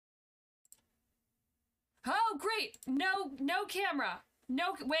Oh, great. No camera.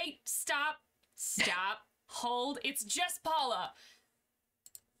 No, wait, stop. Hold. It's just Paula.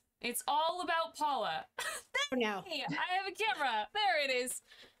 It's all about Paula. Oh, no. Hey, I have a camera. There it is.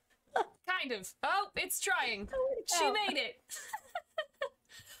 Kind of. Oh, it's trying. She made it.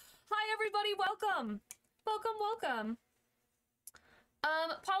 Hi, everybody. Welcome. Welcome.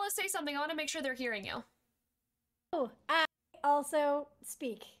 Paula, say something. I want to make sure they're hearing you. Oh, I also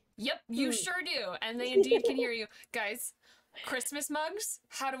speak. Yep, you sure do. And they indeed can hear you. Guys, Christmas mugs,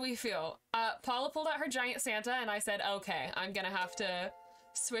 how do we feel? Paula pulled out her giant Santa and I said, okay, I'm gonna have to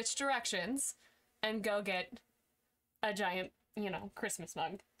switch directions and go get a giant, Christmas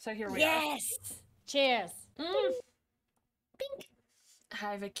mug. So here we are. Yes! Cheers. Bink. I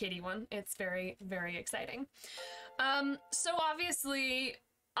have a kitty one. It's very, very exciting. So obviously,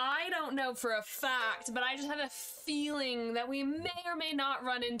 I don't know for a fact, but I just have a feeling that we may or may not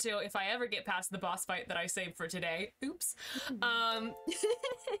run into, if I ever get past the boss fight that I saved for today. Oops. One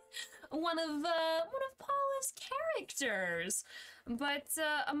of Paula's characters. But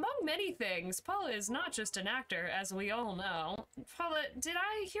among many things, Paula is not just an actor, as we all know. Paula, did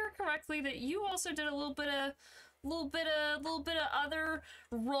I hear correctly that you also did a little bit of other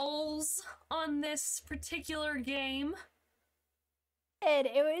roles on this particular game? And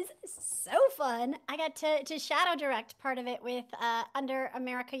it was so fun. I got to shadow direct part of it with Under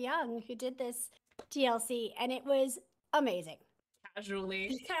America Young, who did this DLC, and it was amazing.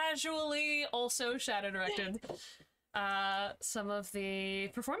 Casually also shadow directed some of the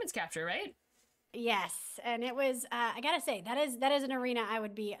performance capture, right? Yes, and it was I gotta say that is an arena I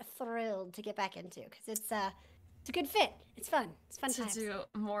would be thrilled to get back into because it's a good fit. It's fun. It's fun to times. do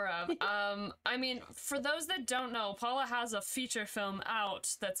more of. I mean, for those that don't know, Paula has a feature film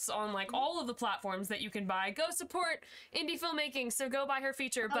out that's on like all of the platforms that you can buy. Go support indie filmmaking, so go buy her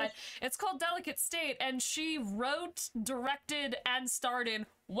feature. But it's called Delicate State, and she wrote, directed, and starred in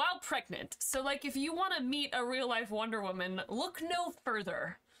while pregnant. So like, if you want to meet a real life Wonder Woman, look no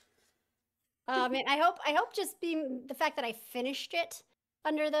further. And I hope just being the fact that I finished it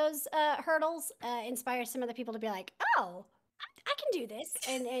under those hurdles inspires some other people to be like, oh, I can do this,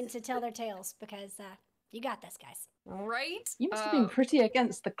 and to tell their tales, because you got this, guys. Right? You must have been pretty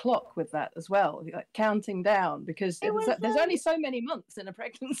against the clock with that as well, like counting down, because there's only so many months in a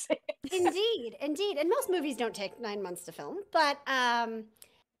pregnancy. Indeed. And most movies don't take 9 months to film, but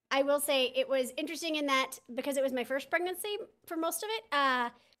I will say it was interesting in that because it was my first pregnancy for most of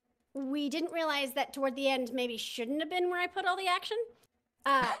it, we didn't realize that toward the end maybe shouldn't have been where I put all the action.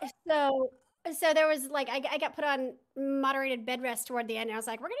 So there was like, I got put on moderated bed rest toward the end, and I was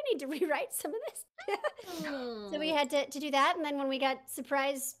like, we're gonna need to rewrite some of this. So we had to do that, and then when we got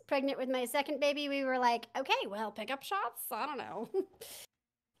surprise pregnant with my second baby, we were like, okay, well, pickup shots? I don't know.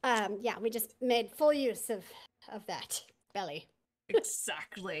 Yeah, we just made full use of that belly.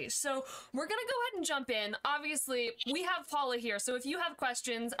 Exactly. So we're gonna go ahead and jump in. Obviously, we have Paula here, so if you have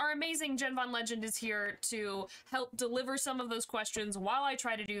questions, our amazing Gen Von Legend is here to help deliver some of those questions while I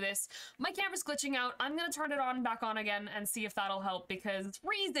try to do this. My camera's glitching out. I'm gonna turn it on and back on again and see if that'll help, because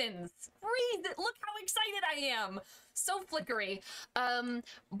reasons! Look how excited I am! So flickery.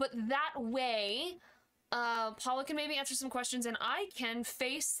 But that way, Paula can maybe answer some questions, and I can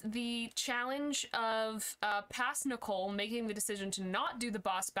face the challenge of past Nicole making the decision to not do the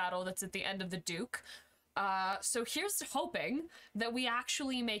boss battle that's at the end of the Duke. So here's hoping that we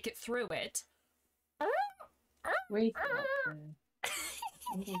actually make it through it. We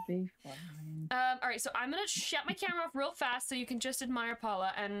It'll be fine. Alright, so I'm gonna shut my camera off real fast so you can just admire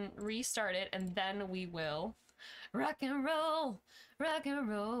Paula and restart it, and then we will rock and roll, rock and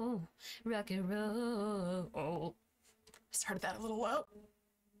roll, rock and roll. Oh, started that a little low.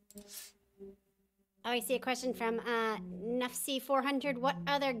 Oh, I see a question from Nufsy400. What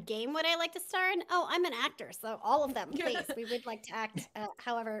other game would I like to star in? Oh, I'm an actor, so all of them, please. We would like to act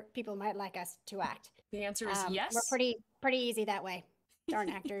however people might like us to act. The answer is yes. We're pretty easy that way. Darn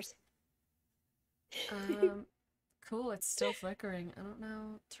actors. Cool, it's still flickering. I don't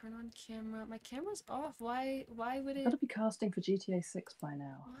know. Turn on camera. My camera's off. Why would it? Gotta be casting for GTA 6 by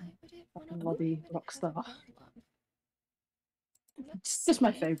now. Why would it want Fucking to bloody Rockstar. It's just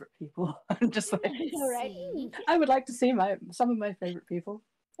my favorite people. I'm just like, Right. I would like to see some of my favorite people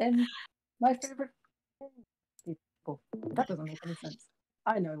in my favorite people. That doesn't make any sense.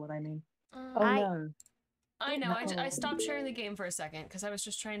 I know what I mean. Oh no. I know. I stopped sharing the game for a second because I was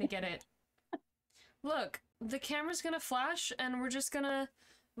just trying to get it. Look, the camera's gonna flash, and we're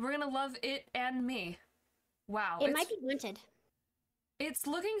gonna love it and me. Wow. It might be haunted. It's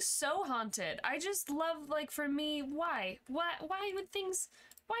looking so haunted. I just love, like, for me, why would things,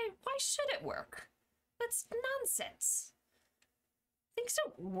 why should it work? That's nonsense. Things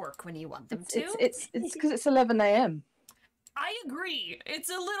don't work when you want them to. It's because it's 11 a.m. I agree. It's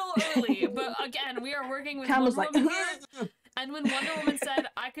a little early, but again, we are working with Cam was Wonder like, Woman here. And when Wonder Woman said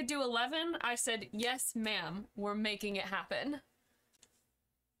I could do 11, I said, yes, ma'am, we're making it happen.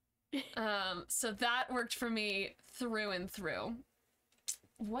 So that worked for me through and through.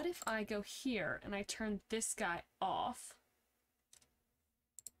 What if I go here and I turn this guy off?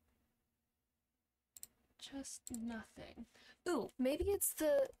 Just nothing. Ooh, maybe it's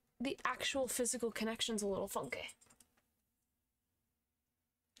the actual physical connection's a little funky.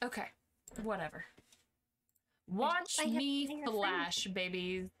 Okay, whatever. Watch me flash,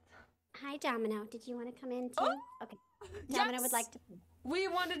 babies. Hi, Domino. Did you want to come in too? Oh, okay. Domino yes! would like to. We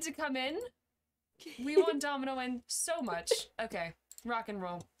wanted to come in. We want Domino in so much. Okay, rock and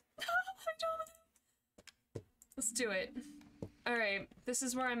roll. Hi, Domino. Let's do it. All right, this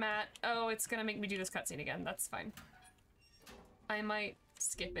is where I'm at. Oh, it's gonna make me do this cutscene again. That's fine. I might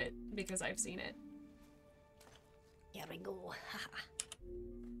skip it because I've seen it. Here we go.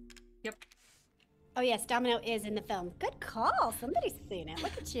 Yep. Oh yes, Domino is in the film. Good call. Somebody's seen it.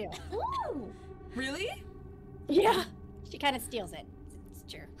 Look at you. Ooh, really? Yeah. She kind of steals it.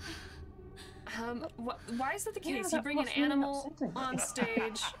 It's true. Why is that the case? Yeah, you bring an that's really animal upsetting. on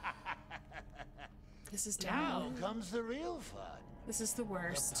stage. This is terrible. Now comes the real fun. This is the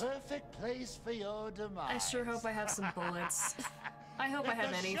worst. The perfect place for your demise. I sure hope I have some bullets. I hope I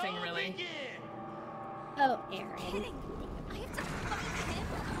have anything, really. Begin. Oh, Aaron. I have to fight him.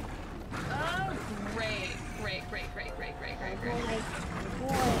 Oh, great. Great.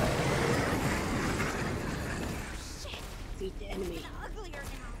 Boy. Shit. Beat the enemy. Even uglier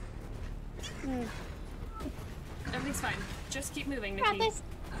now. Everything's fine. Just keep moving, Got Nikki. this.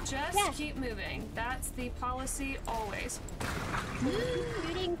 Just Yeah. keep moving. That's the policy always.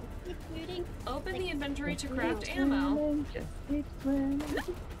 Shooting. Keep shooting. Open the inventory to craft ammo. Just keep swimming.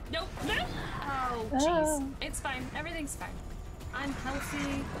 Nope. Oh, jeez. It's fine. Everything's fine. I'm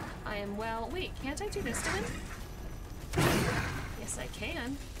healthy. I am well. Wait, can't I do this to him? Yes, I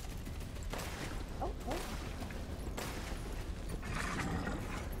can. Oh.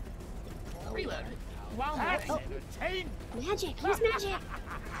 Reload. While That's moving. entertainment. Magic. Use magic.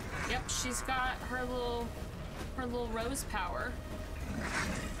 Yep, she's got her little rose power.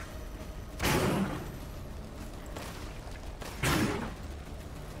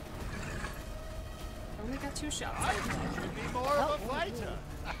 Only got 2 shots. I should be more of a fighter.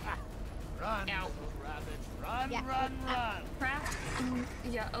 Run, Ow. little rabbit. Run, Yeah. run. Craft.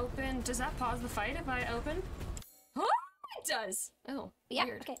 Yeah, open. Does that pause the fight if I open? Oh, it does. Oh, Yeah,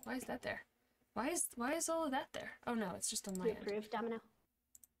 weird. okay. Why is that there? Why is all of that there? Oh no, it's just on my You end. approve, Domino?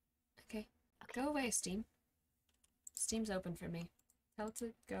 Okay. Go away, Steam. Steam's open for me. Tell it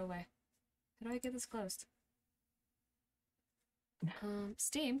to go away. How do I get this closed?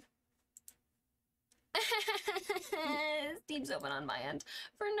 Steam. Steam's open on my end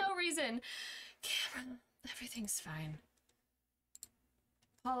for no reason. Camera, everything's fine.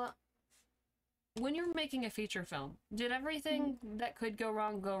 Paula, when you're making a feature film, did everything that could go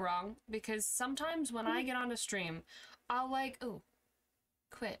wrong? Because sometimes when I get on a stream, I'll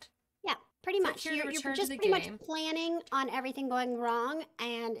quit. Yeah, pretty Click much. here to You're return to just the pretty game. much planning on everything going wrong,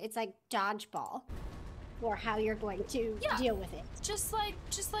 and it's like dodgeball for how you're going to Yeah. deal with it. Just like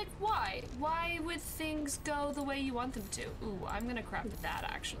why? Why would things go the way you want them to? Ooh, I'm gonna craft that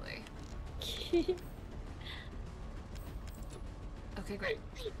actually. Okay, great.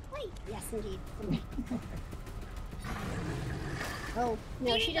 Wait. Yes, indeed. Oh,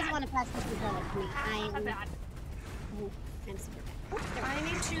 no, she doesn't want to pass the controller to me. I'm bad. I'm super bad. Oh, there we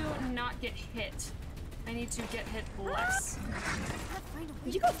I need to not get hit. I need to get hit less. go.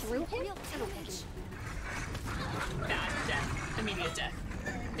 Did you go through him? Real I don't think damage. Bad. Death. Immediate death.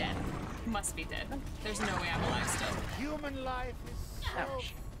 Dead. Must be dead. There's no way I'm alive still. Human life is so...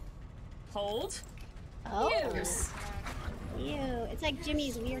 Hold. Oh, Use. ew. It's like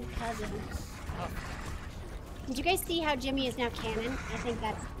Jimmy's weird cousin. Did you guys see how Jimmy is now canon? I think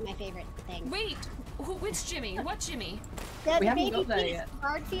that's my favorite thing. Wait. Which Jimmy? What Jimmy? The We haven't baby got there fetus, yet.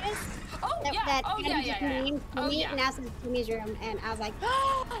 hard fetus, Oh that, yeah. that Oh Adam yeah. just Yeah. named Oh me, yeah. and now it's in Jimmy's room, and I was like,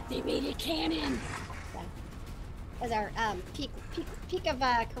 oh, they made it canon. So, that was our peak of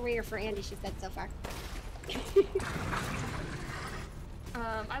career for Andy, she said so far.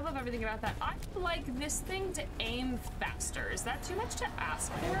 I love everything about that. I would like this thing to aim faster. Is that too much to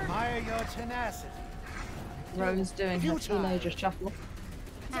ask for? Admire your tenacity. Rose doing her Futile. teenager shuffle.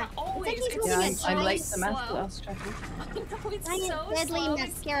 Yeah, always. he's It's holding Yeah, a so I'm giant late to slow. master shuffle. I know, it's Giant so deadly slow, it's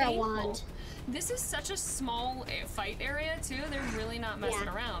mascara painful. wand. This is such a small fight area too. They're really not messing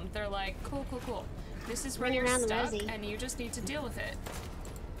Yeah. around. They're like, cool. This is where Running you're around the stuck, rosy. and you just need to deal with it.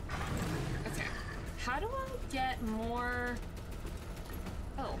 Okay. How do I get more...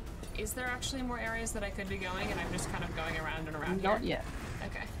 Oh, is there actually more areas that I could be going, and I'm just kind of going around and around Not here? yet.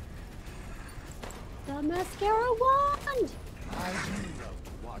 Okay. The mascara wand! I do love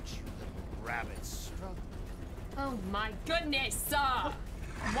to watch you little rabbits struggle. Oh my goodness!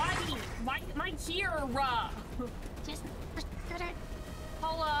 Why am I here? Just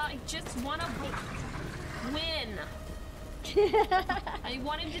Paula, I just wanna win. I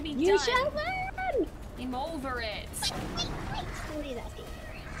want him to be You done. shall learn! I'm over it. Somebody's asking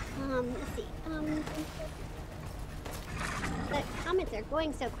for. Let's see. The comments are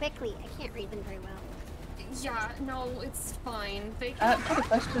going so quickly, I can't read them very well. Yeah, no, it's fine. They I've got a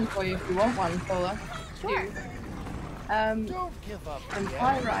question for you if you want one, Paula. Sure. Don't give up And yet.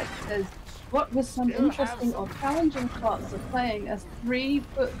 Pyrite says, what was some interesting or challenging parts of playing a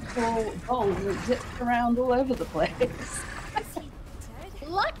 3-foot-tall bowl that zips around all over the place?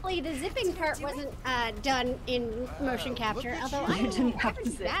 Luckily, the zipping part wasn't done in motion capture, look at although you. I didn't have I to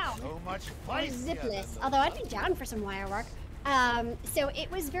was zip. down. So much It fight. was zipless, although I'd be down for some wire work. So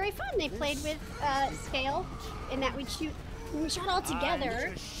it was very fun. They played with scale in that we shot all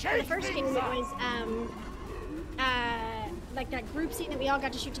together. For the first game, it was like that group scene that we all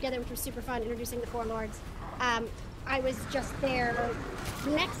got to shoot together, which was super fun, introducing the four lords. I was just there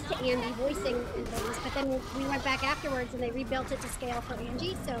next to Andy voicing and things, but then we went back afterwards and they rebuilt it to scale for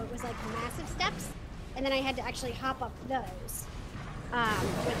Angie, so it was like massive steps, and then I had to actually hop up those,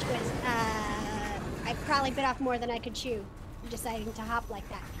 which was, I probably bit off more than I could chew, deciding to hop like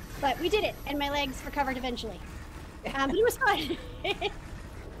that. But we did it, and my legs recovered eventually. But it was fun. It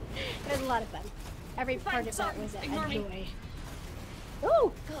was a lot of fun. Every part of that was a Ignore me. joy.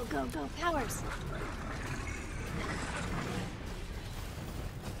 Ooh, go, go, go, powers.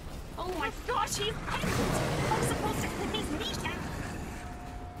 Oh my gosh, he's I'm supposed to click his kneecap.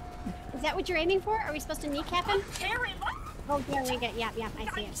 Is that what you're aiming for? Are we supposed to kneecap him? Karen, what? Oh, yeah, we get, yeah, I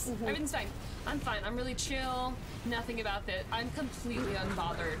see it. Mhm. Everything's fine. I'm fine. I'm really chill. Nothing about it. I'm completely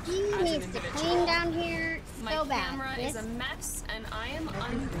unbothered He as an needs to individual. clean down here My so bad. camera This- is a mess, and I am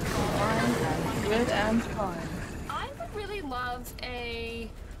Fine unbothered. and good and fine. I would really love a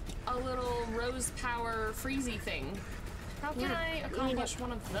little rose power freezy thing. How can Yeah, I you need accomplish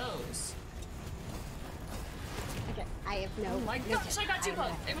one of those? Okay, I have no. Oh my no gosh, I got too idea.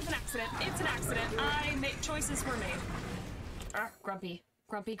 close. It was an accident. It's an accident. Choices were made. Grumpy.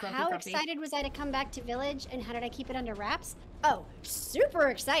 Grumpy, grumpy, How grumpy. excited was I to come back to Village, and how did I keep it under wraps? Oh, super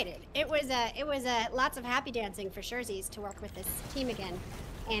excited! It was lots of happy dancing for Sherzies to work with this team again,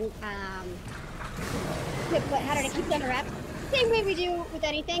 and but how did I keep it under wraps? Same way we do with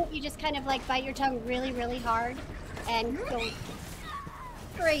anything. You just kind of like bite your tongue really, really hard, and go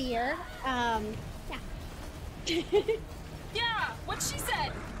for a year. Yeah. Yeah, what she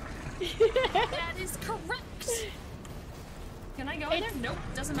said. That is correct. Can I go in there? Nope,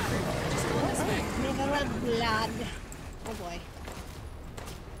 doesn't matter. Just go this way. River of blood. Oh boy.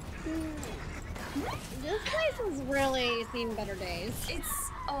 This place has really seen better days. It's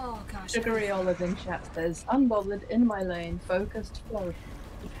oh gosh. Sugary Olive in chat says, unbothered, in my lane, focused, flourish.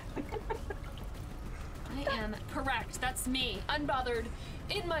 I am correct. That's me. Unbothered,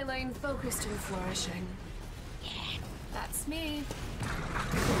 in my lane, focused and flourishing. That's me.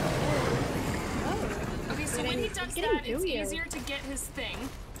 Okay, so when he does getting that, it's gooey. easier to get his thing,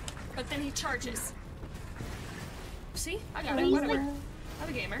 but then he charges. See? I got And it. he's Whatever. like- I'm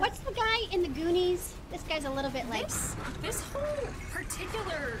a gamer. What's the guy in the Goonies? This guy's a little bit like. This whole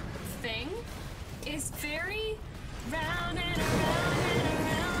particular thing is very round and around and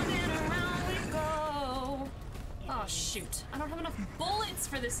around and around we go. Oh shoot! I don't have enough bullets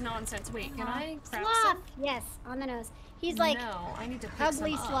for this nonsense. Wait, can I grab Sloth! some? Yes, on the nose. He's like No, I need to pick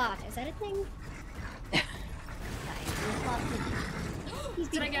ugly some up. sloth. Is that a thing? He's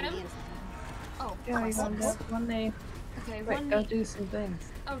Did I get beautiful on him? the inside. Oh, Go awesome. on, one knee. Okay, Wait, one go knee. do some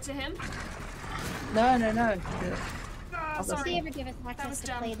things. Oh, to him? No. Ah, Does sorry. he ever give us was access to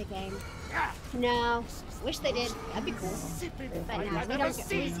dumb. play the game? No. Wish they did. That'd be cool. But no, we don't get.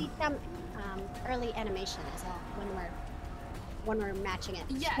 We see some early animation as well when we're matching it.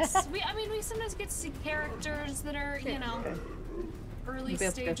 Yes, we sometimes get to see characters that are, you know, Okay. early We'll be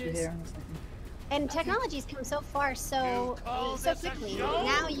able to go through stages. here in a second. And technology's come so far so call so this a quickly. show?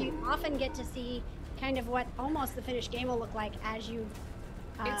 Now you often get to see kind of what almost the finished game will look like as you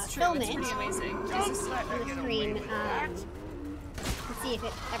It's true, film it's it pretty amazing. Don't Jesus. let her on the get away screen with that. and see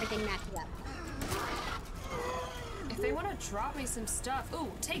if everything matches up. If they want to drop me some stuff,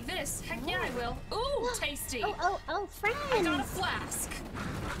 ooh, take this. Heck yeah, I will. Ooh, tasty. Oh, I got a friends! flask.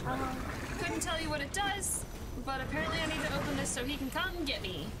 Oh, Couldn't tell you what it does, but apparently I need to open this so he can come and get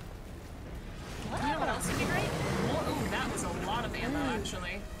me. You know what else would be great? Oh, that was a lot of ammo,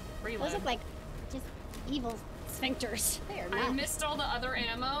 actually. Reload. Those look like just evil sphincters. They are not. I missed all the other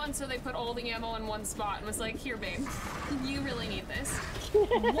ammo, and so they put all the ammo in one spot and was like, here, babe, you really need this.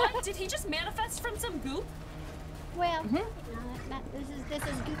 What? Did he just manifest from some goop? Well, this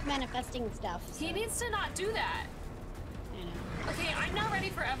is goop manifesting stuff. So. He needs to not do that. I know. Okay, I'm not ready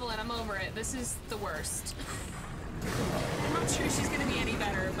for Evelyn. I'm over it. This is the worst. I'm not sure she's gonna be any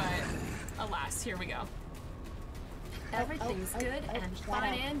better, but alas, here we go. Everything's good and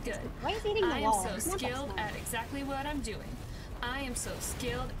fine and good. Why is he hitting the I wall? am so skilled at exactly what I'm doing. I am so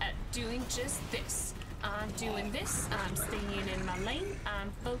skilled at doing just this. I'm doing this. I'm staying in my lane. I'm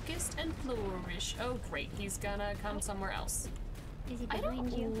focused and flourish. Oh, great. He's gonna come somewhere else. Is he I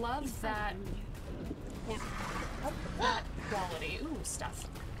behind you? don't love He's that. Yeah. That quality. Ooh, stuff.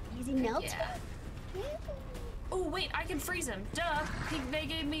 Is he melt? Yeah. Oh, wait. I can freeze him. Duh. They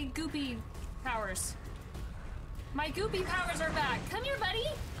gave me goopy powers. My goopy powers are back. Come here, buddy.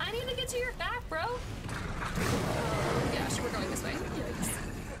 I need to get to your back, bro. Oh, gosh. We're going this way.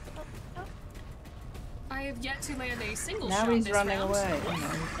 I have yet to land a single shot Now he's this running round. away.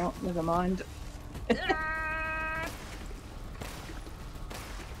 Oh, never mind. Ah!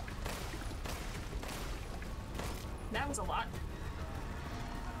 That was a lot.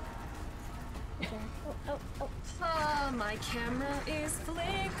 Oh, my camera is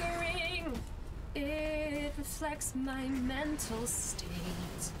flickering. It reflects my mental state.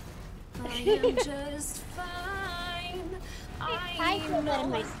 I am just fine. I feel that in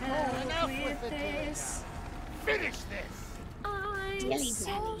my know how Enough with with it, this. Finish this! I'm Dilly so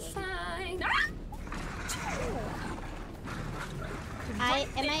dally. fine.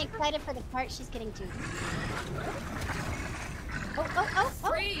 Am I excited for the part she's getting to? Oh.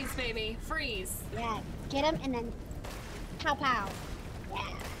 Freeze, baby, freeze. Yeah, get him and then pow pow.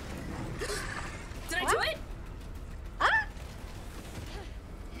 Yeah. Did I do it? Ah!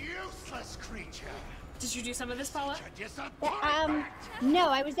 Useless creature! Did you do some of this, Paula? No,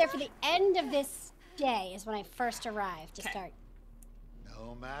 I was there for the end of this day is when I first arrived to start.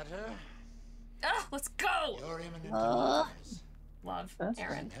 No matter. Ah, let's go. Your imminent Oh. demise Love, That's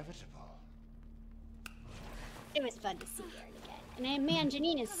Aaron. is inevitable. It was fun to see Aaron again. And man,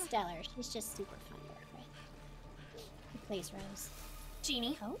 Janine is stellar. She's just super fun to work with. Who plays Rose?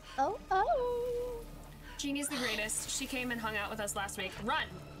 Jeannie. Oh. Jeannie's the greatest. She came and hung out with us last week. Run.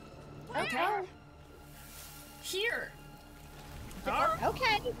 Oh, Okay. oh. Here.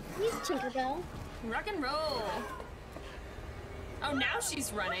 Okay. He's Tinkerbell. Rock and roll. Oh, now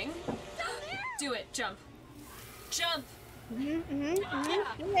she's running. Do it. Jump. Jump. Do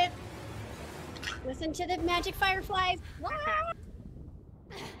it. Listen to the magic fireflies.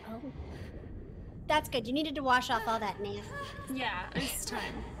 Oh. That's good. You needed to wash off all that nasty. Yeah, it's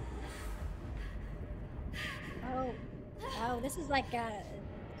time. Oh, this is like a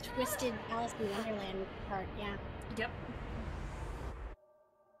twisted Alice in Wonderland part, yeah. Yep.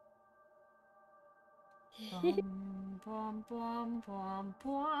 Bum, bum, bum, bum,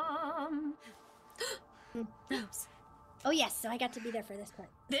 bum. Rose. Oh yes, so I got to be there for this part.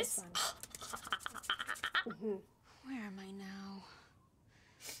 This? is fun. Where am I now?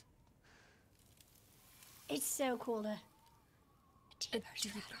 It's so cool to A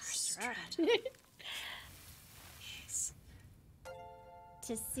deeper strata. Yes.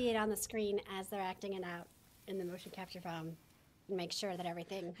 to see it on the screen as they're acting it out in the motion capture film and make sure that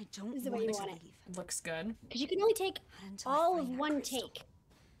everything I don't is the way want you to want it. leave. Looks good. Because you can only take Not until I all find of that one crystal. take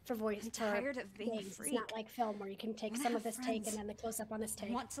for voice. I'm for tired of being a things. It's freak. not like film where you can take wanna some of have this take friends. and then the close up on this I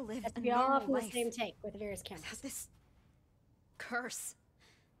take. want to live It has to a be all normal from the life. same take with various Has cameras. this curse.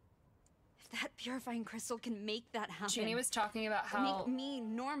 If that purifying crystal can make that happen, Jeannie was talking about how make me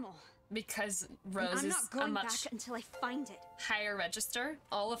normal. because And Rose I'm is not a going much back until I find it. higher register,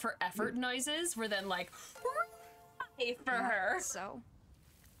 all of her effort noises were then like for her. So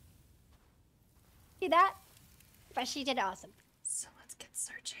See that? But she did awesome. So let's get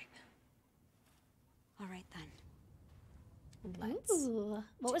searching. all right then. Let's. Ooh.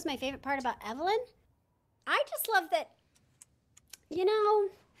 What was my favorite part about Evelyn? I just love that, you know,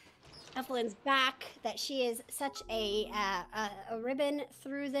 Evelyn's back, that she is such a ribbon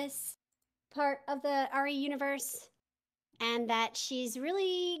through this part of the RE universe, and that she's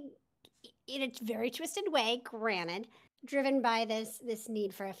really, in a very twisted way, granted, driven by this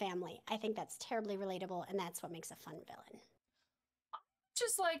need for a family. I think that's terribly relatable, and that's what makes a fun villain.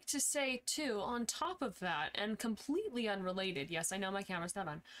 Just like to say too, on top of that, and completely unrelated. Yes, I know my camera's not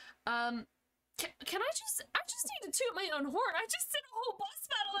on. Can I just need to toot my own horn. I just did a whole boss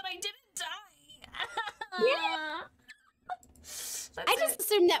battle and I didn't die. I just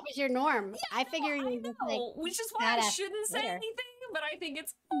assumed that was your norm. I figured I you were just like know, which is why I badass shouldn't say glitter. anything, but I think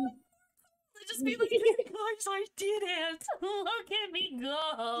it's to just be like, guys, I did it. Look at me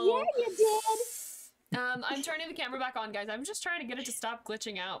go. Yeah, you did. I'm turning the camera back on, guys. I'm just trying to get it to stop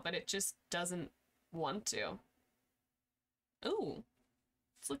glitching out, but it just doesn't want to. Ooh.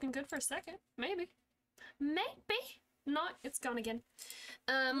 It's looking good for a second. Maybe. Maybe. Not. It's gone again.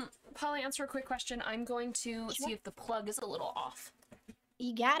 Paula, answer a quick question. I'm going to see if the plug is a little off.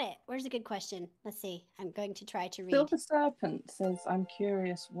 You got it. Where's a good question? Let's see. I'm going to try to read. Silver Serpent says, I'm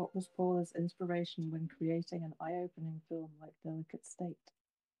curious, what was Paula's inspiration when creating an eye-opening film like Delicate State?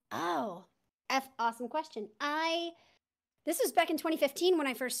 Oh, awesome question. This was back in 2015 when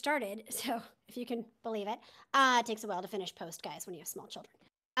I first started, so if you can believe it. It takes a while to finish post, guys, when you have small children.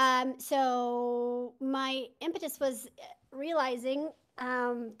 So my impetus was realizing,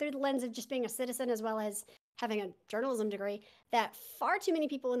 through the lens of just being a citizen as well as having a journalism degree, that far too many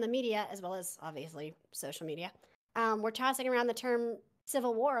people in the media, as well as obviously social media, were tossing around the term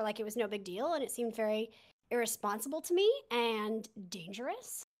civil war like it was no big deal, and it seemed very irresponsible to me and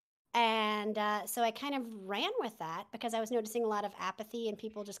dangerous. And so I kind of ran with that because I was noticing a lot of apathy and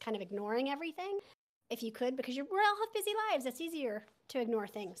people just kind of ignoring everything, if you could, because we all have busy lives. It's easier to ignore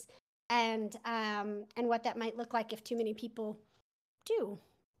things, and what that might look like if too many people do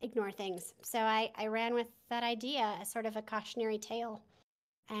ignore things. So I ran with that idea as sort of a cautionary tale,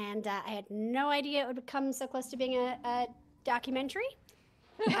 and I had no idea it would become so close to being a documentary,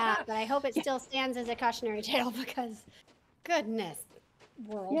 but I hope it still stands as a cautionary tale because, goodness,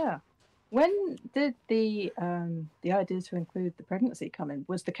 world. Yeah. When did the idea to include the pregnancy come in?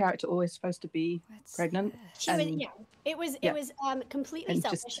 Was the character always supposed to be pregnant? She was, yeah. It was completely and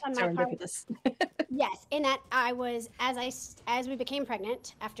selfish just on my part. serendipitous. Yes, in that I was as we became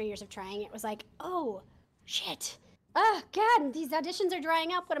pregnant after years of trying, it was like, oh shit, oh god, these auditions are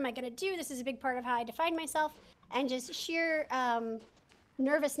drying up. What am I gonna do? This is a big part of how I define myself, and just sheer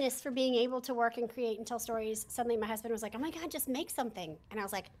nervousness for being able to work and create and tell stories. Suddenly, my husband was like, oh my god, just make something, and I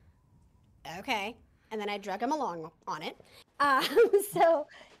was like, okay, and then I drug him along on it. So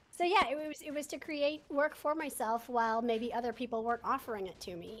yeah, it was to create work for myself while maybe other people weren't offering it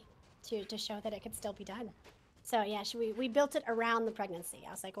to me to show that it could still be done. So yeah, we built it around the pregnancy.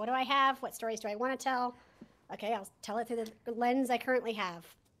 I was like, what do I have? What stories do I want to tell? Okay, I'll tell it through the lens I currently have.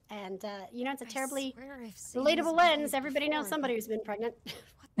 And it's a terribly relatable lens. Everybody knows somebody who's been pregnant.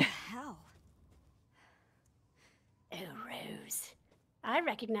 What the hell? Oh, Rose. I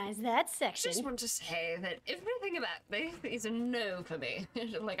recognize that I section. just want to say that everything about this is a no for me.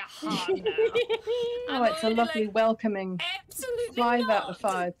 Like a hard no. Oh, it's a lovely, welcoming Absolutely 5 not. out of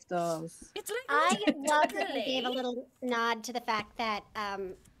 5 stars. It's like I love that we gave a little nod to the fact that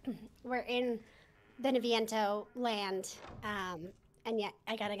we're in Beneviento land, and yet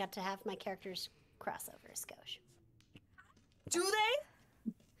I got to have my characters cross over a skosh. Do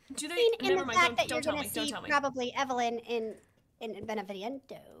they? Do they? I mean, in Never the mind. fact that Don't you're tell going me. to Don't see tell me. probably Evelyn in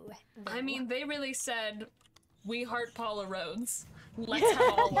Beneviento. I mean, they really said, "We heart Paula Rhodes. Let's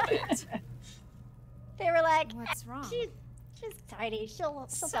have all of it." They were like, What's wrong? she's tiny. She'll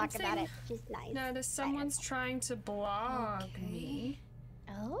talk about it. She's nice. Notice someone's trying to blog me.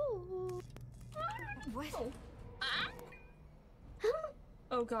 Oh. What?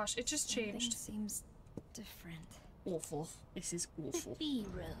 Oh gosh, it just changed. Seems different. Awful. This is awful. Be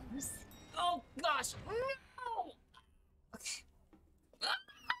Rose. Oh gosh. No. Okay.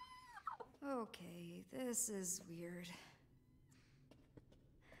 Okay, this is weird.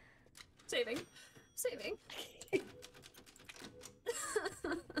 Saving.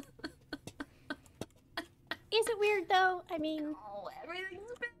 Is it weird though? I mean, Oh,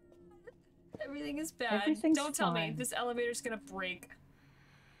 everything's bad. Everything is bad. Everything's Don't tell me fine. this elevator's gonna break.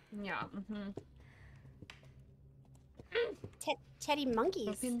 Yeah. teddy monkeys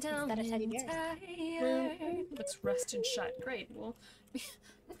Broken down instead of teddy bears. tired. It's rusted shut. Great. Well,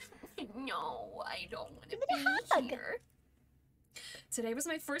 no, I don't want to hug. be here. Today was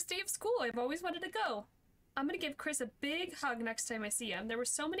my first day of school. I've always wanted to go. I'm gonna give Chris a big hug next time I see him. There were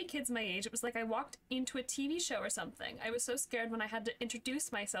so many kids my age, it was like I walked into a TV show or something. I was so scared when I had to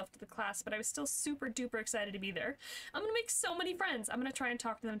introduce myself to the class, but I was still super duper excited to be there. I'm gonna make so many friends. I'm gonna try and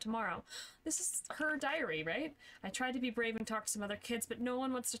talk to them tomorrow. This is her diary, right? I tried to be brave and talk to some other kids, but no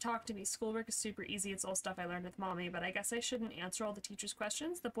one wants to talk to me. Schoolwork is super easy. It's all stuff I learned with mommy, but I guess I shouldn't answer all the teacher's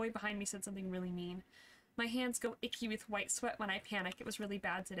questions. The boy behind me said something really mean. My hands go icky with white sweat when I panic. It was really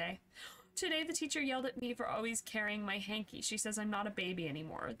bad today. Today, the teacher yelled at me for always carrying my hanky. She says I'm not a baby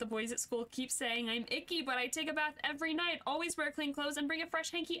anymore. The boys at school keep saying I'm icky, but I take a bath every night, always wear clean clothes, and bring a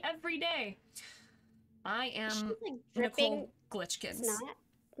fresh hanky every day. I Is she, am like, dripping Nicole Glitchkins. snot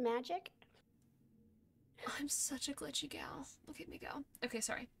magic? I'm such a glitchy gal. Look at me go. Okay,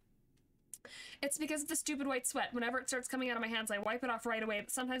 sorry. It's because of the stupid white sweat. Whenever it starts coming out of my hands, I wipe it off right away,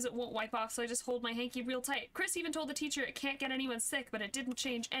 but sometimes it won't wipe off, so I just hold my hanky real tight. Chris even told the teacher it can't get anyone sick, but it didn't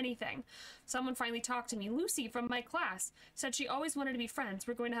change anything. Someone finally talked to me. Lucy from my class said she always wanted to be friends.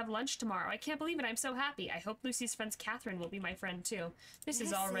 We're going to have lunch tomorrow. I can't believe it. I'm so happy. I hope Lucy's friend Catherine will be my friend, too. This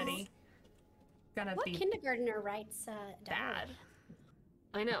is already gonna What be kindergartner writes bad.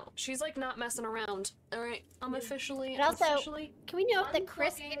 I know. She's like not messing around. All right, I'm officially. But also, officially can we note that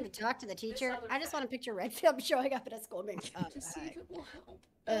Chris unplugging came to talk to the teacher? other I just want to picture Redfield showing up at a school being to see if it will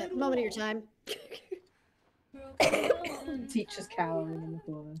help. moment of your time. Teacher's cowering in the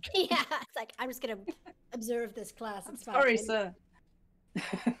corner. Yeah, it's like, I'm just going to observe this class. It's fine. Sorry, sir.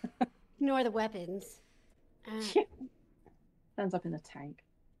 Ignore the weapons. Ends up in a tank.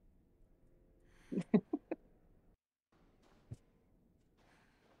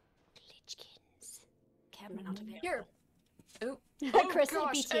 Glitchkins. Camera not available. Here. Ooh. Chris Oh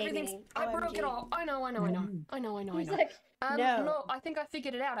would gosh, be everything's. taming. I broke it OMG. all. I know. He's like, no. No, I think I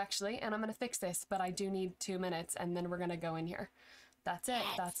figured it out actually, and I'm gonna fix this, but I do need 2 minutes, and then we're gonna go in here. That's it.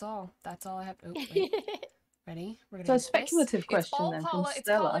 That's all. That's all I have. Oh, wait. Ready? We're gonna So a use this. speculative question It's all then Paula. from It's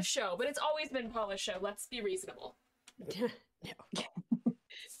Stella. Paula's show, but it's always been Paula's show. Let's be reasonable.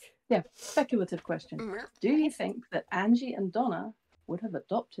 Yeah, speculative question. Do you think that Angie and Donna would have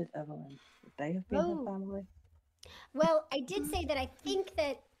adopted Evelyn? Would they have been Oh. her family? Well, I did say that I think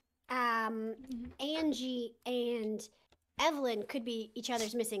that Angie and Evelyn could be each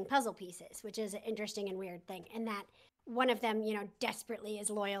other's missing puzzle pieces, which is an interesting and weird thing. And that one of them, desperately is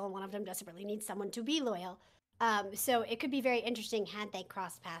loyal, and one of them desperately needs someone to be loyal. So it could be very interesting had they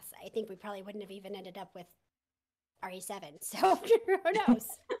crossed paths. I think we probably wouldn't have even ended up with RE7. So who knows?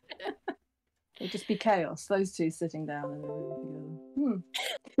 It'd just be chaos. Those two sitting down in the room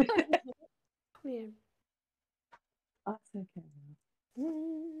together. Yeah. That's okay.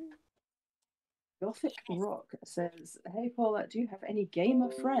 Mm. Gothic Rock says, "Hey Paula, do you have any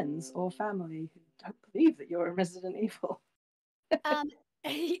gamer friends or family who don't believe that you're in Resident Evil?"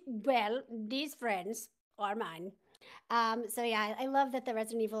 Well, these friends are mine. So yeah, I love that the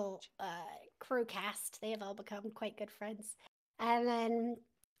Resident Evil crew cast, they have all become quite good friends. And then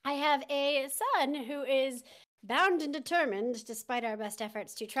I have a son who is bound and determined, despite our best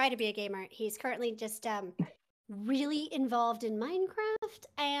efforts, to try to be a gamer. He's currently just really involved in Minecraft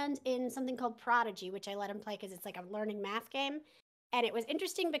and in something called Prodigy, which I let him play because it's like a learning math game. And it was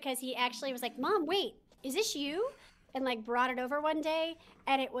interesting because he actually was like, "Mom, wait, is this you?" And like brought it over one day,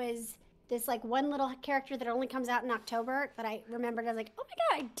 and it was this like one little character that only comes out in October that I remembered. I was like, "Oh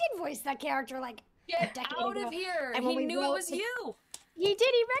my god, I did voice that character like a Get decade out ago." of here! And when He we knew it wrote was the- you. He did.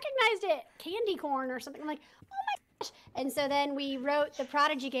 He recognized it. Candy corn or something. I'm like, "Oh my gosh!" And so then we wrote the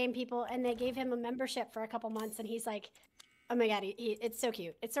Prodigy game people, and they gave him a membership for a couple months, and he's like, "Oh my god, it's so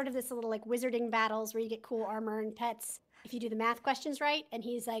cute." It's sort of this little like wizarding battles where you get cool armor and pets if you do the math questions right, and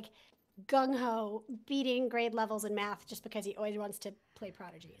he's like gung ho beating grade levels in math just because he always wants to play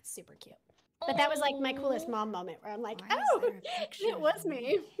Prodigy. It's super cute. But that was like my coolest mom moment where I'm like, Why is "Oh, there a picture it of was him?"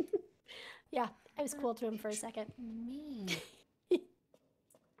 me." Yeah, I was cool to him for a second. Me.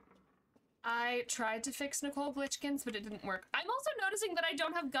 I tried to fix Nicole Glitchkins, but it didn't work. I'm also noticing that I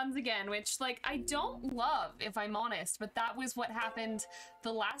don't have guns again, which, like, I don't love, if I'm honest, but that was what happened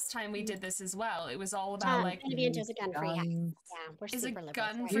the last time we did this as well. It was all about, like, Beneviento's a gun-free house. Guns. Yeah, we're Is a super liberal.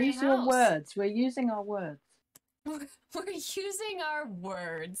 gun-free Use your house. words. We're using our words. We're using our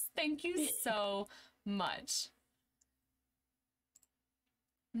words. Thank you so much.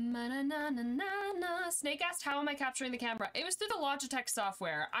 Na-na-na-na-na-na. Snake asked, how am I capturing the camera? It was through the Logitech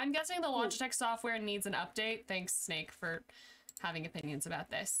software. I'm guessing the Logitech software needs an update. Thanks, Snake, for having opinions about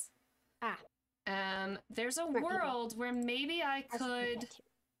this. There's a Smart people. world where maybe I I was thinking could that too.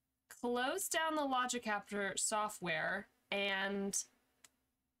 close down the Logicapture software and...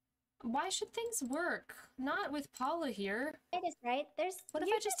 Why should things work? Not with Paula here. It is right. There's What if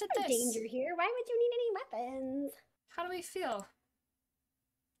you're I just did no this? danger here. Why would you need any weapons? How do we feel?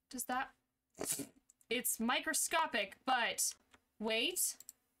 Does that... It's microscopic, but... Wait.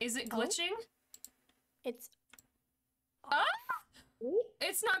 Is it Oh. glitching? It's Ah!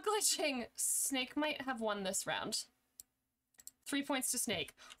 It's not glitching. Snake might have won this round. 3 points to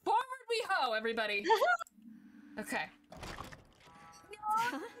Snake. Forward we ho, everybody. Okay.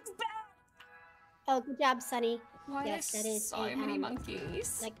 Oh, good job, Sunny. Why Yes, there's that is so a, many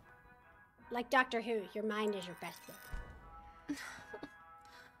monkeys? Like Doctor Who, your mind is your best book.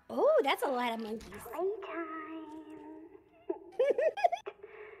 Oh, that's a lot of monkeys. Playtime.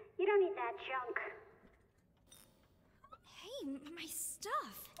 You don't need that junk. me my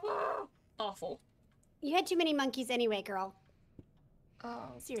stuff. Awful. You had too many monkeys anyway, girl. Oh,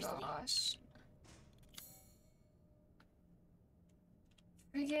 Seriously. gosh.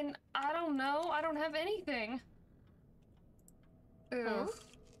 Freaking, I don't know. I don't have anything. Ugh.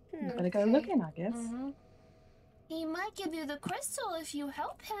 I'm gonna go looking, I guess. He might give you the crystal if you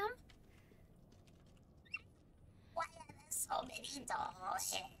help him. Why are there so many doll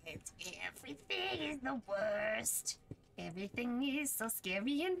heads? Everything is the worst. Everything is so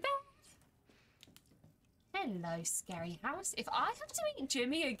scary and bad. Hello, scary house. If I have to meet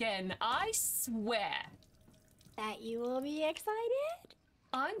Jimmy again, I swear That you will be excited?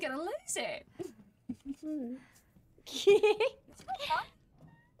 I'm gonna lose it.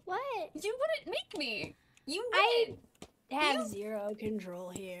 What? You wouldn't make me. You I wouldn't. have zero control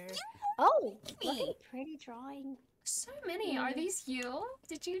here. Oh, what a pretty drawing. So many. Are these you?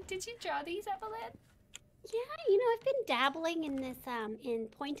 Did you draw these, Evelyn? Yeah, I've been dabbling in this in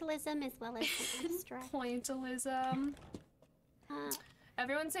pointillism as well as some abstract. Pointillism.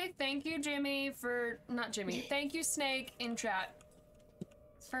 Everyone say thank you, Jimmy, for not Jimmy. Thank you, Snake, in chat.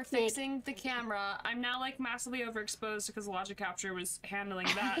 For fixing the camera. I'm now like massively overexposed because Logic Capture was handling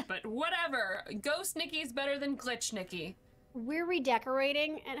that, but whatever. Ghost Nikki's better than Glitch Nikki. We're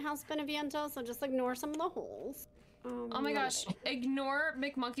redecorating at House Beneviento, so just ignore some of the holes. Oh my gosh, ignore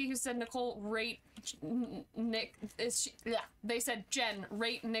McMonkey who said Nicole rate Nick. They said Jen,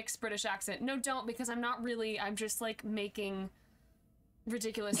 rate Nick's British accent. No, don't, because I'm not really, I'm just like making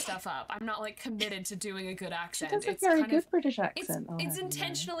ridiculous stuff up. I'm not like committed to doing a good accent. That's a It's very kind good of, British accent. It's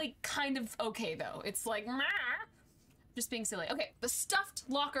intentionally kind of okay though. It's like, meh. Just being silly. Okay, the stuffed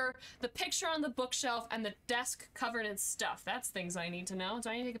locker, the picture on the bookshelf, and the desk covered in stuff. That's things I need to know. Do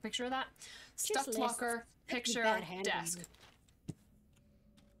I need to take a picture of that? Stuffed locker, picture, desk.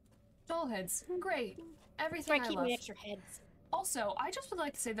 Doll heads. Great. Everything I keep love. me extra heads. Also, I just would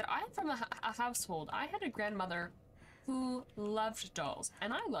like to say that I'm from a household. I had a grandmother who loved dolls,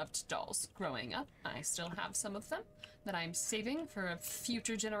 and I loved dolls growing up. I still have some of them that I'm saving for a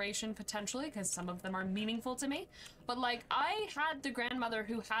future generation potentially, because some of them are meaningful to me. But like, I had the grandmother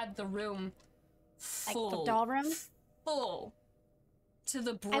who had the room full, Like the doll room? full to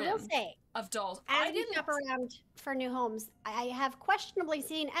the brim I will say, of dolls. as I we didn't shop around for new homes, I have questionably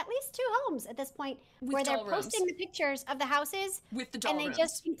seen at least 2 homes at this point With where they're doll rooms. posting the pictures of the houses with the doll and they rooms.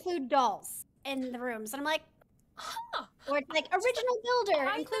 just include dolls in the rooms. And I'm like, Huh. or it's like original builder,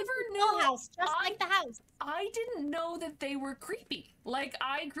 I includes never the knew- dollhouse, just like the house. I didn't know that they were creepy. Like,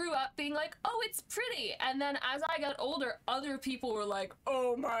 I grew up being like, oh, it's pretty. And then as I got older, other people were like,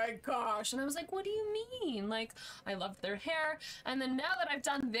 oh my gosh. And I was like, what do you mean? Like, I loved their hair. And then now that I've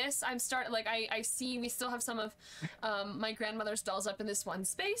done this, I'm starting, like, I see we still have some of my grandmother's dolls up in this one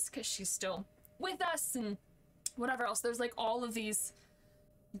space because she's still with us and whatever else. There's like all of these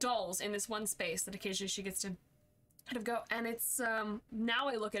dolls in this one space that occasionally she gets to kind of go. And it's, now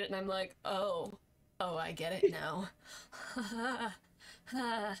I look at it and I'm like, oh, I get it now.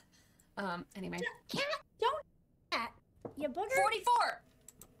 Anyway. Cat, don't cat. You booger. 44!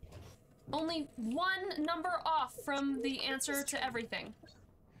 Only one number off from the answer to everything.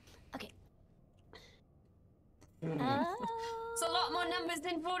 Okay. It's a lot more numbers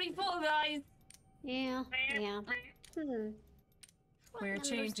than 44, guys. Yeah. What We're numbers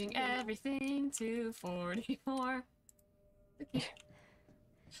changing do we know? everything to 44. Oh,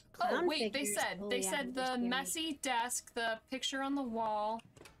 Clown wait, they figures. said Oh, they yeah, said they're the scary. messy desk, the picture on the wall.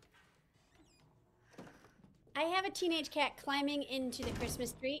 I have a teenage cat climbing into the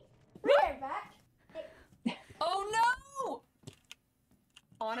Christmas tree. Right back. Oh no!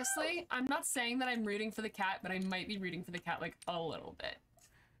 Honestly, I'm not saying that I'm rooting for the cat, but I might be rooting for the cat like a little bit.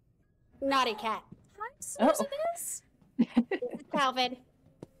 Naughty cat. Hi, Susan is. This is Calvin,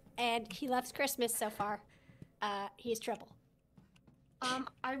 and he loves Christmas so far. He's trouble.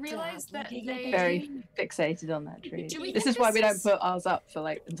 I realized that they Very fixated on that tree. Do we This think is why this we don't is- put ours up for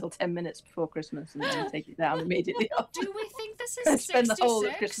like until 10 minutes before Christmas and then take it down immediately after. Do we think this And is spend the whole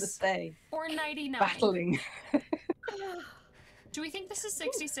of 66 Christmas Day or 99? battling. Do we think this is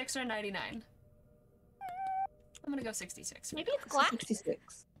 66 or 99? I'm gonna go 66. Maybe it's glass.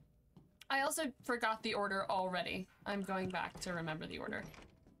 66. I also forgot the order already. I'm going back to remember the order.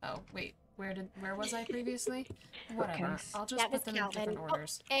 Oh, wait. Where was I previously? Whatever. Bookcase. I'll just That was put them in Calvin. different Oh,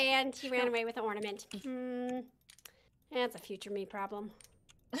 orders. and he ran away with an ornament. That's a future me problem.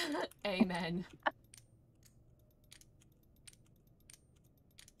 Amen.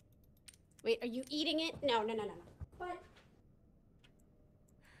 Wait, are you eating it? No. What?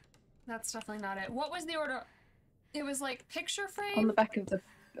 That's definitely not it. What was the order? It was like picture frame. On the back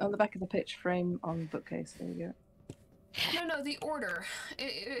of the picture frame on the bookcase. There you go. No, the order.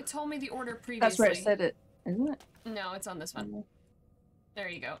 It told me the order previously. That's where it said it, isn't it? No, it's on this one. There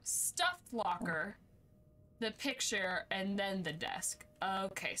you go. Stuffed locker, the picture, and then the desk.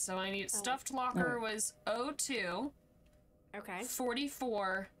 Okay, so I need stuffed locker was 02. Okay.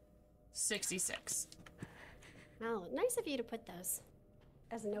 44, 66. Oh, nice of you to put those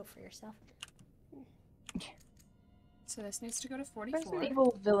as a note for yourself. So this needs to go to 44. Resident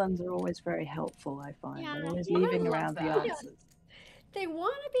Evil villains are always very helpful, I find. Yeah, They're always I leaving love around the that. answers. They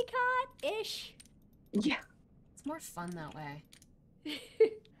want to be caught-ish. Yeah. It's more fun that way.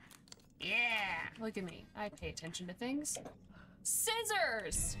 Yeah! Look at me. I pay attention to things.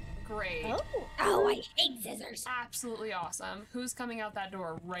 Scissors! Great. Oh, I hate scissors. Absolutely awesome. Who's coming out that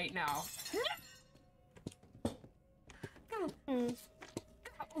door right now? Mm.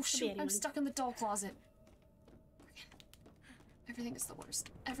 Oh shoot, I'm stuck in the doll closet. Everything is the worst.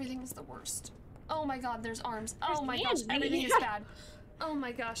 Everything is the worst. Oh my god, there's arms. Oh my gosh, everything is bad. Oh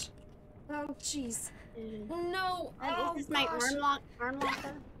my gosh. Oh jeez. No. Oh, this is my gosh. arm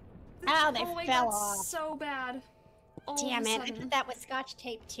locker. Oh, they Oh my fell god, off. so bad. All Damn of a it, I sudden. did that with scotch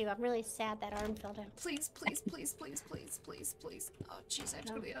tape too. I'm really sad that arm fell down. Please, please, please, please, please, please, please. Oh jeez, I have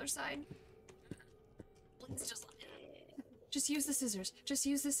to go to the other side. Please just use the scissors. Just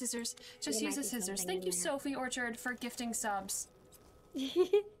use the scissors. Just There use the might be scissors. something Thank in you, there. Sophie Orchard, for gifting subs.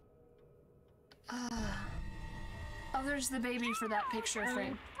 Oh, there's the baby for that picture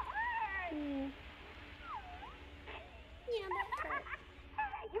frame. Yeah, that hurt.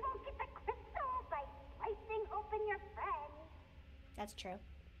 You won't get the crystal by slicing open your friend. That's true.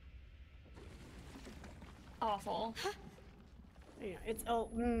 Awful. Yeah, it's yeah.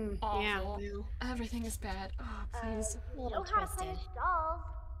 Awful. Well, Everything is bad. Oh, please. a little You have twisted. nice dolls,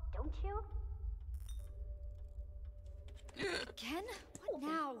 don't you? Again? What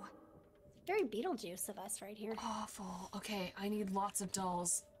now? Very Beetlejuice of us right here. Awful. Okay, I need lots of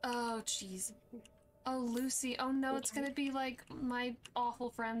dolls. Oh, jeez. Oh, Lucy. Oh no, it's gonna be like my awful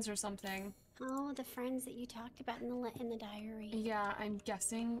friends or something. Oh, the friends that you talked about in the diary. Yeah, I'm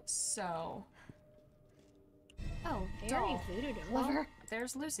guessing so. Oh, Very doll. voodoo Well, lover.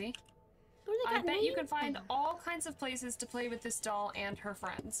 there's Lucy. Oh, they I got bet you can names? find all kinds of places to play with this doll and her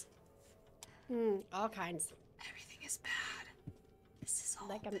friends. All kinds. Everything is bad. This is all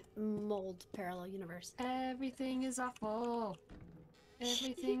Like a mold parallel universe. Everything is awful.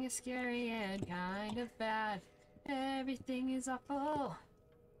 Everything is scary and kind of bad. Everything is awful.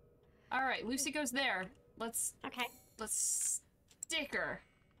 All right, Lucy goes there. Let's Okay. stick her.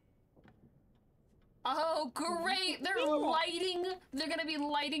 Oh, great! They're gonna be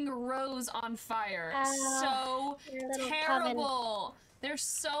lighting Rose on fire. So Your little terrible. They're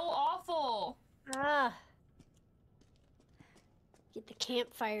so awful. Ah. Get the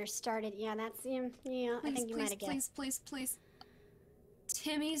campfire started. Yeah, that's yeah. I Please, think you might have guessed. please, please, please.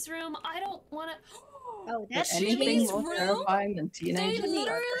 Timmy's room. I don't want to. Oh, Is that's anything Jimmy's more room? terrifying than They teenagers?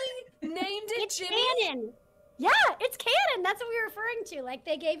 literally named it It's Jimmy. canon. Yeah, it's canon. That's what we were referring to. Like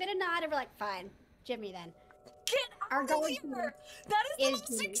they gave it a nod and we're like, fine, Jimmy then. Get Our out of going here! That is the is most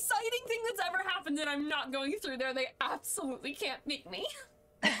Jimmy. exciting thing that's ever happened, and I'm not going through there. They absolutely can't beat me.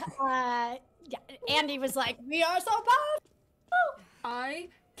 Yeah, Andy was like, we are so powerful. I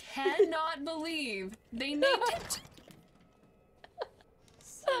cannot believe they named it.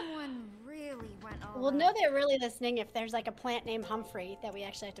 Someone really went all We'll out. know they're really listening if there's like a plant named Humphrey that we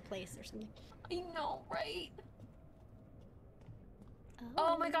actually have to place or something. I know, right?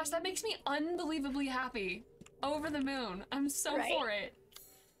 Oh my gosh, that makes me unbelievably happy. Over the moon. I'm so Right? for it.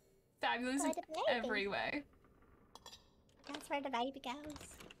 Fabulous in What a baby. every way. That's where the baby goes.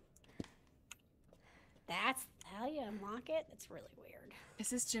 That's how you unlock it. That's really weird. Is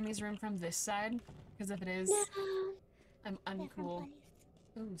this Jimmy's room from this side? Because if it is, I'm uncool.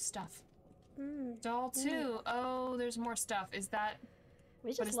 Ooh, stuff. Doll 2. Oh, there's more stuff. Is that... We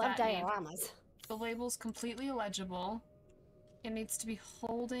What just does love that mean? dioramas. The label's completely illegible. It needs to be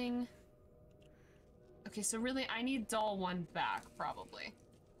holding... Okay, so really, I need doll 1 back, probably.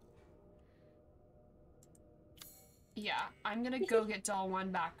 Yeah, I'm gonna go get doll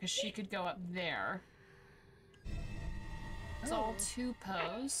 1 back, because she could go up there. Doll 2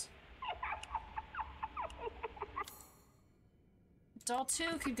 pose. Doll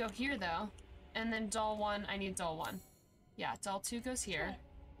 2 could go here, though. And then doll 1, I need doll 1. Yeah, doll 2 goes here.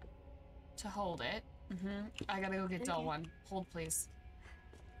 To hold it. I gotta go get doll 1. Hold, please.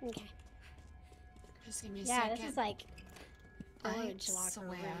 Okay. Just give me a Yeah, second. this is like I storage locker swear.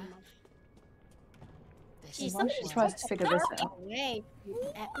 room. This Geez, is While she somebody's tries supposed to figure this out. away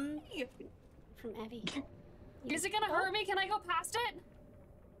from Evie. Is it gonna hurt me? Can I go past it?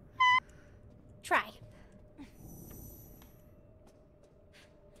 Try.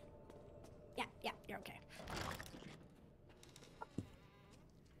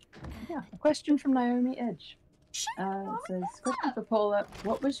 question from Naomi Edge. It says, question for Paula.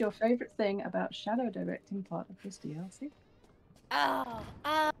 What was your favorite thing about shadow directing part of this DLC?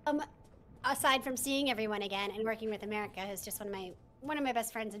 Aside from seeing everyone again and working with America, who's just one of my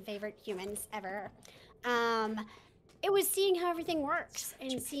best friends and favorite humans ever, it was seeing how everything works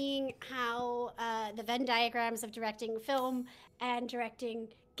and seeing how the Venn diagrams of directing film and directing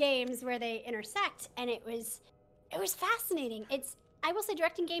games where they intersect, and it was fascinating. I will say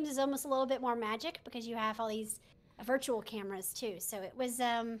directing games is almost a little bit more magic because you have all these virtual cameras too. So it was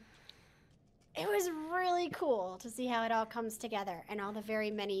really cool to see how it all comes together and all the very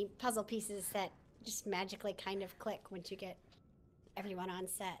many puzzle pieces that just magically kind of click once you get everyone on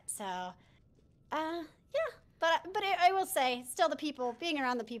set. So, yeah. But I will say, still being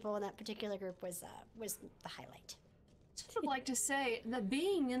around the people in that particular group was the highlight. I would like to say that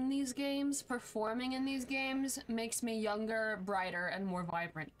being in these games, performing in these games, makes me younger, brighter, and more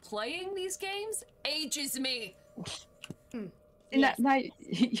vibrant. Playing these games ages me. Yes. Now,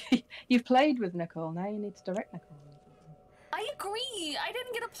 you've played with Nicole, now you need to direct Nicole. I agree. I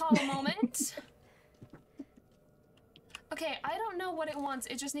didn't get a Paula moment. Okay, I don't know what it wants.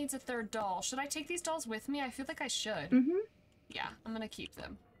 It just needs a third doll. Should I take these dolls with me? I feel like I should. Mm-hmm. Yeah, I'm gonna keep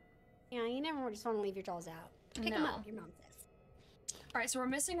them. Yeah, you never just want to leave your dolls out. Pick them up, your mom says. Alright, so we're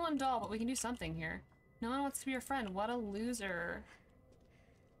missing one doll, but we can do something here. No one wants to be your friend. What a loser.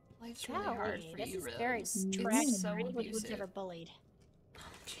 Life's really hard for you, This is very Rhodes. tragic It's so for anyone who's abusive. ever bullied. Oh,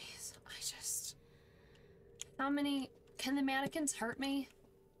 jeez. How many... Can the mannequins hurt me?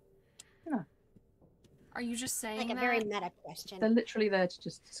 No. Are you just saying Like a that? very meta question. They're literally there to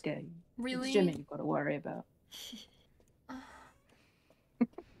just scare you. Really? It's Jimmy you've got to worry about.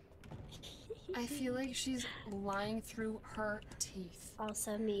 I feel like she's lying through her teeth.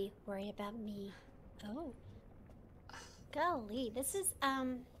 Also me. Worry about me. Oh. Golly, this is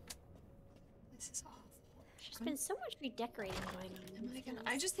This is awful. there's been so much redecorating going on.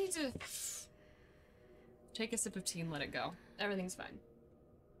 I just need to take a sip of tea and let it go. Everything's fine.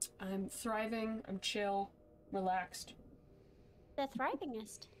 I'm thriving, I'm chill, relaxed. The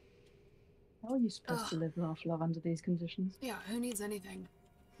thrivingest. How are you supposed to live, laugh, love under these conditions? Yeah, who needs anything?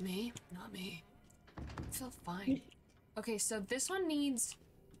 Me? Not me. I feel fine. Okay, so this one needs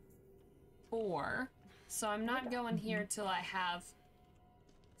 4. So I'm not going here till I have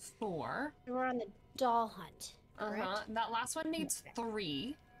 4. We're on the doll hunt. Correct? That last one needs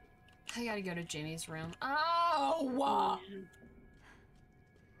 3. I gotta go to Jimmy's room. Oh!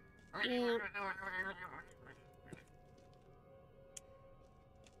 Yeah.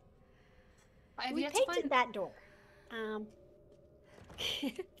 We painted that door.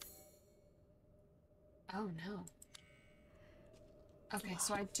 Oh no. Okay,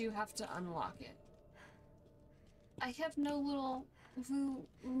 so I do have to unlock it. I have no little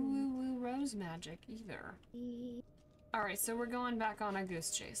woo rose magic either. Alright, so we're going back on a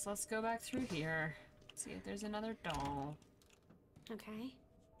goose chase. Let's go back through here. See if there's another doll. Okay.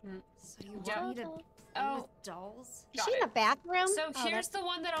 So you want me to play with dolls? Is she in the bathroom? So here's the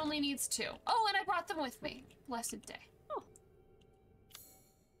one that only needs 2. Oh, and I brought them with me. Blessed day.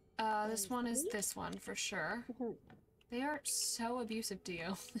 This one is this one for sure. They are so abusive to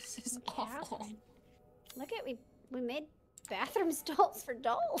you. This is awful. Look at we made bathroom stalls for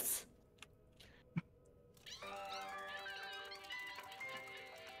dolls.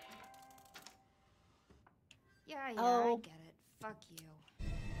 Yeah, I get it. Fuck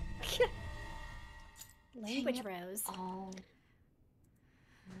you. Language Rose. Oh.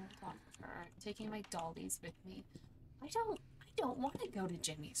 Taking my dollies with me. I don't want to go to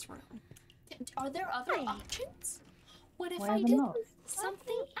Jimmy's room. Are there other options? What if Why I are there did not?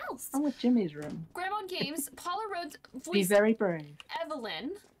 something else? I'm with Jimmy's room. Grandma Games, Paula Rhodes Be voiced very brave.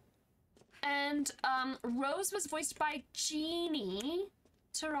 Evelyn, and Rose was voiced by Jeannie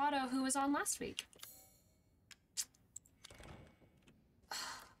Torado, who was on last week.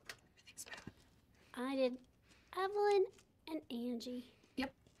 Everything's bad. I did Evelyn and Angie.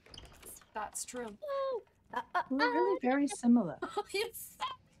 Yep, that's true. We're really very similar. It's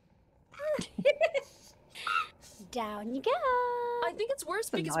Down you go. I think it's worse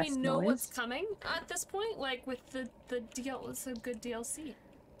a because nice we know what's noise. coming at this point. Like with the deal, it's a good DLC.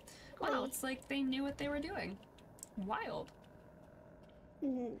 Wow, it's like they knew what they were doing. Wild.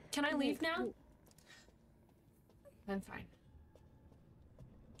 Can I leave now? I'm fine.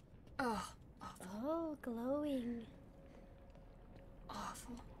 Oh, awful. Oh, glowing.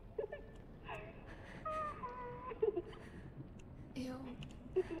 Awful. Ew.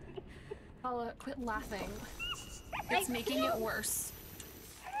 Paula, quit laughing. It's making it worse.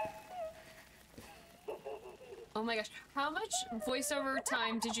 Oh my gosh. How much voiceover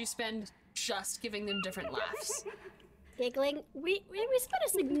time did you spend just giving them different laughs. Giggling. We spent a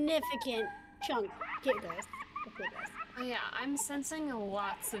significant chunk giggles. Oh yeah, I'm sensing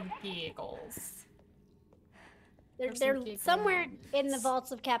lots of giggles. They're somewhere in the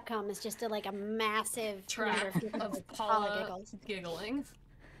vaults of Capcom is just like a massive Track number of Paula Paula giggles. giggling.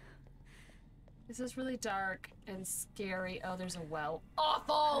 This is really dark and scary. Oh, there's a well.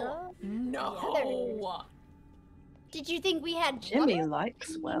 Awful! Oh, No! Did you think we had Jimmy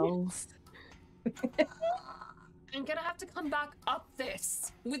likes wells. I'm gonna have to come back up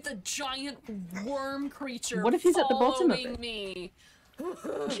this with a giant worm creature What if he's at the bottom of following it? me.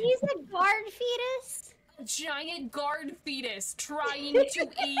 He's a guard fetus? A giant guard fetus trying to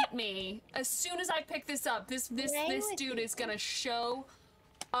eat me. As soon as I pick this up, this dude is gonna show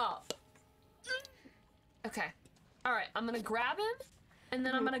up. Okay. Alright, I'm gonna grab him, and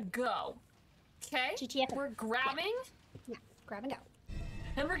then I'm gonna go. Okay? GTF. We're grabbing, Yeah, grab and go.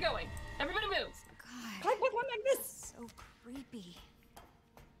 and we're going. Everybody move. God, Like this. so creepy.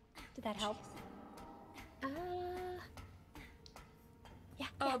 Did that help? Yeah.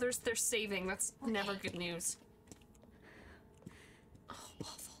 Oh, they're saving. That's never good news. Oh,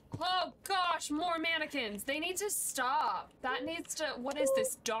 awful. Oh gosh, more mannequins. They need to stop. That needs to. What is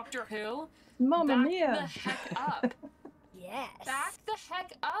this, Doctor Who? Mamma Back mia! the heck up. Yes. Back the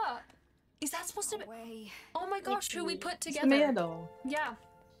heck up. Is that supposed to be? Way. Oh my gosh, who we put It's the together? Mia doll. Yeah.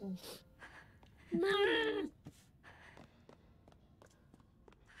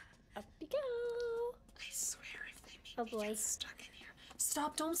 Up we go. I swear, if they make Oh me boy. get stuck in here.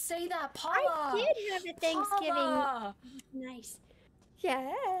 Stop! Don't say that, Paula. I did have a Thanksgiving. Paula! Nice.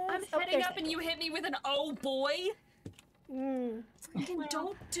 Yes. I'm Oh, heading there's up, and you hit me with an oh boy. Well,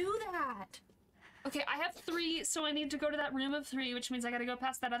 Don't do that. Okay, I have 3, so I need to go to that room of 3, which means I gotta go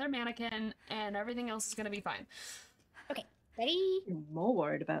past that other mannequin, and everything else is gonna be fine. Okay, ready? You're more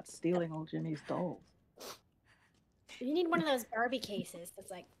worried about stealing all Jimmy's dolls. You need one of those Barbie cases that's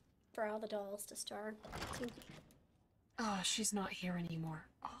like for all the dolls to store. Oh, she's not here anymore.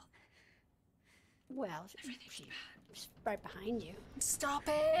 Oh, Well, everything's bad. she's right behind you. Stop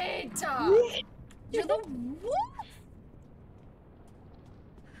it! You're the what?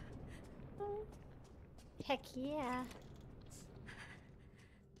 Heck yeah.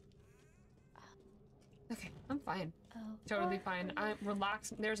 Okay, I'm fine. Oh, Totally fine. I'm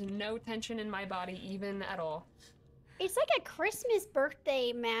relaxed. There's no tension in my body, even at all. It's like a Christmas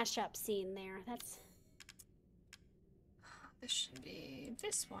birthday mashup scene there. That's This should be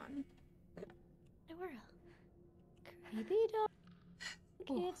this one. the world. Creepy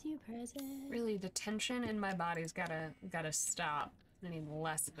doll gives you presents. Really, the tension in my body's gotta stop. I need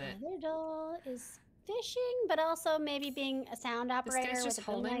less of it. Other doll is fishing, but also maybe being a sound This operator guy's just with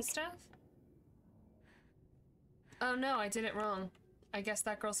a boom holding mic. stuff? Oh no, I did it wrong. I guess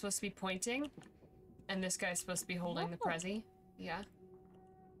that girl's supposed to be pointing, and this guy's supposed to be holding the Oh. prezi. Yeah.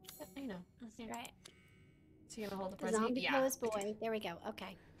 Yeah, I know. That's right. Is he gonna hold the The prezi? zombie Yeah. pose boy. There we go.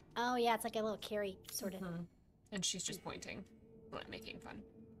 Okay. Oh yeah, it's like a little carry sort of. Mhm. And she's just pointing, like making fun.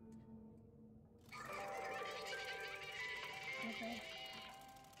 Okay.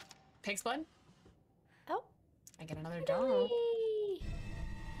 Pig's blood? Oh. I get another doll. Yay.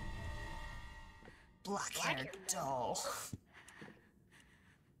 Black-haired doll.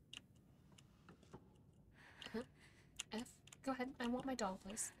 F. Go ahead. I want my doll,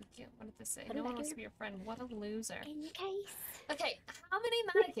 please. Thank you. What did this say? Put it No one back wants here. to be your friend. What a loser. In your case. Okay, how many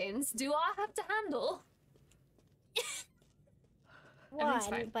mannequins do I have to handle? Everything's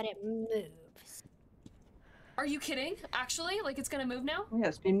One, fine. but it moves. Are you kidding? Actually? Like it's gonna move now? Yeah,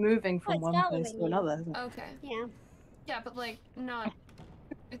 it's been moving from it's one place following to you. another. Hasn't it? Okay. Yeah. Yeah, but like, not.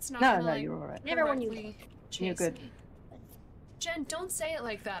 It's not No, gonna, no, like, you're alright. Never when you directly You're chase good. me. Jen, don't say it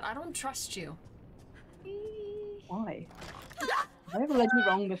like that. I don't trust you. Why? I've ever led you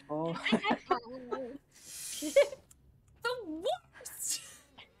wrong before. The worst!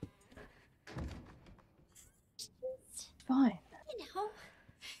 Fine. You know,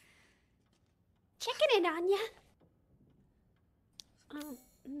 checking in on ya.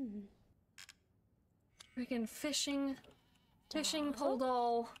 Freaking fishing pole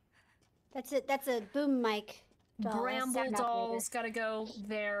doll. That's it. That's a boom mic. Doll, a Bramble sound dolls gotta go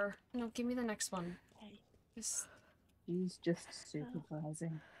there. No, give me the next one. Okay. Just, She's just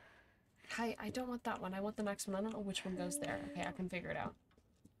supervising. I don't want that one. I want the next one. I don't know which one goes there. Okay, I can figure it out.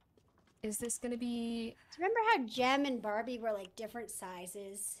 Is this gonna be... Remember how Jem and Barbie were like different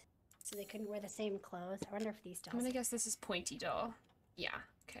sizes, so they couldn't wear the same clothes? I wonder if these I'm dolls. gonna guess this is Pointy doll. Yeah,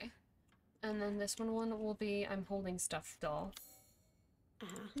 okay. And then this one will be I'm holding stuffed doll.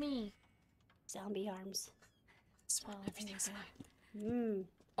 Me. Zombie arms. This one, Oh, everything's there fine. you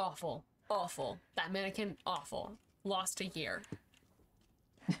go. Awful. awful. That mannequin, awful. Lost a year.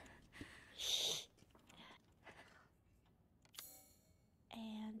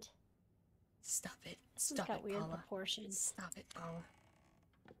 And Stop it. it's Stop got it, weird Paula. proportions. Stop it, Paula.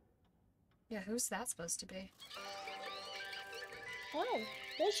 Yeah, who's that supposed to be? Oh,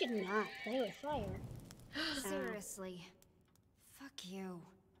 they should not play with fire. Seriously. Fuck you.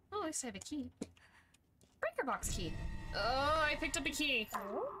 Oh, at least I have a key. Breaker box key. Oh, I picked up a key.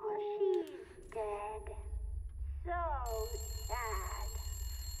 Oh, she's dead. So sad.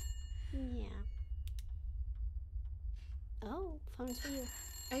 Yeah. Oh, phone's for you.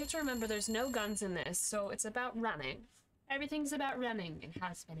 I have to remember there's no guns in this, so it's about running. Everything's about running in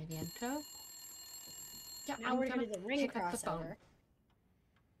House Beneviento. Yeah, Now we're gonna do the ring pick up the phone. crossover.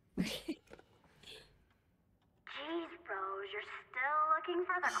 Jeez, Rose, you're still looking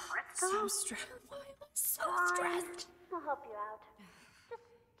for the crystal? So stressed. Why am I so Fine. stressed? I'll help you out. Just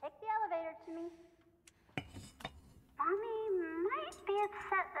take the elevator to me. Mommy might be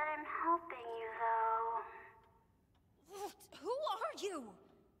upset that I'm helping you, though. Who are you?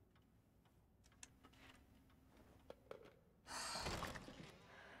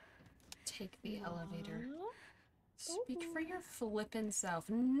 Take the elevator. Speak for your flippin' self.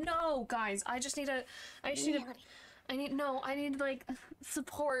 No, guys, I need like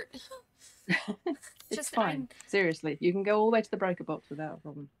support. It's fine. Seriously, you can go all the way to the breaker box without a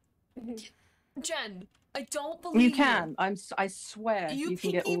problem. Jen, I don't believe You can. I swear you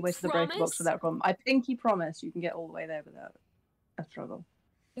can get all the way to the breaker box without a problem. I pinky promise you can get all the way there without a struggle.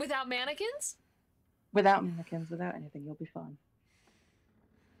 Without mannequins? Without mannequins, without anything, you'll be fine.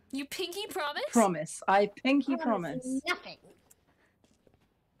 You pinky promise? Promise. I pinky promise. Nothing.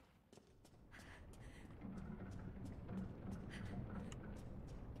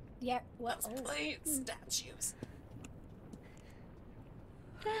 Yeah, what? Those plate statues.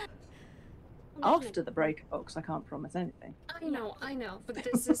 After the breaker box, I can't promise anything. I know, but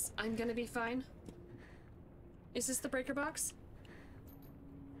this is, I'm gonna be fine. Is this the breaker box?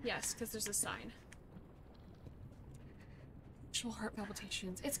 Yes, because there's a sign. Actual heart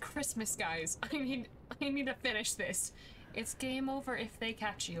palpitations. It's Christmas, guys. I need to finish this. It's game over if they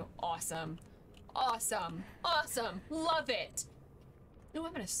catch you. Awesome. Awesome. Awesome. Love it. No,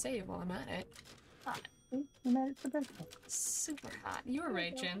 I'm gonna save while I'm at it. Super hot. You were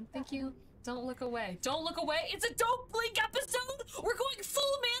right, Jen. Thank you. Don't look away. Don't look away. It's a Don't Blink episode. We're going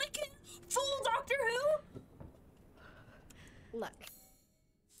full mannequin, full Doctor Who. Look.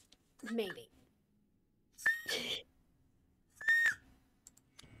 Maybe.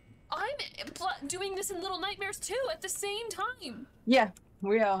 I'm doing this in Little Nightmares too at the same time. Yeah,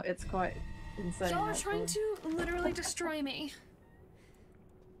 we are. It's quite insane. Y'all are trying to literally destroy me.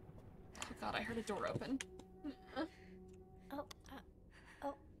 Oh god, I heard a door open. Oh.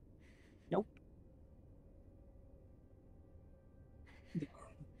 Nope.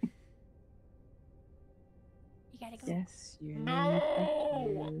 You gotta go. Yes, you No!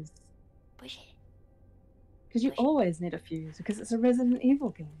 need a fuse. Push it. Because you always need a fuse, because it's a Resident Evil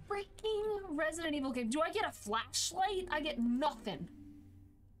game. Freaking Resident Evil game. Do I get a flashlight? I get nothing.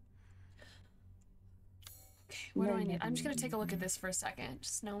 Okay, what do I need? I'm just gonna take a look at this for a second.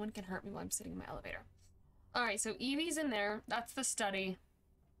 Just no one can hurt me while I'm sitting in my elevator. Alright, so Evie's in there. That's the study.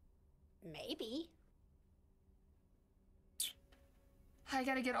 Maybe. I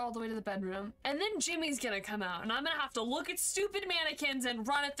gotta get all the way to the bedroom. And then Jimmy's gonna come out, and I'm gonna have to look at stupid mannequins and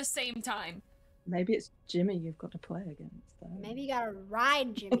run at the same time. Maybe it's Jimmy you've got to play against, though. Maybe you gotta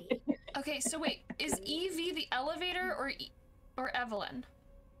ride Jimmy. Okay, so wait, is Evie the elevator or Evelyn?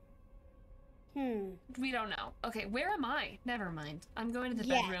 We don't know. Okay, where am I? Never mind. I'm going to the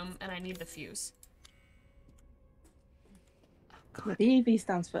bedroom and I need the fuse. Oh, God. The EV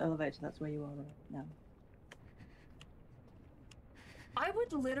stands for elevator, that's where you are right now. I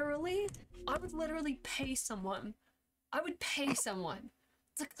would literally pay someone. I would pay someone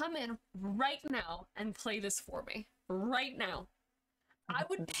to come in right now and play this for me. Right now. I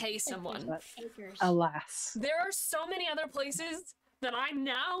would pay someone. Alas. There are so many other places that I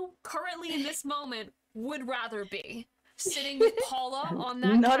now, currently in this moment, would rather be. Sitting with Paula on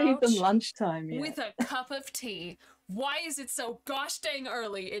that Not couch even lunchtime yet. with a cup of tea. Why is it so gosh dang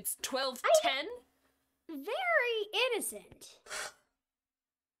early? It's 12:10? Very innocent.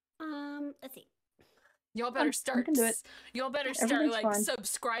 Let's see. Y'all better start. can do it. Y'all better start Everything's like fine.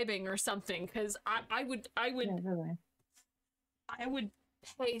 subscribing or something, because I would Yeah, really. I would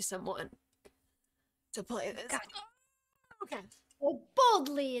pay someone to play this. Okay. Go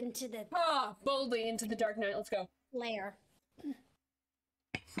boldly into the Boldly into the dark night. Let's go. lair.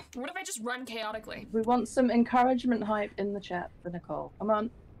 What if I just run chaotically? We want some encouragement hype in the chat for Nicole. Come on.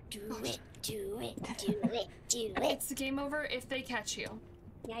 Do it, do it, do it, do it. It's the game over if they catch you.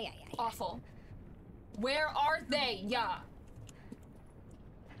 Yeah. Awful. Where are they? Yeah.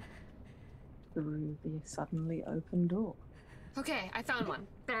 Through the suddenly open door. Okay, I found one.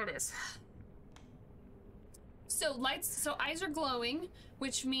 There it is. So eyes are glowing,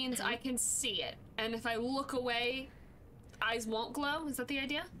 which means I can see it. And if I look away, eyes won't glow. Is that the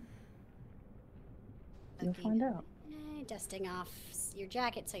idea? You'll find out. Dusting off your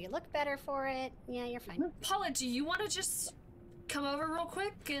jacket so you look better for it. Yeah, you're fine. Paula, do you want to just come over real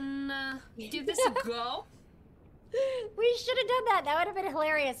quick and give this a go? We should have done that. That would have been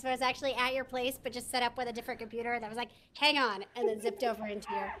hilarious if I was actually at your place, but just set up with a different computer that was like, hang on, and then zipped over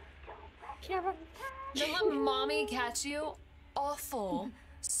into your camera. Then let mommy catch you? Awful.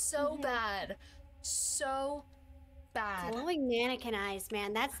 So bad. So bad. Glowing mannequin eyes,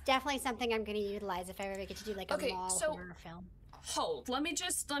 man. That's definitely something I'm going to utilize if I ever get to do like a mall horror film. Hold. Let me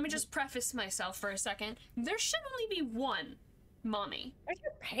just preface myself for a second. There should only be one mommy. Where's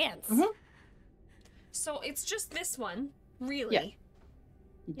your pants? So it's just this one, really. Yeah.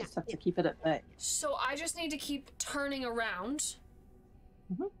 You just have to keep it at bay. So I just need to keep turning around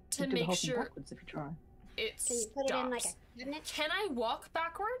to You do the make whole thing sure backwards if you try. it Can you put stops. it in like a cabinet? Can I walk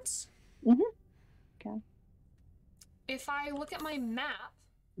backwards? Okay. If I look at my map,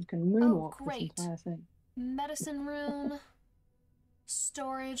 You can moonwalk great. this entire thing. medicine room,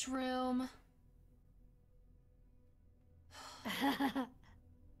 storage room.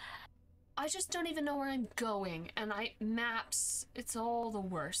 I just don't even know where I'm going, and maps, it's all the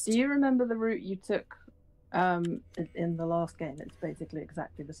worst. Do you remember the route you took in the last game? It's basically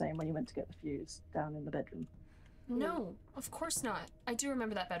exactly the same when you went to get the fuse down in the bedroom. No, of course not. I do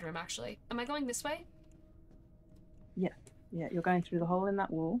remember that bedroom, actually. Am I going this way? Yeah, you're going through the hole in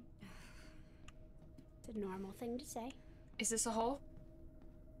that wall. It's a normal thing to say. Is this a hole?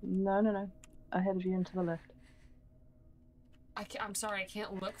 No. Ahead of you and to the left. I'm sorry, I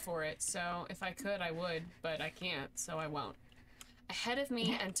can't look for it, so if I could, I would, but I can't, so I won't. Ahead of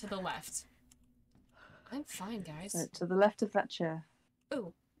me and to the left. I'm fine, guys. So, to the left of that chair.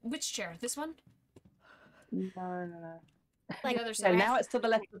 Ooh, which chair? This one? No. Like, the other So side. now it's to the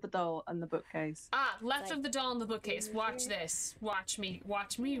left of the doll and the bookcase. Ah, left like- of the doll in the bookcase. Watch this. Watch me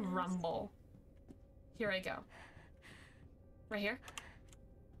rumble. Here I go. Right here?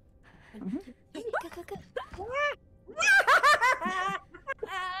 Go.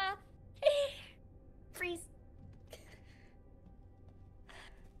 Freeze.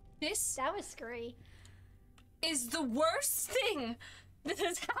 This That was scary. is the worst thing that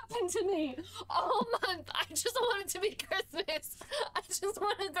has happened to me all month. I just want it to be Christmas. I just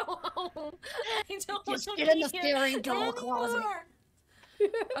want to go home. I don't Just want get to in be the here staring doll closet. anymore.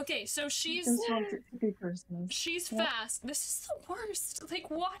 Okay, so she's Just want it to be Christmas. She's fast. This is the worst.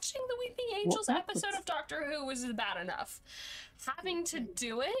 Like, watching the Weeping Angels backwards? episode of Doctor Who was bad enough. Having to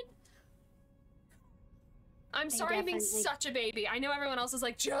do it? I'm They sorry I'm being definitely- such a baby. I know everyone else is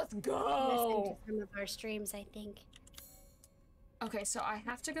like, just Listening go! to some of our streams, I think. Okay, so I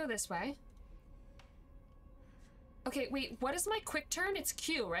have to go this way. Okay, wait, what is my quick turn? It's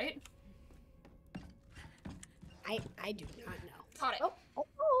Q, right? I do not know. Caught it. Oh.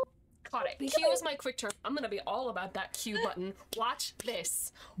 Caught it. Q is my quick turn. I'm gonna be all about that Q button. Watch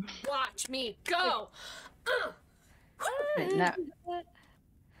this. Watch me go! Okay, now,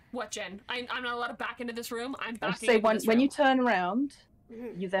 What, Jen? I'm not allowed to back into this room? I'm I backing say into when this when room. you turn around,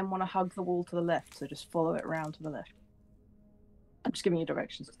 Mhm. you then want to hug the wall to the left. So just follow it around to the left. I'm just giving you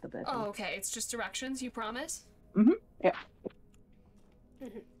directions to the bedroom. Oh, okay. It's just directions, you promise? Yeah.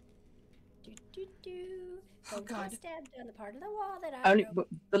 Oh, Don't God. get stabbed on the part of the wall that I Only know. but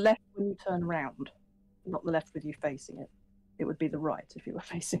the left when you turn around, not the left with you facing it. It would be the right if you were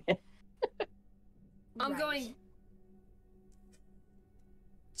facing it. I'm Right. going.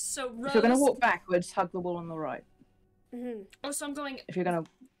 So Rose. If you're going to walk backwards, hug the wall on the right. Mhm. Oh, so I'm going. If you're going to,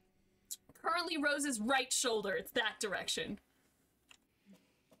 Currently, Rose's right shoulder. It's that direction.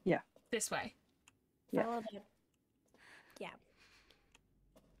 Yeah. This way. Yeah. Follow the-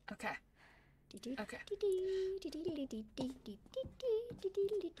 Okay. Okay.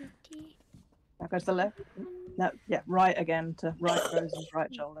 now go to the left. No, yeah, right again to right Rose's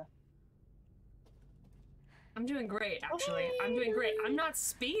right shoulder. I'm doing great, actually. I'm doing great. I'm not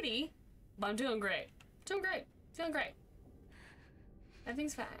speedy, but I'm doing great. Doing great. Feeling great.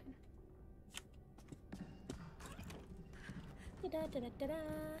 Everything's fine.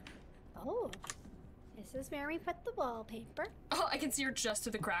 Oh, this is where we put the wallpaper. Oh, I can see her just to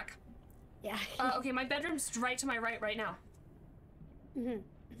the crack. Yeah. Okay, my bedroom's right to my right now. Mhm.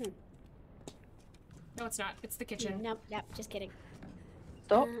 No, it's not. It's the kitchen. Nope, just kidding.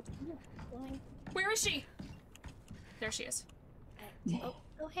 Stop. Going. Where is she? There she is. Oh,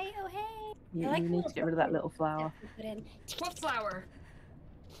 oh, hey, oh, hey. You, I like you the need to get rid of that little flower. stuff we put in. What flower?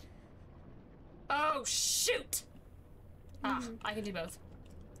 Oh, shoot! Ah, I can do both.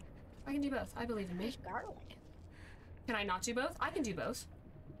 I can do both. I believe in me. There's garlic. Can I not do both? I can do both.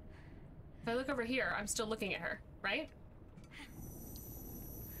 If I look over here, I'm still looking at her, right?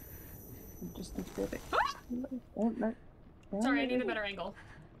 You just need to do a bit. Oh, no. Sorry, I need a better angle.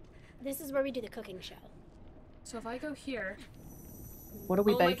 This is where we do the cooking show. So if I go here... What are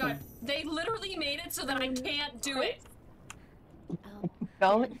we oh baking? my god, they literally made it so that I can't do it. Oh,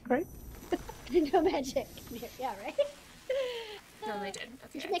 Garlic crepe? no magic. Yeah, right? No, they did. You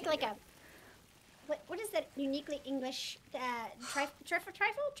Okay. should make like a... What is that uniquely English... trifle?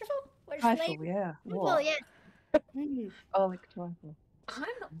 What is Trifle, flavor? yeah. Well, What? yeah. Mm. Garlic trifle.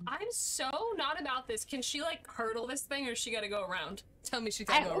 I'm so not about this. Can she like hurdle this thing or she gotta go around? Tell me she's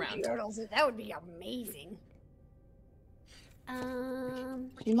gotta go around. That would be amazing.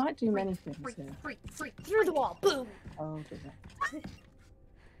 You might do many things here. Freak. Through the wall. Boom. Oh, dear.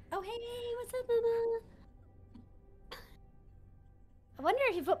 Oh, hey, what's up, Mama? I wonder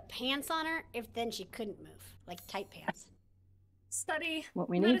if you put pants on her, if then she couldn't move. Like tight pants. Study. What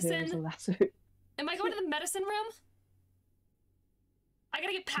we need here is a Medicine. lasso. Am I going to the medicine room? I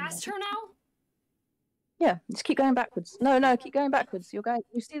gotta get past her now? Yeah, just keep going backwards. No, keep going backwards. You're going.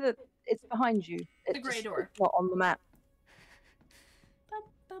 You see that it's behind you. It's The grey just- door. It's not on the map. Bum,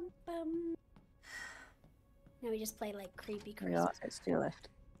 bum, bum. Now we just play like creepy There we are. Christmas. It's to your left.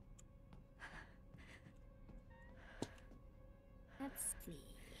 Let's see.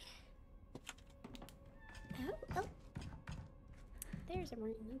 Oh. There's a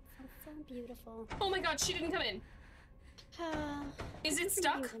room. That's so beautiful. Oh my god, she didn't come in. Is it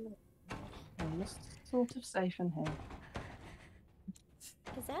stuck? I'm just sort of safe in here.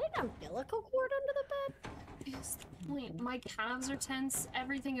 Is that an umbilical cord under the bed? Here's the point. My calves are tense.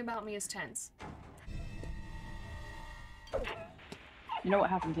 Everything about me is tense. You know what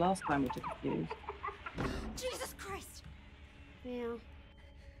happened last time we took a fuse? Jesus Christ! Yeah.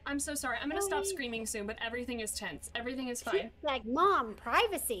 I'm so sorry. I'm gonna stop screaming soon, but everything is tense. Everything is fine. She's like, Mom,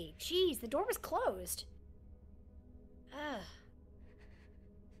 privacy. Jeez, the door was closed. Ugh.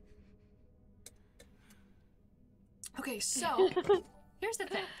 Okay, so here's the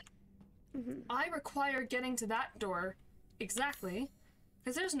thing. Mhm. I require getting to that door exactly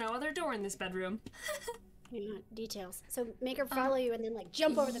because there's no other door in this bedroom. Yeah, details. So make her follow you and then like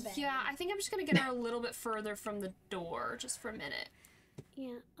jump over the bed. Yeah, I think I'm just gonna get her a little bit further from the door just for a minute.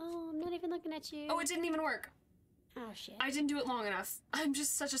 Yeah. Oh, I'm not even looking at you. Oh, it didn't even work. Oh shit. I didn't do it long enough. I'm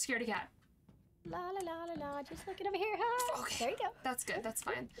just such a scaredy cat. La la la la la. Just looking over here. Huh? Okay. There you go. That's good. That's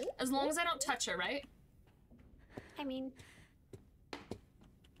fine. As long as I don't touch her, right? I mean,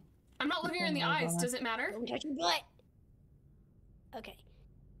 I'm not looking her in the eyes. Does it matter? don't touch your butt. Okay.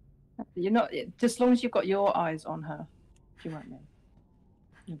 You're not. Just as long as you've got your eyes on her, she won't move.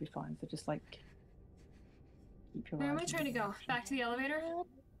 You'll be fine. So just like keep your Where eyes. am I trying to go? Back to the elevator?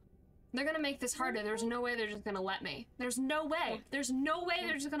 They're gonna make this harder. There's no way they're just gonna let me. There's no way. There's no way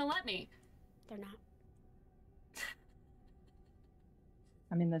they're just gonna let me. They're not.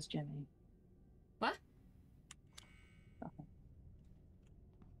 I mean, there's Jenny. What?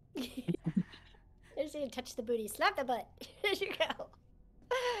 There's you touch the booty, slap the butt. There you go.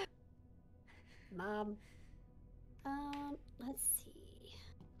 Mom. Let's see.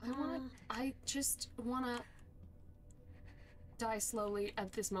 I just wanna die slowly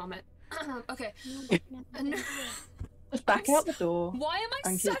at this moment. Okay. No. Just back out the door. Why am I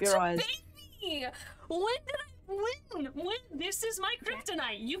And keep such your a eyes- baby? When did I win? When? This is my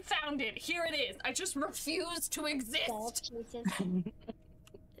kryptonite. You found it. Here it is. I just refuse to Doll exist. chases.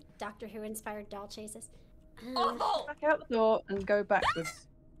 Doctor Who inspired doll chases. Oh! Back out the door and go backwards.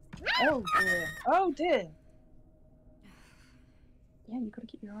 Oh dear. Oh dear. Yeah, you gotta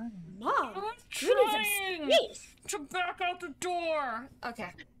keep your eye on her. Mom, I'm you need some trying space. to back out the door.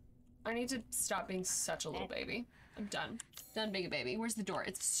 Okay. I need to stop being such a little baby. I'm done. Done being a baby. Where's the door?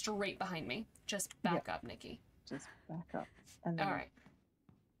 It's straight behind me. Just back up, Nikki. Just back up. And then All right.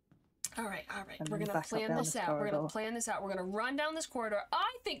 All right. And We're then gonna back up plan down this this out. We're gonna corridor. plan this out. We're gonna run down this corridor.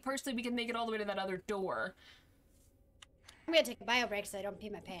 I think personally we can make it all the way to that other door. I'm gonna take a bio break so I don't pee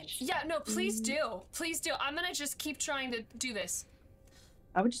my pants. Yeah, no, please do. Please do. I'm gonna just keep trying to do this.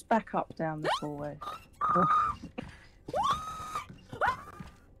 I would just back up down this hallway. Oh,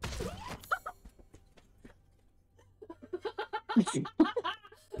 I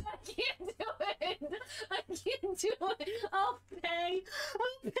can't do it. I can't do it. I'll pay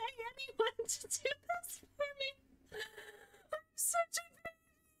anyone to do this for me. I'm such a baby.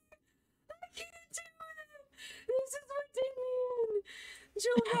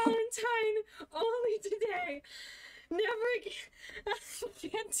 Angel Valentine only today. Never again. I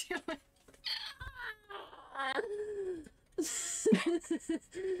can't do it.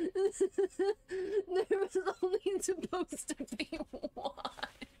 There was only supposed to be one.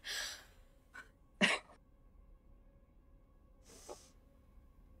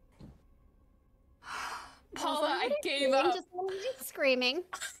 Paula, I gave up. Just screaming.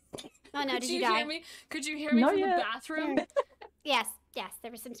 Oh no, Could did you you die? hear me? Could you hear me Not from the yet. bathroom? Yes,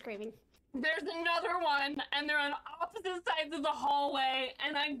 there was some screaming. There's another one, and they're on opposite sides of the hallway,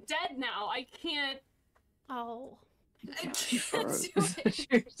 and I'm dead now. I can't. Oh. I can't do it. She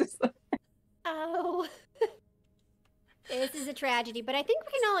was just like, Oh. This is a tragedy, but I think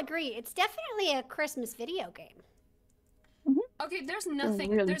we can all agree it's definitely a Christmas video game. Okay, there's nothing.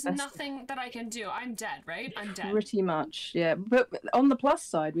 really There's festive. nothing that I can do. I'm dead, right? I'm dead. pretty much, yeah. But on the plus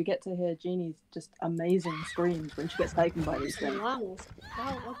side, we get to hear Jeannie's just amazing screams when she gets taken by these things. Lungs.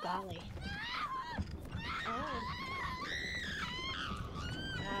 Oh golly. Oh.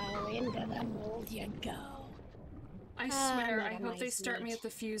 Oh, into the mold you go. I swear. I not a hope they nice start me meat. at the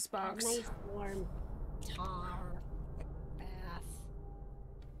fuse A box. nice warm tar bath.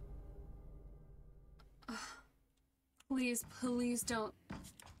 Please, please don't.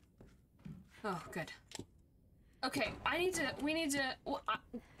 Oh, good. Okay, we need to, well,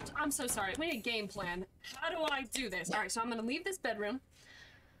 I'm so sorry. We need a game plan. How do I do this? All right, so I'm gonna leave this bedroom.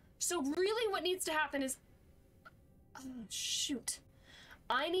 So really what needs to happen is, oh, shoot.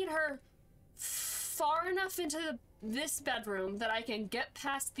 I need her far enough into this bedroom that I can get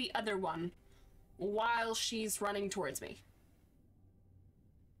past the other one while she's running towards me.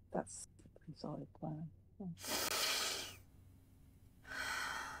 That's a pretty solid plan. Yeah.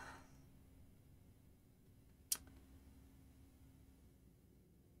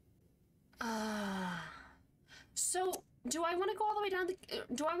 So, do I want to go all the way down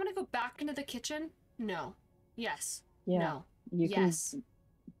do I want to go back into the kitchen? No. Yes. Yeah. No. You Yes. can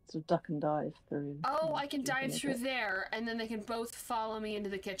sort of duck and dive through. Oh, I can dive a through bit. there, and then they can both follow me into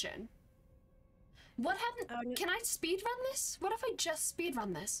the kitchen. What happened? Oh, no. Can I speed run this? What if I just speed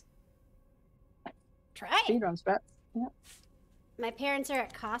run this? Try it. Speedrun strats. Yeah. My parents are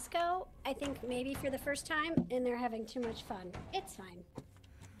at Costco, I think maybe for the first time, and they're having too much fun. It's fine.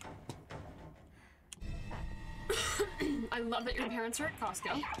 I love that your parents are at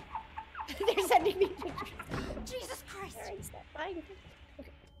Costco. They're sending me pictures. Jesus Christ! Fine.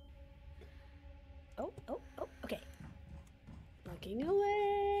 Okay. Oh, okay. Looking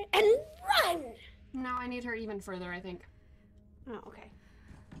away. And run! No, I need her even further, I think. Oh, okay.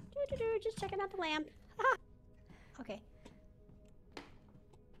 Doo-doo-doo, just checking out the lamp. Ah. Okay.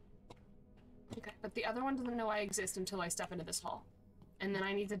 Okay, but the other one doesn't know I exist until I step into this hall. And then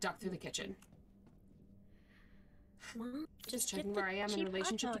I need to duck through the kitchen. Mom, just Checking get where I am in cheap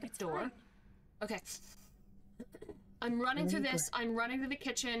relationship hot to the dog, it's door. fine. Okay. I'm running through this. I'm running to the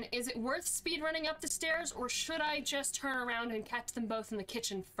kitchen. Is it worth speed running up the stairs, or should I just turn around and catch them both in the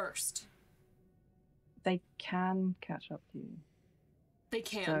kitchen first? They can catch up to you. They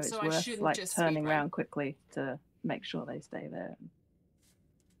can, So so it's I worth shouldn't like just turning speed run. around quickly to make sure they stay there.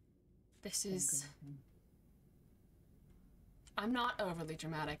 This is... I'm not overly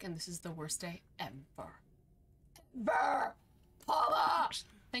dramatic, and this is the worst day ever. Ever! Paula!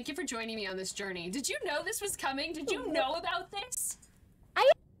 Thank you for joining me on this journey. Did you know this was coming? Did you know about this? I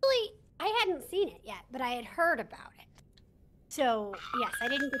hadn't seen it yet, but I had heard about it. So, yes, I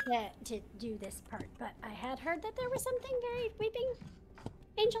didn't get to do this part, but I had heard that there was something very weeping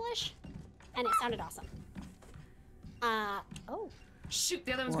angelish, and it sounded awesome. Oh, Shoot,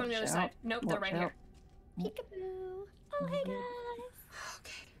 the other one's going to the other Watch side. out. Nope, they're Watch right out. here. peekaboo. Oh, hey, guys.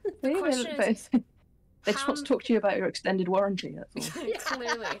 Okay. The question is... They just want to talk to you about your extended warranty, that's all.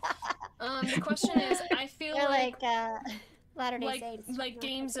 Clearly. The question is, I feel They're like Latter-day Saints. like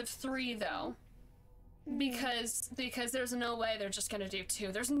games of 3 though, because there's no way they're just gonna do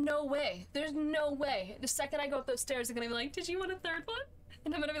 2. There's no way. There's no way. The second I go up those stairs, they're gonna be like, "Did you want a third one?"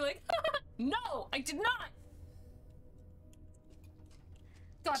 And I'm gonna be like, "No, I did not."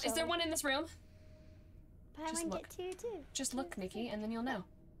 God, is there one in this room? Buy Just one, look. get two, too. Just look, Nikki, and then you'll know.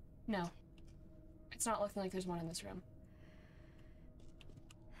 No, it's not looking like there's one in this room.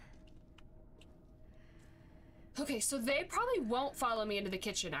 Okay, so they probably won't follow me into the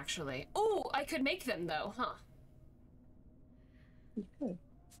kitchen, actually. Oh, I could make them, though, huh? You could.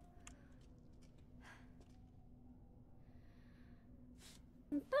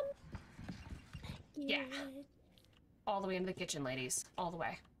 Yeah. All the way into the kitchen, ladies. All the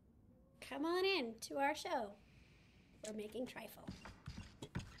way. Come on in to our show. We're making trifle.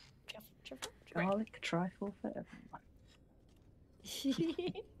 Trifle. Garlic trifle for everyone.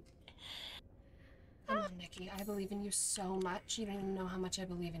 Come on, Nikki. I believe in you so much. You don't even know how much I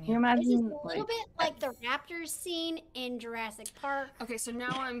believe in Can you you. This is a imagine, little bit like the Raptors scene in Jurassic Park. Okay, so now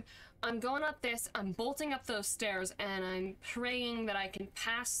I'm going up this, I'm bolting up those stairs, and I'm praying that I can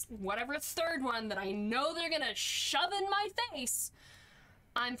pass whatever third one that I know they're gonna shove in my face.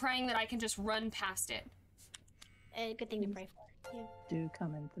 I'm praying that I can just run past it. A good thing to pray for. Yeah. do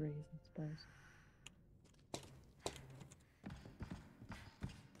come in threes, I suppose.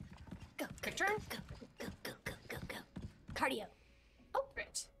 Go, Quick turn. go, go, go, go, go, go. Cardio. Oh,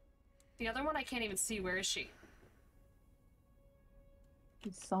 great. The other one I can't even see. Where is she?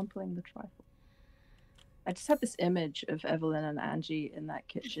 He's sampling the trifle. I just have this image of Evelyn and Angie in that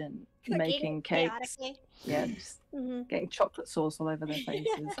kitchen making cakes. Chaotically. Yeah, just Mm-hmm. getting chocolate sauce all over their faces.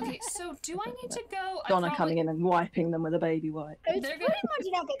 Okay, so do I need to go? Donna coming in and wiping them with a baby wipe. It's They're pretty much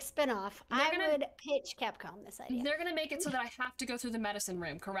an epic spin-off. They're I gonna- would pitch Capcom this idea. They're gonna make it so that I have to go through the medicine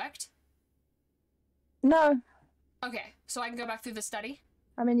room, correct? No, Okay, so I can go back through the study?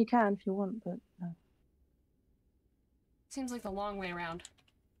 I mean you can if you want, but no, it Seems like the long way around.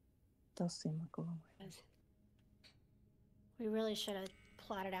 does seem like a long way. We really should have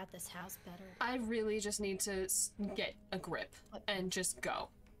plotted out this house better. I really just need to get a grip and just go.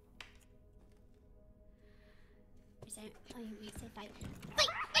 You say, oh, you say fight.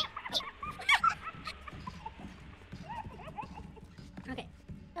 Okay.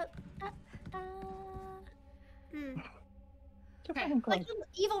 Okay. Like little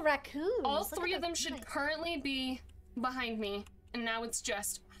evil raccoons. All Look three at of them those should eyes. currently be behind me, and now it's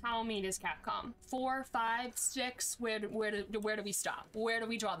just how mean is Capcom? 4, 5, 6. Where do we stop? Where do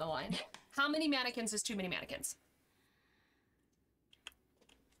we draw the line? How many mannequins is too many mannequins?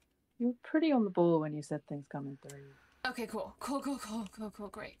 You were pretty on the ball when you said things come in threes. Okay, cool. Great.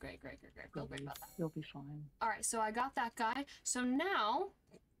 Feel great about that. You'll be fine. All right, so I got that guy. So now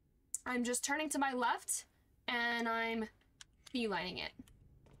I'm just turning to my left, and I'm beelining it.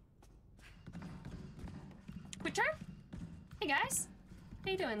 Quick turn. Hey guys,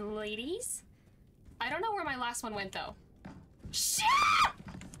 how you doing, ladies? I don't know where my last one went though. Shit!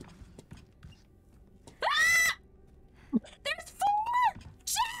 Ah! There's 4!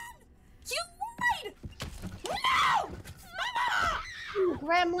 Jen! You lied! No! Mama!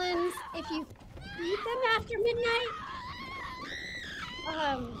 Gremlins, if you feed them after midnight,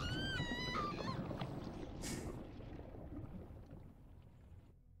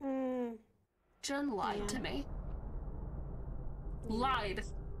 Jen lied Yeah. to me. Lied,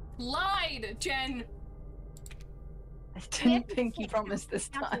 Jen! I Yeah, didn't pinky yeah, promise this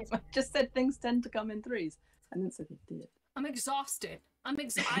count time. yourself. I just said things tend to come in threes. I didn't say they did. I'm exhausted. I'm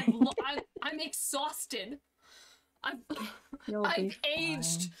exhausted. You'll be I've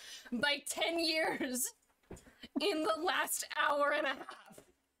aged by 10 years in the last hour and a half.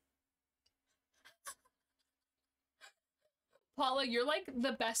 Paula, you're like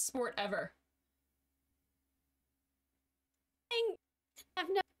the best sport ever. I have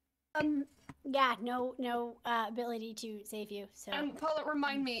no ability to save you. So And Paula,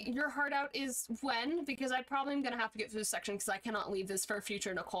 remind me, your heart out is when? Because I probably am gonna have to get through this section because I cannot leave this for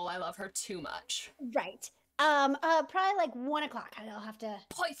future Nicole. I love her too much. right. Probably like 1 o'clock. I'll have to.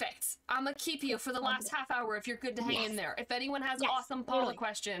 Perfect. I'm gonna keep you for the last half hour if you're good to hang in there. If anyone has Yes, awesome Paula totally.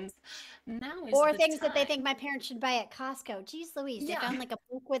 questions, now is Or the things that they time. think my parents should buy at Costco. Jeez Louise, Yeah. they found like a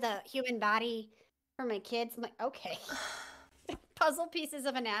book with a human body for my kids. I'm like, okay. Puzzle pieces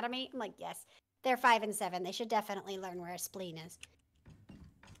of anatomy. I'm like, yes. They're 5 and 7. They should definitely learn where a spleen is.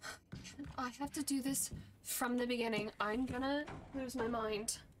 I have to do this from the beginning. I'm gonna lose my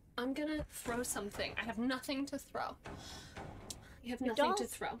mind. I'm gonna throw something. I have nothing to throw. I have Your nothing to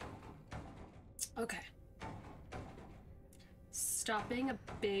dolls? throw. Okay. Stop being a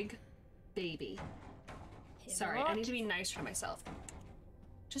big baby. Sorry, I need to be nice for myself.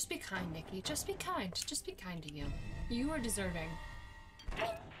 Just be kind, Nikki. Just be kind. Just be kind to you. You are deserving.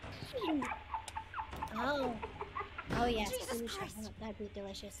 Oh. Oh, yes. Jesus I'm sure Christ. that'd be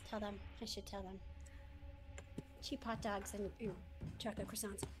delicious. Tell them. I should tell them. Cheap hot dogs and chocolate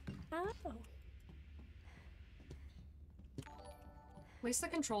croissants. Oh. At least the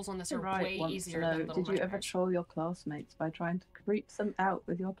controls on this are Right, way wants to easier know, than Little did you ever Nightmares. troll your classmates by trying to creep them out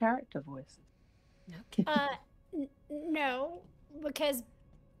with your character voices? No, because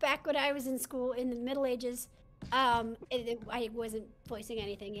back when I was in school in the Middle Ages, I wasn't voicing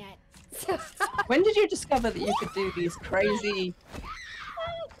anything yet. So When did you discover that you could do these crazy,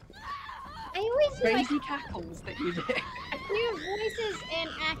 I always do like crazy cackles that you do? new voices and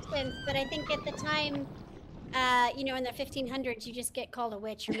accents, but I think at the time, in the 1500s, you just get called a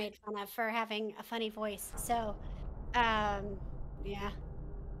witch or made fun of for having a funny voice. So, Yeah.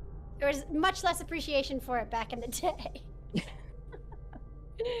 There was much less appreciation for it back in the day.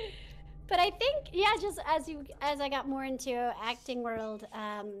 But I think, yeah, just as I got more into acting world,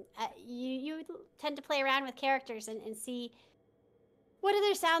 you tend to play around with characters and see what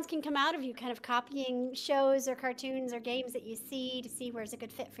other sounds can come out of you, kind of copying shows or cartoons or games that you see to see where's a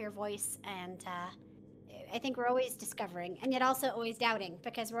good fit for your voice. And I think we're always discovering, and yet also always doubting,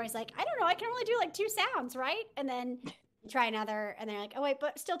 because we're always like, I don't know, I can only do like 2 sounds, right? And then you try another, and they're like, oh wait,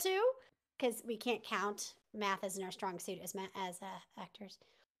 but still 2, because we can't count. Math isn't our strong suit as actors.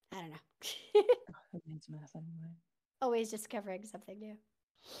 I don't know. Who needs math anyway? Always discovering something new.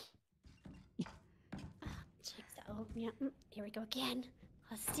 Oh, yeah. Here we go again.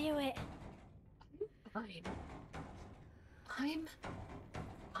 Let's do it. Fine. I'm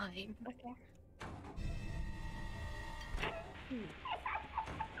Okay.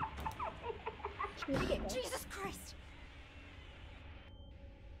 Jesus Christ!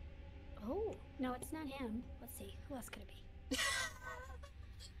 Oh, no, it's not him. Let's see. Who else could it be?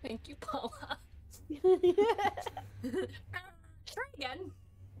 Thank you, Paula. Try again.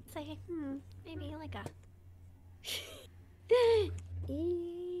 It's like, maybe like a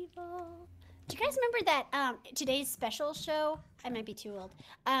evil. Do you guys remember that today's special show? I might be too old.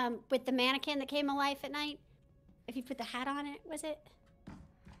 With the mannequin that came alive at night. If you put the hat on it, was it?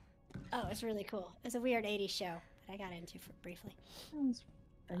 Oh, it was really cool. It was a weird 80s show that I got into briefly. Sounds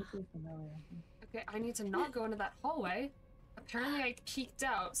vaguely familiar. Okay, I need to not go into that hallway. Apparently I peeked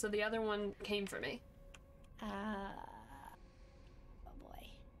out, so the other one came for me. Oh boy.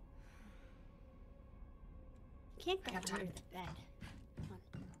 Can't go I have under time. the bed. Come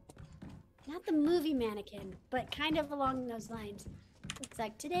on. Not the movie mannequin, but kind of along those lines. It's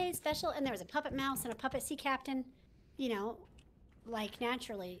like today's special, and there was a puppet mouse and a puppet sea captain, you know, like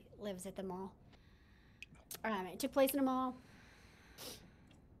naturally lives at the mall. It took place in a mall.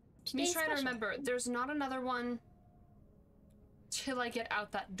 Me Today's trying to special. remember, there's not another one till I get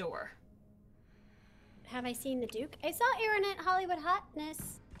out that door. Have I seen the Duke? I saw Aaron at Hollywood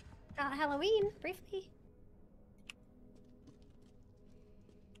Hotness Halloween briefly.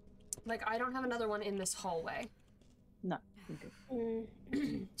 Like, I don't have another one in this hallway. No. you're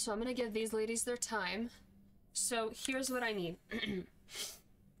good. So I'm gonna give these ladies their time. So here's what I need.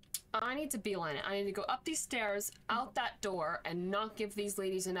 I need to beeline it. I need to go up these stairs, out that door, and not give these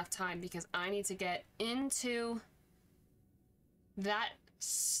ladies enough time because I need to get into that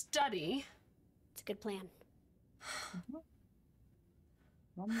study. It's a good plan.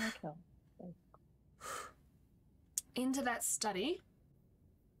 One more kill. Into that study.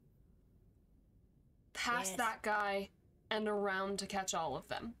 Past Yes. that guy and around to catch all of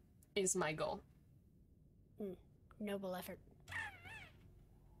them is my goal. Noble effort.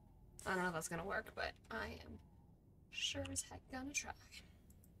 I don't know if that's gonna work, but I am sure as heck gonna try.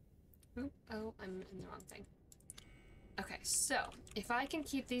 Oop, oh, I'm in the wrong thing. Okay, so if I can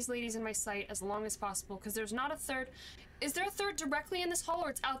keep these ladies in my sight as long as possible, because there's not a third. Is there a third directly in this hall, or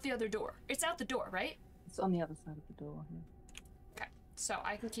it's out the other door? It's out the door, right? It's on the other side of the door. Yeah. Okay, so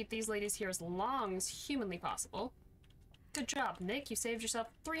I can keep these ladies here as long as humanly possible. Good job, Nick. You saved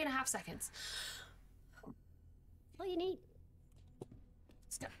yourself 3.5 seconds. All you need.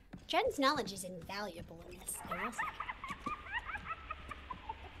 Let's go. Jen's knowledge is invaluable in this, I will say.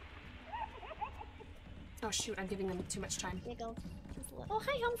 Oh shoot, I'm giving them too much time. Giggle. Just a little. Oh,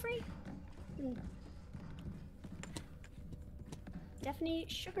 hi, Humphrey. Stephanie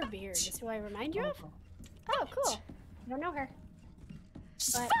Sugarbeard is who I remind you of. Oh, cool. I don't know her.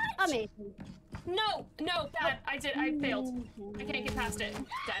 But amazing. No, bad. I failed. I can't get past it.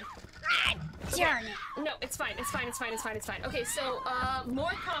 Dead. Darn it. No, it's fine. Okay, so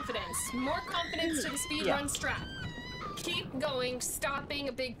more confidence to the speed Yeah. run strat. Keep going, stop being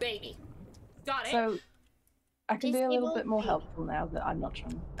a big baby. Got it. So I can be a little Disable bit more baby. helpful now that I'm not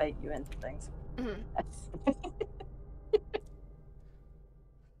trying to bait you into things.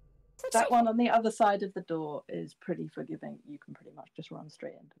 That one on the other side of the door is pretty forgiving. You can pretty much just run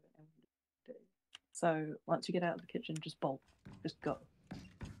straight into it. So once you get out of the kitchen, just bolt. Just go.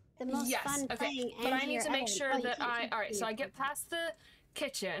 The most Yes, fun okay, playing but I and need your to make Evelyn. sure Oh, you that can't alright, so I do get it. past the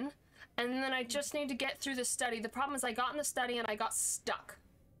kitchen, and then I just need to get through the study. The problem is I got in the study and I got stuck,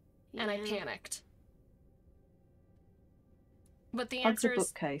 and I Yeah. panicked. But the Onto answer is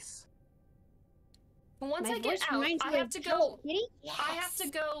bookcase. Once My I get voice out, reminds I me have of to Hello go. Kitty? I have to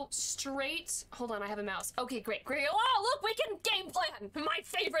go straight. Hold on, I have a mouse. Okay, great. Oh, look, we can game plan. My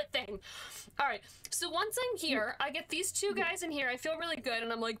favorite thing. All right. So once I'm here, I get these two guys in here. I feel really good,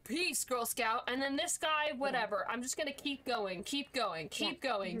 and I'm like, peace, Girl Scout. And then this guy, whatever. I'm just gonna keep going, keep going, keep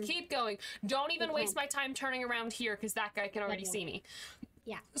going, keep going. Don't even waste my time turning around here, because that guy can already see me.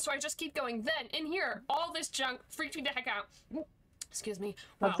 Yeah. So I just keep going. Then in here, all this junk freaked me the heck out. Excuse me.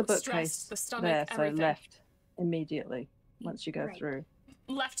 That's Wow, the stress, bookcase the stomach, there, so everything. left immediately once you go Right. through.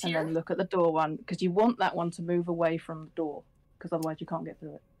 Left And here. then look at the door one, because you want that one to move away from the door, because otherwise you can't get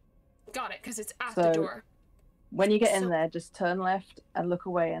through it. Got it, because it's at So- the door. When you get in So- there, just turn left and look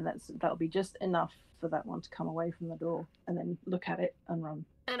away, and that'll be just enough for that one to come away from the door, and then look at it and run.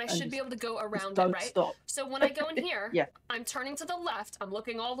 And I and should be just- able to go Just around it, don't right? stop. So when I go in here, Yeah. I'm turning to the left. I'm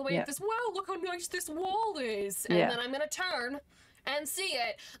looking all the way Yeah. at this. Wow, look how nice this wall is. And Yeah. then I'm gonna turn and see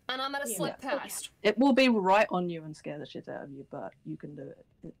it, and I'm gonna slip Yeah. past. It will be right on you and scare the shit out of you, but you can do it.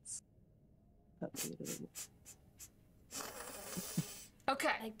 It's that's what it is. Okay,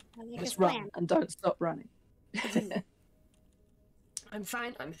 I like Just this run plan. and don't stop running. I'm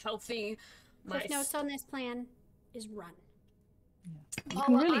fine. I'm healthy. My Cliff notes on this plan is run. You can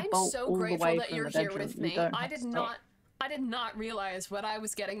Paula, really I'm bolt so all the grateful way that from you're the here bedroom. with You me. don't I have did to not. stop. I did not realize what I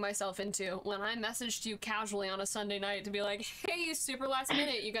was getting myself into when I messaged you casually on a Sunday night to be like, "Hey, you super last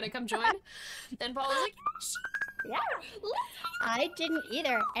minute, you gonna come join?" And Paula was like, Yeah. I didn't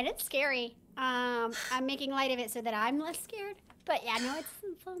either, and it's scary. I'm making light of it so that I'm less scared. But yeah, no, it's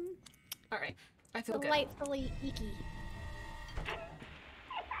 "All right, I feel good." delightfully icky.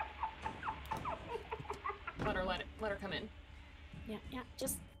 Let her come in. Yeah, yeah.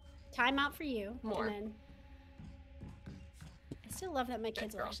 Just time out for you. More. And then I still love that my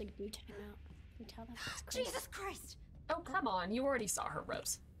kids will girl. actually do time out. You tell them it's crazy. Jesus Christ! Oh, come on, you already saw her,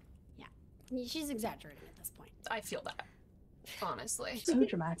 Rose. She's exaggerating at this point. I feel that, honestly. So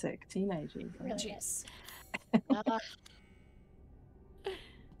dramatic, teenagey. Really Jeez.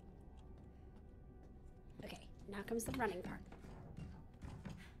 Okay, now comes the running part.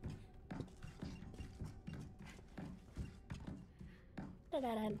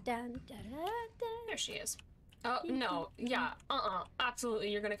 There she is. Oh, no. Yeah.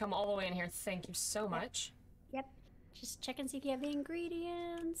 Absolutely. You're going to come all the way in here. Thank you so much. Yep. Just check and see if you have the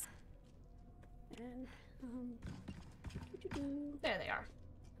ingredients. And doo-doo-doo. There they are.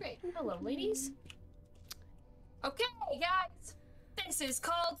 Great. Hello, ladies. Okay, guys. This is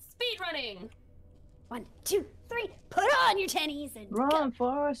called speedrunning. 1, 2, 3. Put on your tennies and go. Run,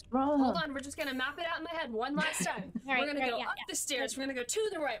 Forrest, run! Hold on. We're just going to map it out in my head one last time. All right, we're going to go yeah, up yeah. the stairs. We're going to go to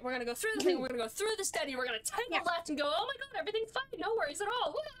the right. We're going to go through the thing. We're going to go through the steady. We're going to take Yeah. the left and go, oh my god, everything's fine. No worries at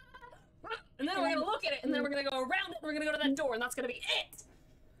all. And then we're going to look at it. And then we're going to go around it. And we're going to go to that door. And that's going to be it.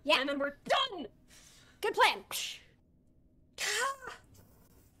 Yeah. And then we're done. Good plan.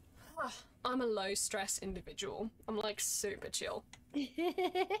 I'm a low stress individual. I'm like super chill.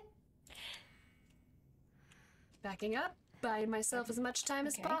 Backing up, buying myself as much time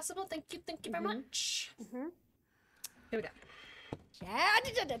as Okay. possible. Thank you very much. Mhm. Here we go.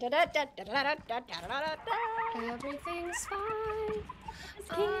 Everything's fine.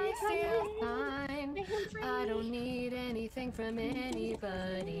 I feel fine. I don't need anything from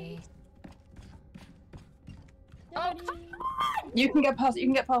anybody. Oh, come on! You can get past it. You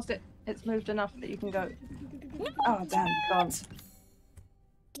can get past it. It's moved enough that you can go. Oh damn! You can't.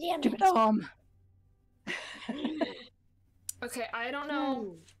 Damn Stupid it. arm. Okay, I don't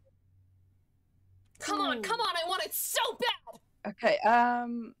know. Come on, I want it so bad! Okay.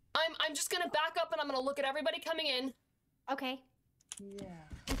 I'm just gonna back up and I'm gonna look at everybody coming in. Okay, Yeah.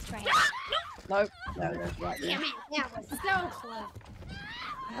 let's try it. Nope. No, that's right. there. Damn it. That was so close.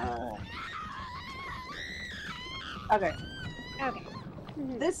 Okay. Okay.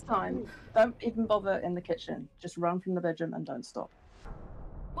 This time, don't even bother in the kitchen. Just run from the bedroom and don't stop.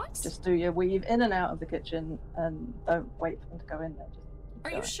 What? Just do your weave in and out of the kitchen and don't wait for them to go in there. Just keep Are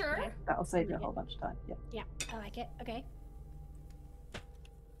you going. sure? Okay. That'll save you a whole bunch of time. Yeah. Yeah, I like it. Okay.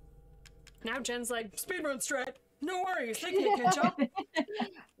 Now Jen's like, speedrun strat. No worries, they can't catch up.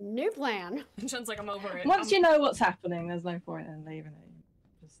 New plan. And Jen's like, I'm over it. Once you know what's happening, there's no point in leaving it.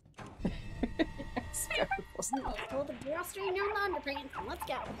 Just go for it. Pull the drawstring on the underpants and let's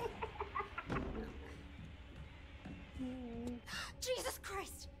go. Jesus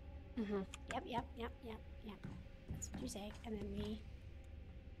Christ! Yep. That's what you say. And then we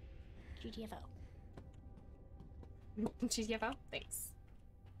GTFO. GTFO? Thanks.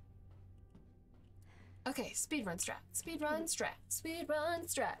 Okay, speedrun strat.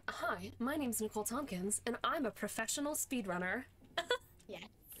 Hi, my name's Nicole Tompkins, and I'm a professional speedrunner. Yeah.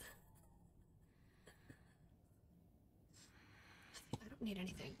 don't need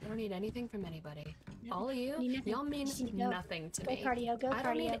anything. I don't need anything from anybody. No, All of you, need nothing. y'all mean Just need to go. nothing to Go me. cardio, go cardio. I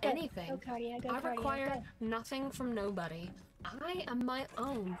don't need go, anything. Go cardio, go I cardio. require go. nothing from nobody. I am my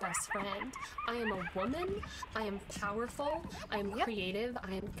own best friend. I am a woman. I am powerful. I am creative.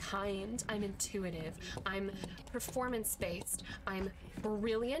 I am kind. I'm intuitive. I'm performance-based. I'm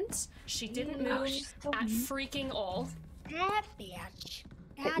brilliant. She didn't move at freaking all. That bitch.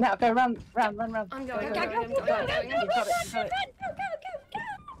 Okay, now go run. I'm going. You got it. You got it. Go.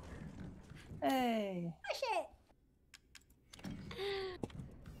 Hey. Push it.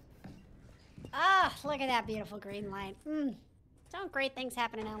 Ah, look at that beautiful green light. Don't great things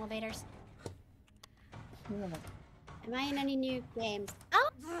happen in elevators? Am I in any new games? Oh!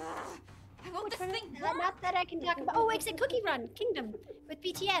 I want this thing Not that I can talk about. Oh, it's a Cookie Run Kingdom with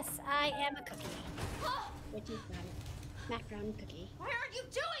BTS. I am a cookie. Which is macaron cookie. Why aren't you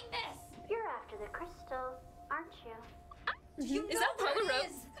doing this? You're after the crystal, aren't you? You Is know that where Paula it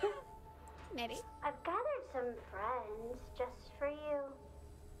Rhodes? is. Maybe. I've gathered some friends just for you.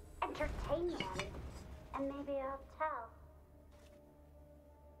 Entertain them, and maybe I'll tell.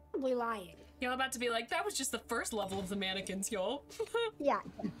 Probably lying. Y'all about to be like, that was just the first level of the mannequins, y'all. Yeah.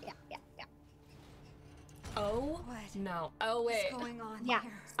 Oh, What? no. Oh, wait. What's going on Yeah.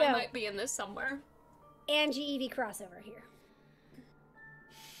 here? I So, might be in this somewhere. Angie Evie crossover here.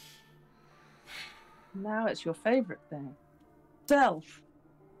 Now it's your favorite thing. Self.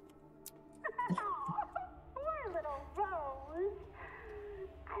 Poor little Rose.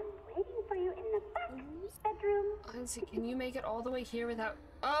 I'm waiting for you in the back bedroom. Honestly, can you make it all the way here without...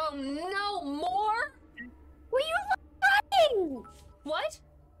 Oh, no, more? Were you running? What?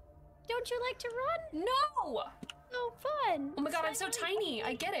 Don't you like to run? No! So fun. Oh my god, I'm so tiny.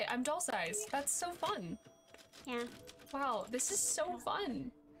 I get it. I'm doll size. That's so fun. Yeah. Wow, this is so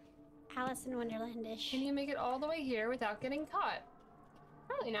fun. Alice in Wonderlandish. Can you make it all the way here without getting caught?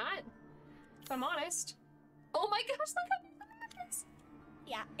 Probably not. If I'm honest. Oh my gosh, look how big that is.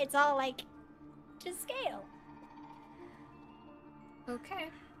 Yeah, it's all like to scale. Okay.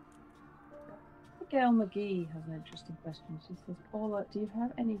 Gail McGee has an interesting question. She says, Paula, do you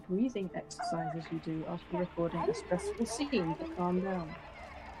have any breathing exercises you do after recording a stressful scene to calm down?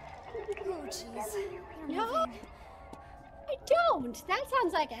 Oh, jeez. No, I don't. That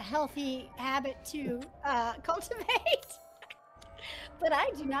sounds like a healthy habit to cultivate. But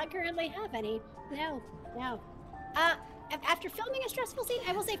I do not currently have any. No. After filming a stressful scene,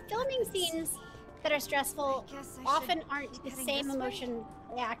 I will say filming scenes that are stressful I guess I often should aren't keep the heading same this way. emotion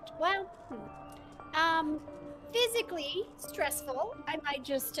react. Well, physically stressful, I might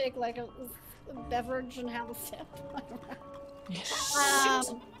just take like a beverage and have a sip.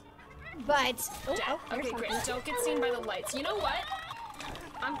 But Okay, great. Don't get seen by the lights. You know what?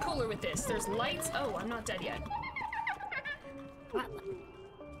 I'm cooler with this. There's lights. Oh, I'm not dead yet. What?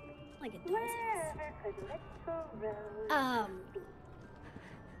 Like a doll's house.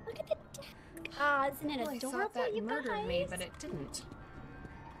 Look at the desk. Ah, isn't it Well, I adorable, thought that you murdered guys? me, but it didn't.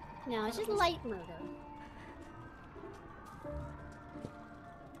 No, it's just light murder.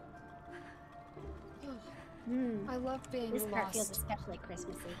 I love being This part feels lost especially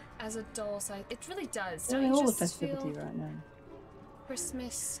Christmassy. as a doll size. It really does. Doing Don't you all the just festivity feel right now.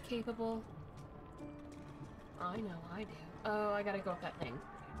 Christmas capable? I know I do. Oh, I gotta go up that thing.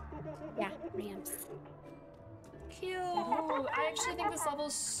 Yeah, ramps. Cute. I actually think this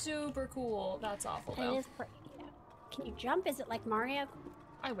level's super cool. That's awful It though. is pretty. Yeah. Can you jump? Is it like Mario?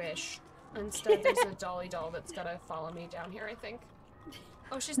 I wish. Instead, there's a dolly doll that's gotta follow me down here, I think.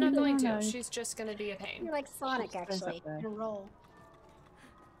 Oh, she's not going to. No. She's just gonna be a pain. You're like Sonic, Just goes up actually. there. In a roll.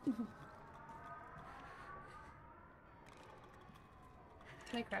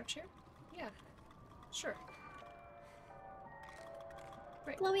 Can I crouch here? Yeah. Sure.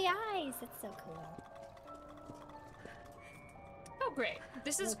 Glowy eyes. That's so cool. Oh, great.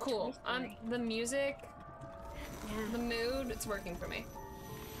 This is Oh, cool. Toy Story. The music, Yeah. the mood, it's working for me.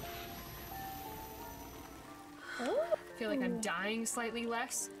 Oh. I feel like I'm dying slightly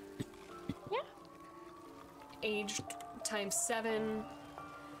less. Yeah. Aged times 7.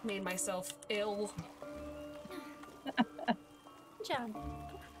 Made myself ill. Good job.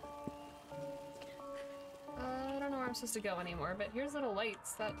 I don't know where I'm supposed to go anymore, but here's little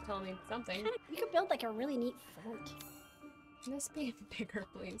lights that tell me something. You could build like a really neat fort. Can this be bigger,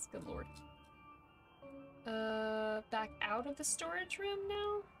 please? Good lord. Back out of the storage room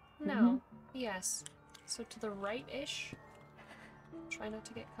now? No. Yes. So to the right-ish. Try not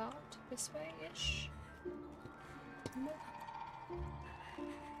to get caught. This way-ish. Nope.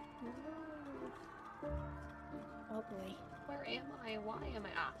 Oh boy. Where am I? Why am I?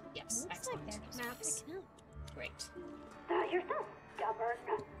 Ah, yes. Looks Excellent. like they're just Maps. picking up. Great. Yourself. stubborn.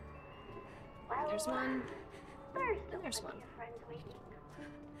 Well, There's one. there's still There's plenty one. of friends waiting.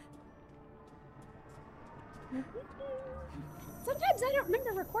 Sometimes I don't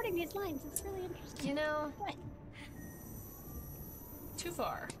remember recording these lines. It's really interesting. You know, What? too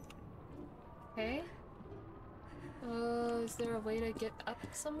far. Okay. Is there a way to get up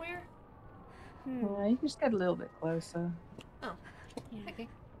somewhere? Yeah, you just get a little bit closer. Oh, Yeah. okay.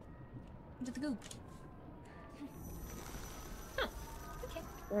 Into the goop. Huh. Okay.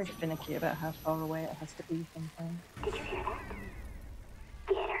 Very finicky about how far away it has to be sometimes. Did you hear that?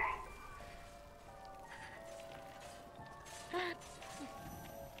 Get her.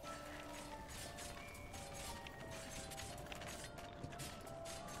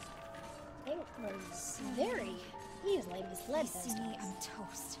 It was very easily misled They those see me, days. I'm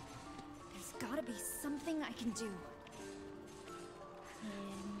toast. There's gotta be something I can do.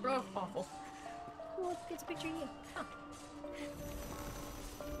 Oh, awful. Well, it's a picture of you.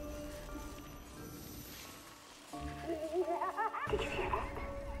 Did you hear that?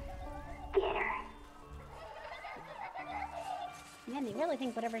 Get her. Man, they really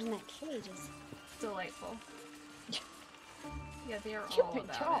think whatever's in that cage is Delightful. Yeah, they are all Cupid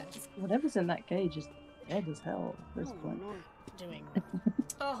about Charles. it. Whatever's in that cage is dead as hell at this point. doing.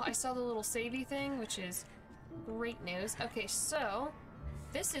 Oh, I saw the little savey thing, which is great news. Okay, so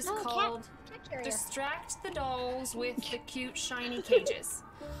this is Oh, called cat carrier. Distract the Dolls with the Cute Shiny Cages.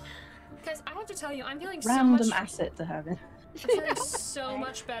 Because I have to tell you, I'm feeling so Random much... asset to have in. I'm feeling so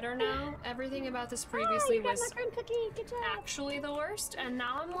much better now. Everything about this previously you got was macaron cookie. Good job. actually the worst, and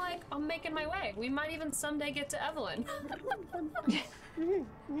now I'm like, I'm making my way. We might even someday get to Evelyn.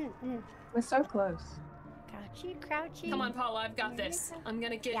 We're so close. Crouchy, crouchy. Come on, Paula, I've got this. I'm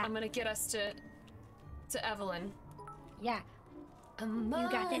gonna Yeah. get us to Evelyn. Yeah, A you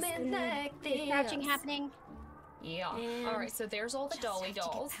got this. moment like There's crouching this. happening. Yeah. And All right. So there's all the Just dolly have to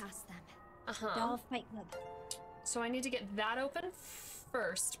get dolls. past them. Doll fight club. So I need to get that open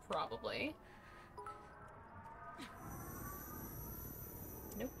first, probably.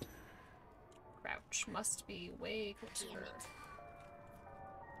 Nope. Crouch must be way closer.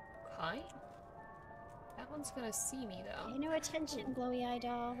 Okay. That one's gonna see me though. Pay no attention, glowy eye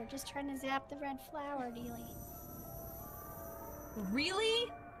doll. We're just trying to zap the red flower dealy.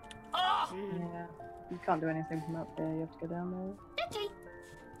 Really? Oh! Yeah. You can't do anything from up there, you have to go down there. Okay.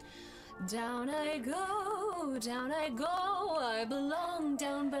 Down I go, I belong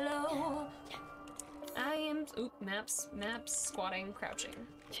down below. I am, oop, maps, squatting, crouching.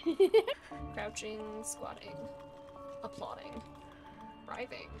 Crouching, squatting, applauding,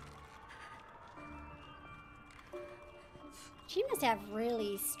 thriving. She must have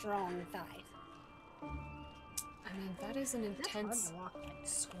really strong thighs. I mean, that is an intense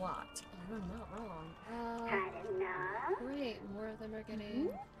squat. You're not wrong. Had enough? Great, more of them are getting...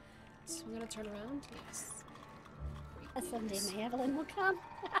 So I'm gonna turn around? Yes. A someday my Evelyn will come.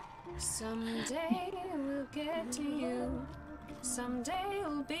 Someday we'll get to you. Someday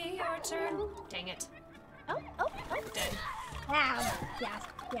it'll be your turn. Dang it. Oh. Dead. Ow. Yeah.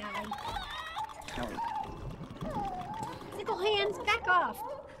 Sickle hands, back off.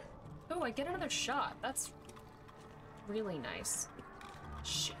 Oh, I get another shot. That's really nice.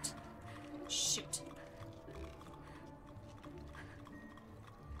 Shoot.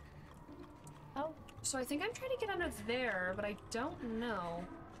 Oh. So I think I'm trying to get under there, but I don't know.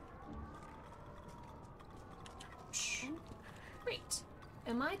 Great.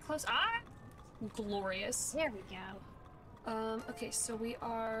 Am I close? Ah! Glorious. There we go. Okay, so we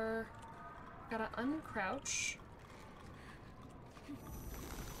are... Gotta uncrouch.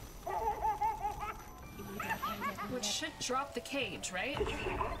 Which should drop the cage, right?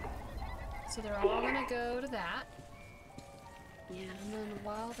 So they're all gonna go to that. Yeah. And then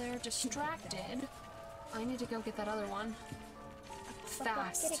while they're distracted, I need to go get that other one.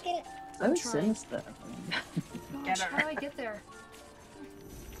 Fast. Get it. So trying. sinister. Gosh, how do I get there?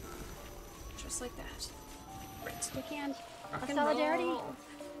 Just like that. Right. Stick hand. Rock Of and solidarity. roll.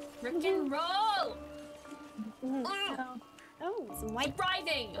 Rock and roll! Oh, some white.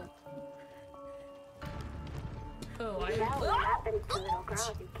 Thriving! Oh, You know what happens to little girls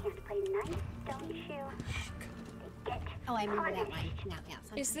who can't play nice, don't you? They get Oh, I remember that one. No, yeah.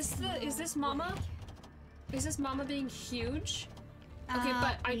 Is this Mama? Is this Mama being huge? Okay,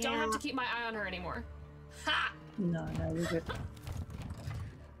 but I don't have to keep my eye on her anymore. Ha! No, we're good.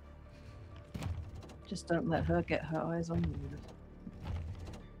 Just don't let her get her eyes on you.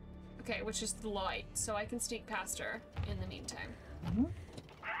 Okay, which is the light, so I can sneak past her in the meantime.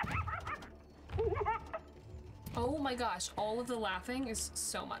 Oh my gosh, all of the laughing is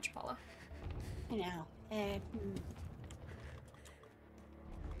so much, Paula. I know.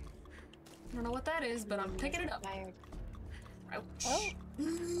 I don't know what that is, but I'm picking it up. Fired. Crouch.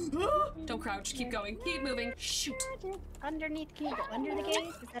 Oh. Don't crouch. Keep going. Keep moving. Shoot. Underneath, can you go under the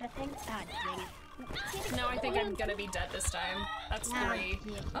gaze? Is that a thing? Ah, dang it. No, I think I'm gonna be dead this time. That's 3.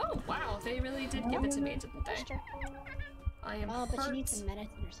 Yeah. Oh, wow. They really did give it to me, didn't they? I am Oh, but you need hurt. some medicine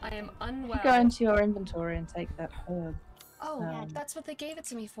or I something. am unwell. Go into your inventory and take that herb. Oh, Um, that's what they gave it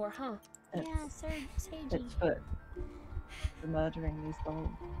to me for, huh? It's, Yeah, sir, Sagey. it's for murdering these dolls.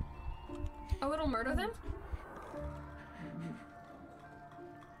 Oh, it'll murder them?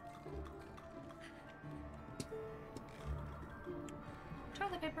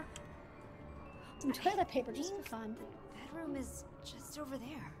 Toilet paper. Some toilet paper just for fun. That room is just over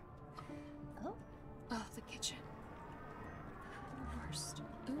there. Oh, Oh, the kitchen. Worst.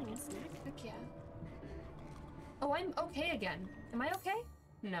 Ooh, I guess snack. heck yeah. Oh, I'm okay again. Am I okay?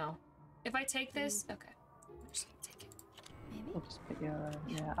 No. If I take this, okay. I'm just gonna take it. Maybe? I'll just put your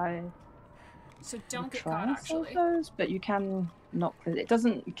I So don't get try caught, some of actually. those, but you can knock it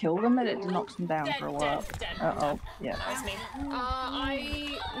doesn't kill them, and it knocks them down Dead, for a while. dead, dead. Uh-oh, yeah. That was me.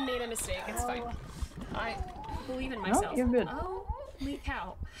 I made a mistake. It's fine. I believe in No, myself. you're good. Holy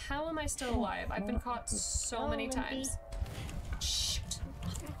cow. How am I still alive? I've been caught so many Lindy. times. Shoot.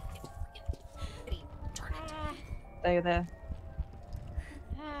 Darn it. Stay there.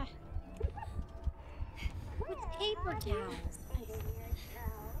 Ah. What's paper towels?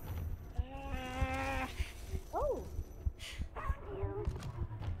 Oh,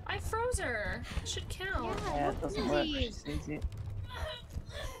 I froze her. Should count. Yeah, it doesn't work. She these? sees it.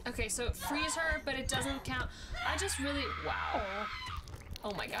 Okay, so it frees her, but it doesn't count. I just really, wow.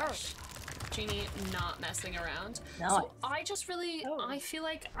 Oh my gosh. Genie not messing around. Nice. So I just really, Oh. I feel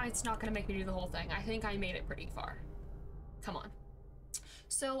like it's not gonna make me do the whole thing. I think I made it pretty far. Come on.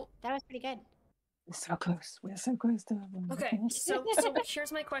 So, that was pretty good. We're so close. We're so close to them. okay, so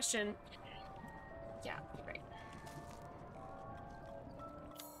here's my question. Yeah, you're right.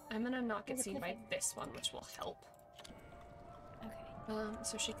 I'm gonna not get There's a seen by cliffhanger. this one, which will help. Okay.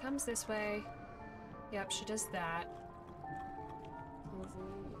 So she comes this way. Yep, she does that.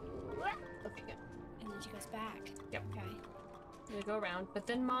 Okay, good. And then she goes back. Yep. Okay. I'm gonna go around, but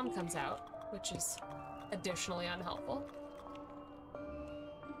then Mom comes out, which is additionally unhelpful.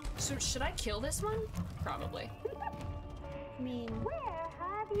 So should I kill this one? Probably. I mean, Where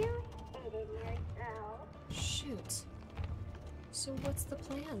have you hidden yourself? Shoot. So what's the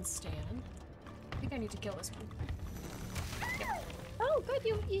plan, Stan? I think I need to kill this one. oh, good.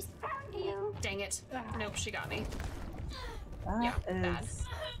 You. Dang it. Ah. Nope, she got me. That Yeah, bad. is-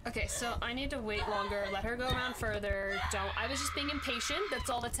 Okay, so I need to wait longer, let her go around further. I was just being impatient. That's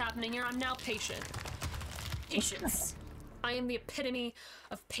all that's happening here. I'm now patient. Patience. I am the epitome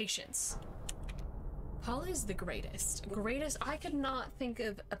of patience. Paula is the greatest. I could not think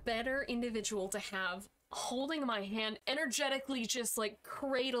of a better individual to have holding my hand, energetically just like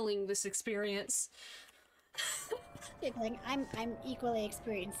cradling this experience. Giggling. I'm equally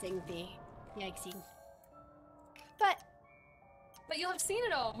experiencing the yikesing. But But you'll have seen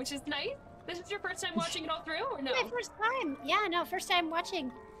it all, which is nice. This is your first time watching it all through, or no? my first time. Yeah, no, first time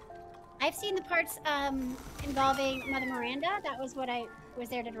watching. I've seen the parts involving Mother Miranda. That was what I was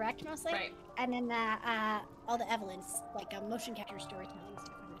there to direct mostly. Right. And then all the Evelyn's, like motion capture storytelling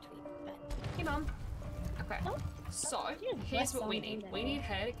stuff in between. But Hey, Mom. Okay. Oh. So, You're here's less what we on need. than We me. need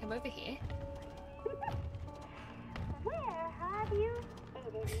her to come over here. Where have you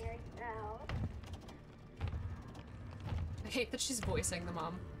hidden yourself? I hate that she's voicing the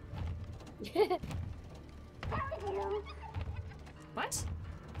mom. What?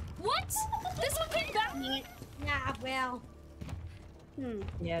 What? This one came back? yeah, well.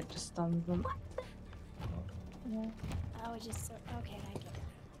 Yeah, just stuns them. Oh, it just okay. I get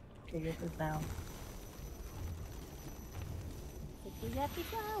it. Okay, get this down. Zippy zappy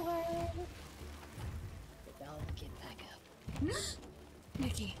flower. I'll get back up.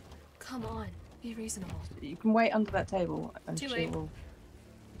 Nikki, come on. Be reasonable. You can wait under that table, and Too she late. will.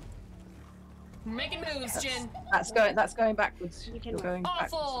 We're making moves, Jin. That's going backwards. You can You're going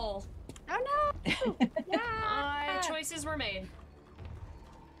backwards. Awful. Oh no! yeah. Choices were made.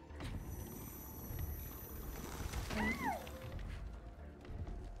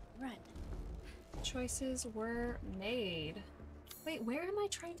 Run. Choices were made. Wait, where am I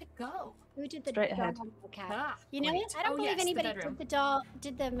trying to go? Who did the Straight ahead. doll mocap? Ah, You know wait. what? I don't Oh, believe yes, the anybody bedroom.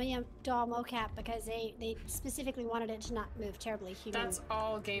 did the doll mocap because they specifically wanted it to not move terribly human. That's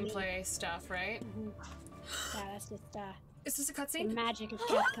all gameplay stuff, right? Yeah, that's just Is this a the cutscene? magic of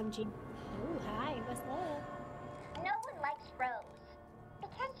Capcom Gene. Ooh, hi, what's up? No one likes Rose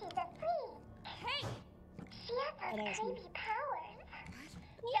because she's a freak. Hey! She has That those is me. crazy powers.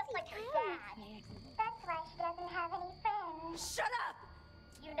 just like her dad. That's why she doesn't have any friends. Shut up!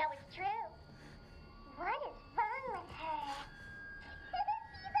 You know it's true. What is wrong with her?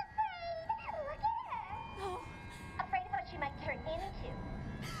 She's afraid. Look at her. No. Afraid of what she might turn into.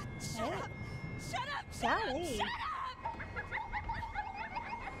 Shut up! Shut up! Sorry. Shut up!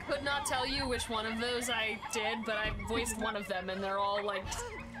 Could not tell you which one of those I did, but I voiced one of them, and they're all like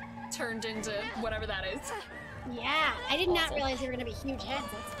turned into whatever that is. Yeah, I did not realize they were gonna be huge heads.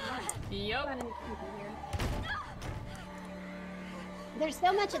 That's fun. Yep. There's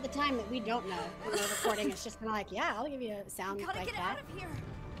so much at the time that we don't know when we're recording. It's just kind of like, yeah, I'll give you a sound Gotta like get that. out of here.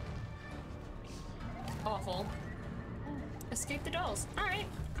 Awful. Escape the dolls. Alright,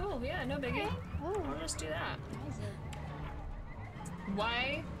 cool, yeah, no biggie. Oh, I'll just do that. amazing.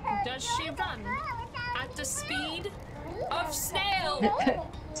 Why does she run at the speed of snail?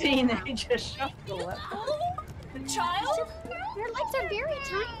 Teenager shuffle. Child? Your legs are very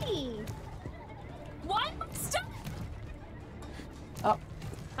tiny. What? Stop! Oh,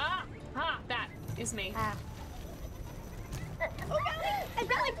 Ha! Ha! That is me. Ah. I've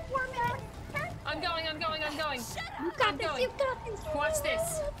got like 4 minutes. I'm going. You I'm got this. going. You got this. Watch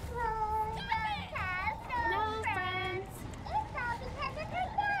this. No friends. It's all because of her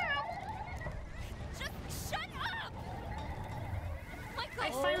dad. Just shut up! Michael! I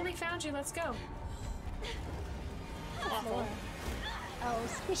finally found you. Let's go. Awful. Oh,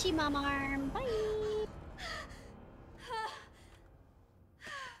 squishy mom arm. Bye.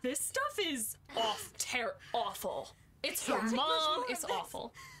 This stuff is awful. It's her Can't take much mom. more It's of this.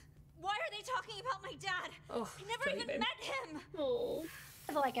 awful. Why are they talking about my dad? Oh, I never even baby. met him. Oh.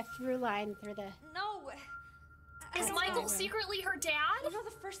 Have like a through line through the. No. I Is don't Michael know. secretly her I dad? don't know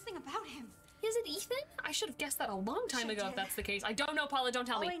the first thing about him. Is it Ethan? I should have guessed that a long time I ago if did. that's the case. I don't know, Paula. Don't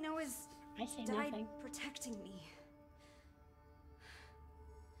tell All me. I know is I say he died nothing. protecting me.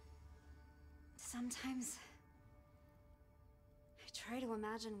 Sometimes I try to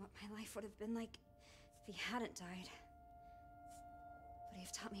imagine what my life would have been like if he hadn't died. Would he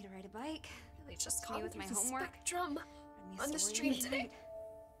have taught me to ride a bike? Really just Me caught with my the homework. spectrum Read me a on the story street at today. night?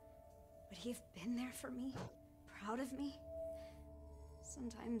 Would he have been there for me? Proud of me?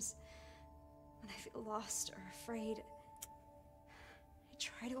 Sometimes when I feel lost or afraid, I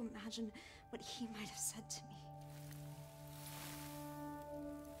try to imagine what he might have said to me.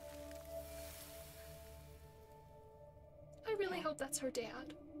 I really hope that's her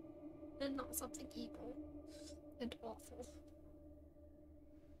dad, and not something evil and awful.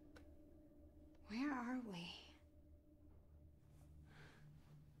 Where are we?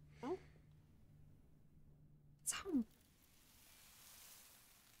 It's home.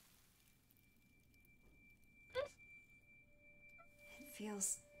 It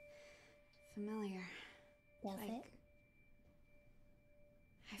feels familiar. Does Like it?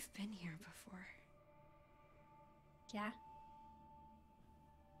 I've been here before. Yeah.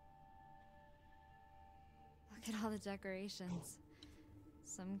 Look at all the decorations.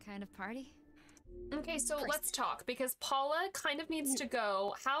 Some kind of party? Okay, so let's talk, because Paula kind of needs to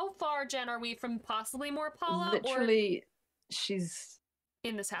go. How far, Jen, are we from possibly more Paula? literally, she's Or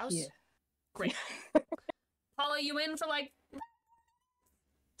in this house? here. Great. Paula, you in for like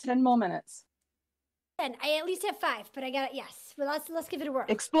 10 more minutes. And I at least have 5, but I got it. Yes. Well, let's give it a whirl.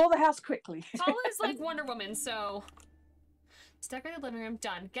 Explore the house quickly. Paula is like Wonder Woman, so it's decorated living room,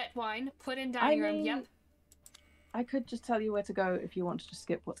 done. Get wine, put in I dining room, mean, yep. I could just tell you where to go if you want to just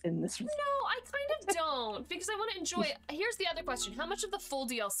skip what's in this room. No, I kind of don't, because I want to enjoy it. Here's the other question. How much of the full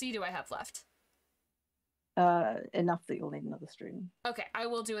DLC do I have left? Enough that you'll need another stream. Okay, I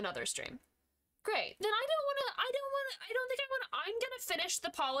will do another stream. Great. Then I don't think I'm gonna finish the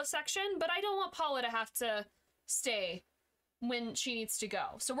Paula section, but I don't want Paula to have to stay when she needs to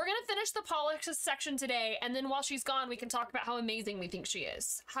go. So we're gonna finish the Paula section today, and then while she's gone, we can talk about how amazing we think she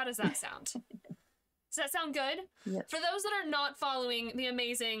is. How does that sound? Does that sound good? Yes. For those that are not following the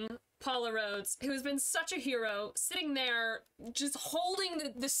amazing Paula Rhodes, who has been such a hero, sitting there just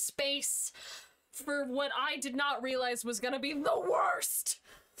holding the space for what I did not realize was gonna be the worst.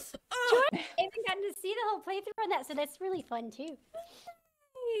 I haven't gotten to see the whole playthrough on that, so that's really fun too.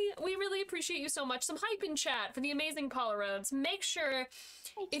 We really appreciate you so much. Some hype in chat for the amazing Paula Rhodes. Make sure,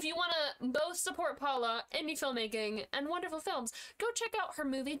 if you want to both support Paula, indie filmmaking, and wonderful films, go check out her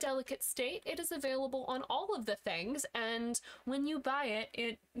movie, Delicate State. It is available on all of the things, and when you buy it,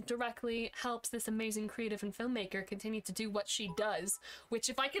 it directly helps this amazing creative and filmmaker continue to do what she does, which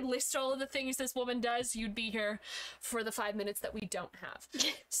if I could list all of the things this woman does, you'd be here for the 5 minutes that we don't have.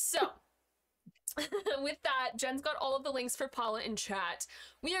 So, with that, Jen's got all of the links for Paula in chat.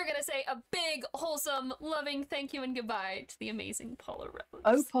 We are gonna say a big, wholesome, loving thank you and goodbye to the amazing Paula Rhodes.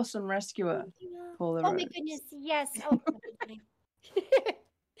 Opossum Rescuer, Paula Oh my Rhodes. goodness, yes. Oh,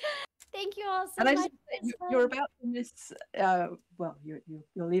 thank you all so And I much. just, you're about to miss, well, you're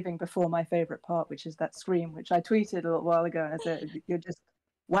leaving before my favorite part, which is that scream, which I tweeted a little while ago, and I said, you're just,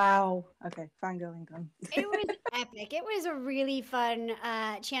 wow. Okay, fangirling done. It was epic. It was a really fun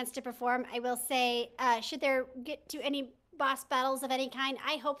chance to perform. I will say, should there get to any boss battles of any kind,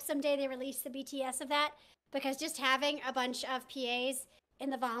 I hope someday they release the BTS of that, because just having a bunch of PAs in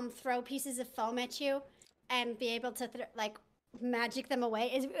the VOM throw pieces of foam at you and be able to like magic them away,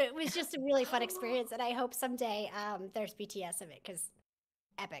 it was just a really fun experience, and I hope someday there's BTS of it, because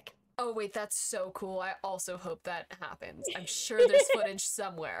epic. Oh wait, that's so cool. I also hope that happens. I'm sure there's footage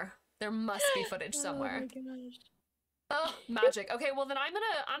somewhere. There must be footage somewhere. Oh my gosh. Oh, magic. Okay, well then I'm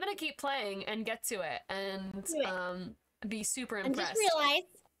gonna keep playing and get to it and be super impressed. And just realize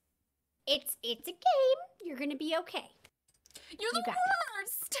it's a game. You're gonna be okay. You're the got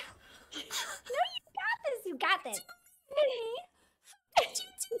worst. No, you got this.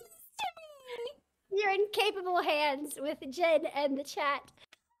 You're in capable hands with Jen and the chat.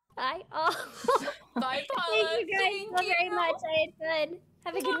 Bye all. Bye, Paula. Thank you guys so very much. I had fun.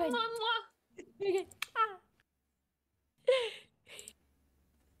 Have a good one.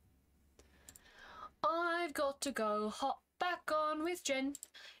 I've got to go hop back on with Jen.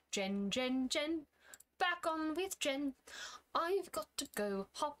 Jen. Back on with Jen. I've got to go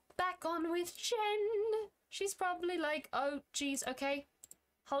hop back on with Jen. She's probably like, oh, geez, okay.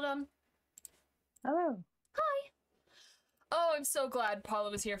 Hold on. Hello. Hi. Oh, I'm so glad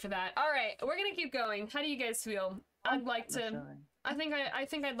Paula was here for that. All right, we're gonna keep going. How do you guys feel? I'd like to. I think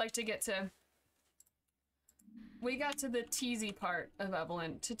I'd like to get to. We got to the teasy part of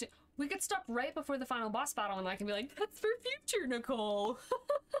Evelyn. We could stop right before the final boss battle, and I can be like, "That's for future Nicole."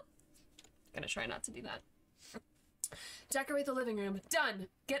 Gonna try not to do that. Decorate the living room. Done.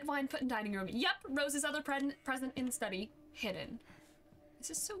 Get wine put in dining room. Yep. Rose's other present in study. Hidden.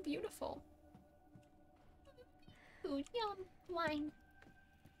 This is so beautiful. Food, yum, wine.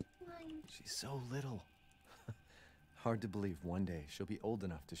 She's so little. Hard to believe one day she'll be old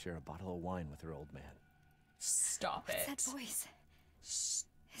enough to share a bottle of wine with her old man. Stop it. What's that voice? Is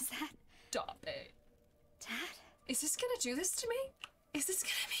that Stop it. Dad? Is this gonna do this to me? Is this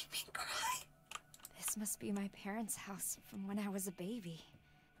gonna make me cry? This must be my parents' house from when I was a baby.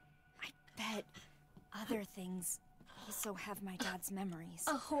 I bet other things also have my dad's memories.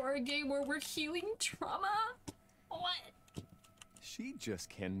 A horror game where we're healing trauma? What? She just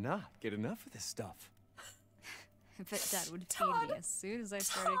cannot get enough of this stuff. I bet Dad would feed me as soon as I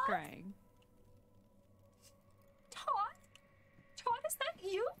started crying. Todd? Todd, is that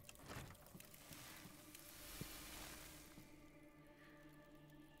you?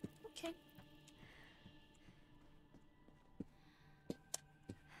 Okay.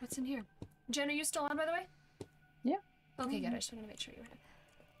 What's in here? Jen, are you still on, by the way? Yeah. Okay, good. I just wanted to make sure you were.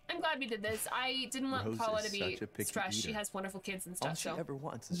 I'm glad we did this. I didn't want Rose Paula is to be such a picky stressed. She eater. has wonderful kids and All stuff, she so. ever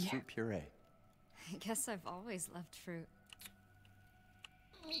wants is fruit puree. I guess I've always loved fruit.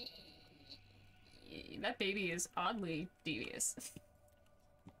 That baby is oddly devious.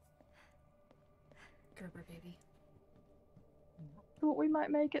 Gerber baby. Thought we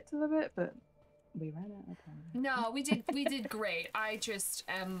might make it to the bit, but we ran out of time. No, we did great. I just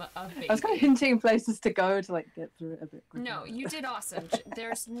am a baby. I was kind of hinting places to go to like get through it a bit quicker. No, you did awesome.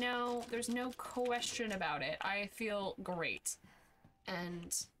 There's no question about it. I feel great.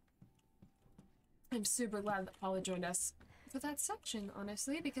 And I'm super glad that Paula joined us for that section,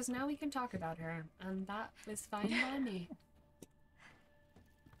 honestly, because now we can talk about her, and that is fine by me.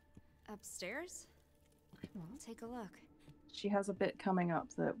 Upstairs? Take a look. She has a bit coming up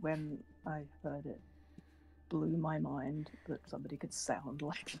that when I heard it blew my mind that somebody could sound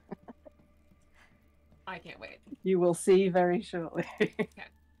like that. I can't wait. You will see very shortly. Okay.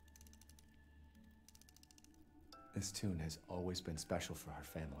 This tune has always been special for our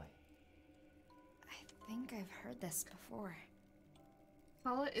family. I think I've heard this before.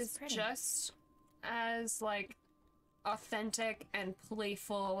 Paula is pretty. just as, like, authentic and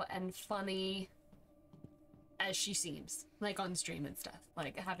playful and funny as she seems, like, on stream and stuff.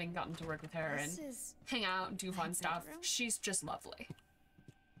 Like, having gotten to work with her This and is hang out and do my fun stuff, bedroom? she's just lovely.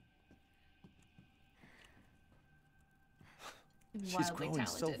 And She's wildly growing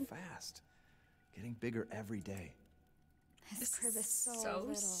talented. so fast. Getting bigger every day. This crib is so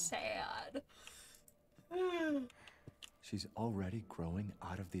little. sad. She's already growing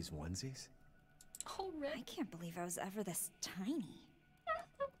out of these onesies? I Already. can't believe I was ever this tiny.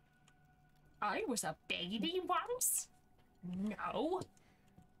 I was a baby once? No.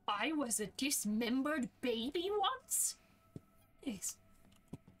 I was a dismembered baby once? Yes.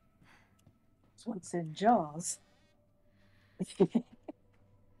 Once in jars.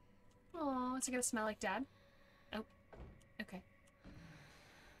 Oh, is it gonna smell like Dad? Oh, okay.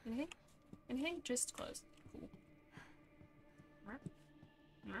 Anything? Anything? Just close. Cool.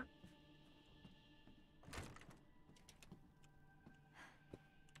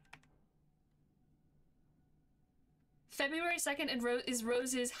 February 2nd is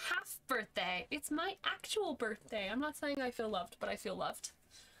Rose's half birthday. It's my actual birthday. I'm not saying I feel loved, but I feel loved.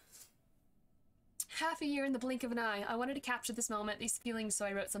 Half a year in the blink of an eye. I wanted to capture this moment, these feelings, so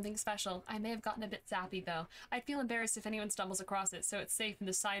I wrote something special. I may have gotten a bit sappy, though. I'd feel embarrassed if anyone stumbles across it, so it's safe in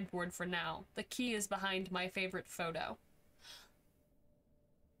the sideboard for now. The key is behind my favorite photo.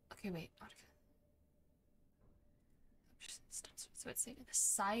 Okay, wait. So it's safe in the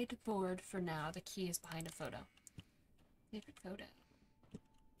sideboard for now. The key is behind a photo. Favorite photo.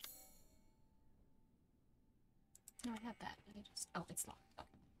 No, I have that. I just... Oh, it's locked. Oh,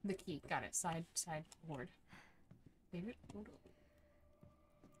 the key. Got it. Sideboard. Favorite photo.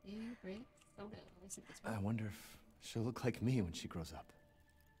 Favorite photo. Is it this one? I wonder if she'll look like me when she grows up.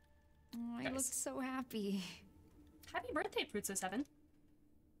 Oh, I look so happy. Happy birthday, Prutso 7.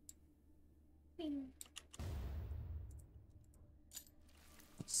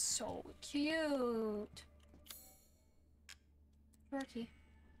 So cute. Turkey.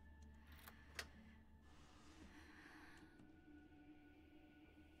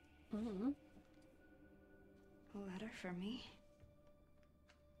 A letter for me?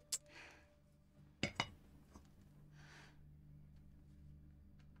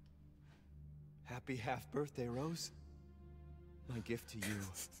 Happy half birthday, Rose. My gift to you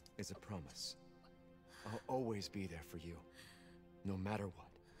is a promise. I'll always be there for you, no matter what.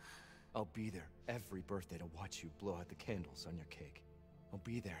 I'll be there every birthday to watch you blow out the candles on your cake. I'll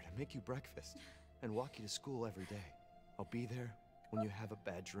be there to make you breakfast and walk you to school every day. I'll be there when you have a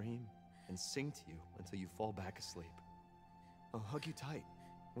bad dream and sing to you until you fall back asleep. I'll hug you tight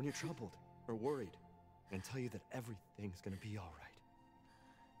when you're troubled or worried and tell you that everything's gonna be all right.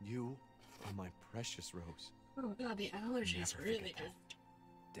 You are my precious Rose. Oh god, the allergies Never really forget good.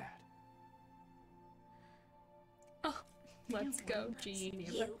 that, Dad. Oh, let's go, Genie.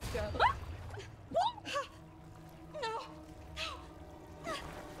 Let's go. No!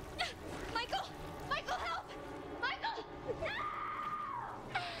 Michael! Michael, help! Michael!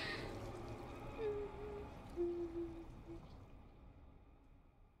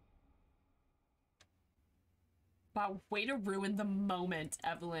 Wow, way to ruin the moment,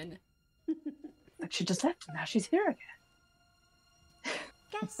 Evelyn. Like she just left and now she's here again.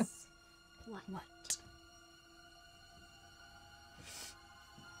 Guess what? What?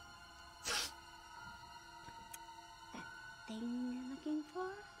 That thing you're looking for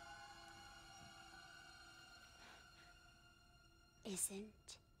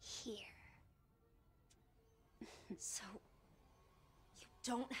isn't here. So, you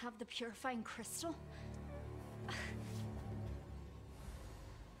don't have the purifying crystal?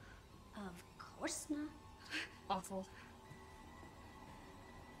 Of course not. Awful.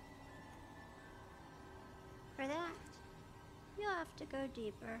 For that, you'll have to go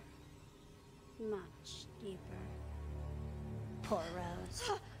deeper. Much deeper. Poor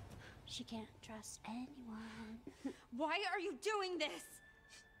Rose. She can't trust anyone. Why are you doing this?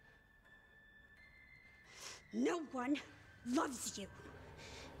 No one loves you.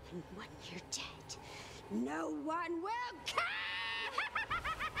 And when you're dead, no one will care!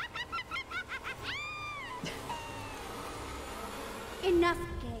 Enough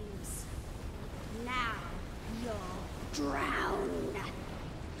games. Now you'll drown.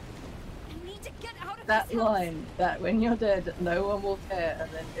 I need to get out of That this house. line, that when you're dead, no one will care,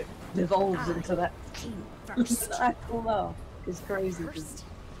 and then it devolves into that Came first. actual laugh, is crazy. First.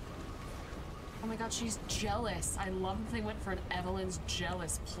 Oh my god, she's jealous. I love that they went for an Evelyn's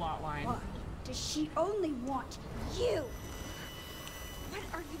jealous plotline. Why does she only want you? What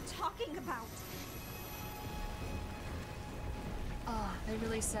are you talking about? Ah, they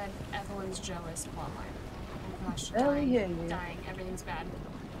really said Evelyn's jealous plotline. Oh gosh, Oh, dying, yeah. dying, everything's bad.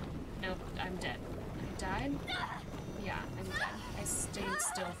 Nope, I'm dead. I died? Yeah, I'm dead. I stayed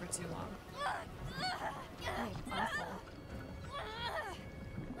still for too long. Oh, awful.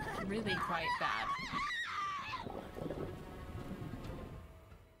 Really quite bad.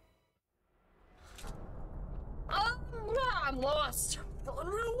 I'm lost. I'm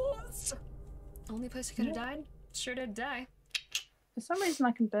real lost. Only place I could have died? Sure did die. For some reason,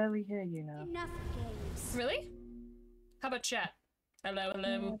 I can barely hear you now. Enough games. Really? How about chat? Hello,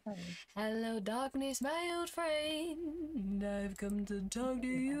 hello. Hello, darkness, my old friend. I've come to talk to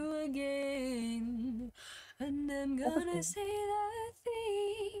you again. And I'm gonna say the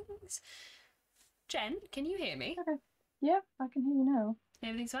things. Jen, can you hear me? Okay. Yeah, I can hear you now.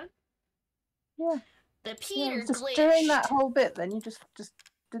 Everything's fine? Yeah. The Yeah, Peter just glitched. during that whole bit, then you just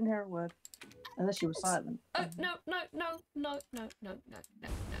didn't hear a word, unless you were silent. Oh, no.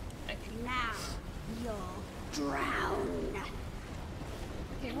 Okay. Now you'll drown.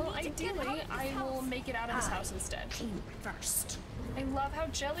 Okay, well, ideally, I will make it out of this house instead. First. I love how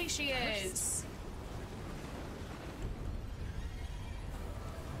jelly she is.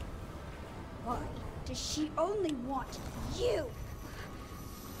 Why does she only want you?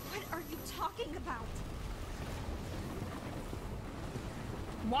 What are you talking about?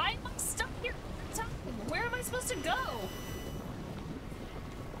 Why am I stuck here? Where am I supposed to go?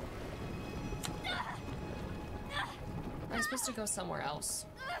 Am I supposed to go somewhere else?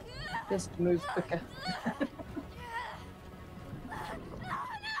 Just move quicker.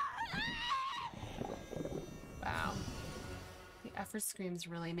 Wow. The effort screams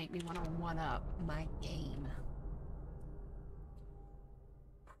really make me want to one-up my game.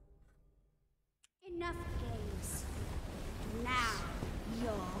 Enough games. Now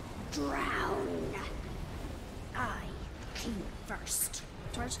you'll drown. I came first.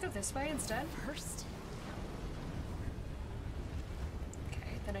 Do I just go this way instead? First?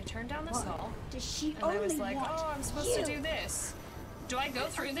 Okay, then I turned down this hall. Does she And only I was like, want oh, I'm supposed to you? do this. Do I go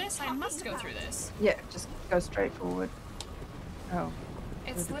through this? I must go through this. Yeah, just go straight forward. Oh.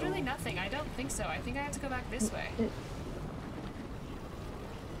 It's literally nothing. I don't think so. I think I have to go back this way.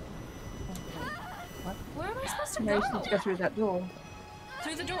 What? Where am I supposed to No, you go? need to go through that door.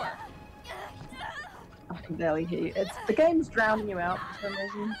 Through the door. I can barely hear you. The game's drowning you out for some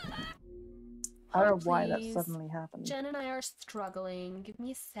reason. I don't know why that Please. suddenly happened. Jen and I are struggling. Give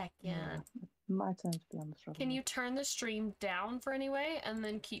me a second. Yeah, my turn to be on the struggle. Can you turn the stream down for anyway and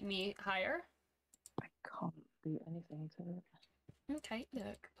then keep me higher? I can't do anything to it. Okay,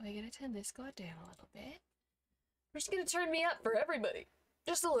 look. We're gonna turn this guy down a little bit. We're just gonna turn me up for everybody.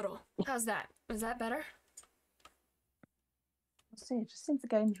 Just a little. How's that? Is that better? Let's see, it just seems the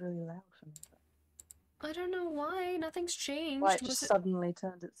game's really loud for me. I don't know why. Nothing's changed. Why it just suddenly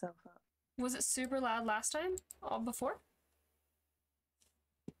turned itself up. Was it super loud last time? Or before?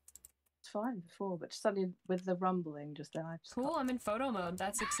 It's fine before, but suddenly with the rumbling just then I just Cool, I'm in photo mode.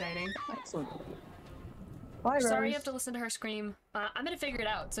 That's exciting. Excellent. Bye, Rose. Sorry you have to listen to her scream. I'm gonna figure it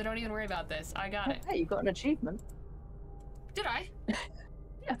out, so don't even worry about this. I got it. Hey, you got an achievement. Did I?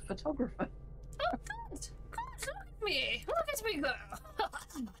 Yeah, photographer. Oh, good. Good. Look at me. Look at me go.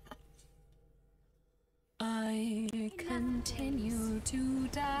 I continue to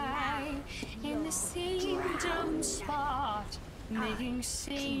die in the same dumb spot, making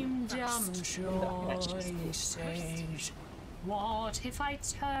same dumb choices. What if I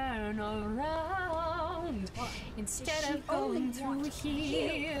turn around instead of going through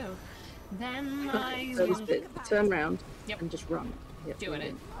here? Then I So this bit, turn round Yep. and just run. Yep, doing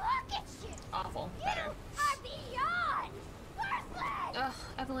it. Look at you! Awful. Better. Are beyond worthless! Ugh,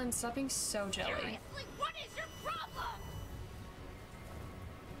 Evelyn, stop being so jelly. Seriously, what is your problem?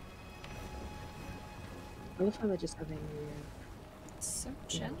 I love how they're just having So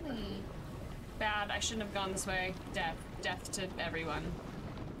jelly. Bad, I shouldn't have gone this way. Death. Death to everyone.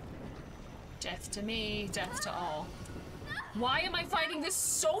 Death to me, death to all. Why am I finding this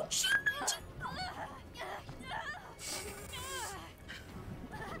so challenging?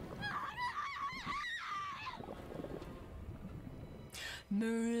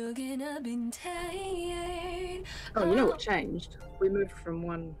 Broken up and tired. Oh, you know what changed? We moved from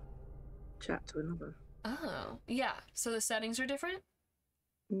one chat to another. Oh, yeah. So the settings are different?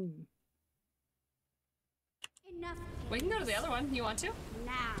 Mm. Enough We can go to the other one. You want to?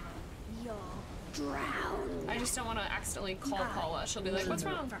 now. You'll drown. I just don't want to accidentally call Paula. She'll be like, what's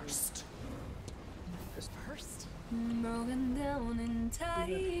wrong? First. First. Broken down and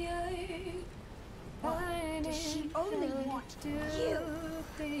tired. Why Does she only want you? What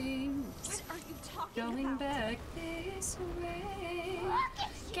are you talking Going about? back this way.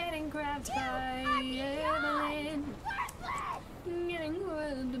 Getting grabbed by Evelyn. Getting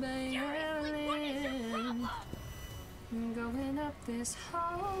grabbed by Evelyn. Going up this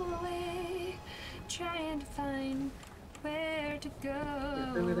hallway. Trying to find where to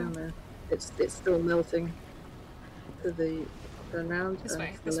Yeah, then we're go. down there. It's still melting. To the turn round. This and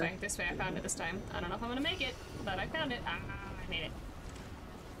way, to the this way, left. this way. I found it this time. I don't know if I'm gonna make it, but I found it. Ah, I made it.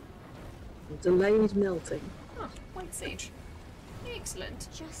 Delayed melting. Oh, white sage. Excellent.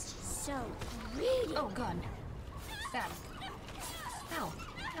 Just so greedy. Oh god. Bad. Ow.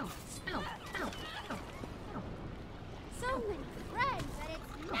 Ow. Ow. Ow. Ow. Ow. So many friends, and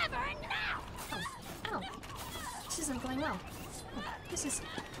it's never enough! Ow. Ow. This isn't going well. Oh, this is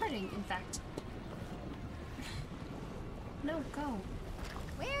hurting, in fact. No, go.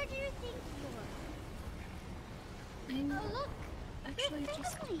 Where do you think you I'm are? Oh, look! actually They're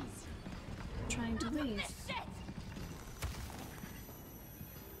just families. trying to leave. This shit!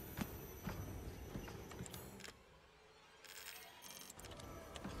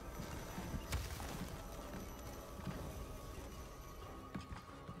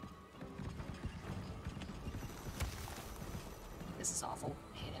 This is awful.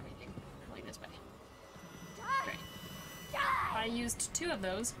 I hate everything going this way. Die! Great. Die! I used 2 of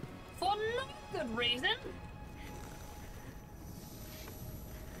those for no good reason.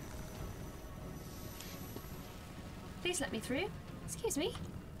 Please let me through. Excuse me.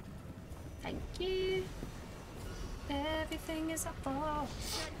 Thank you. Everything is up for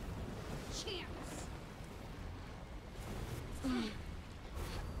Chance!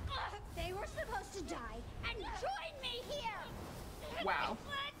 They were supposed to die and join me here! Wow.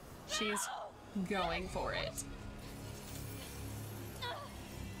 She's going for it.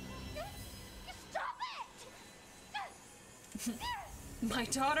 Stop it! My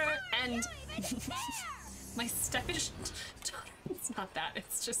daughter and You even care! my steppish daughter. It's not that.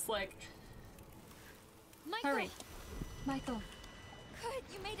 It's just like, Michael, hurry. Michael. good,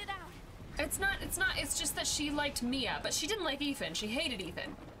 you made it out. It's not, it's just that she liked Mia, but she didn't like Ethan. She hated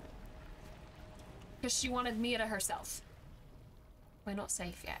Ethan. Because she wanted Mia to herself. We're not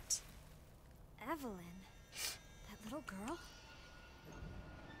safe yet. Evelyn. That little girl?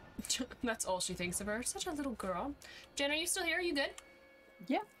 That's all she thinks of her. Such a little girl. Jen, are you still here? Are you good?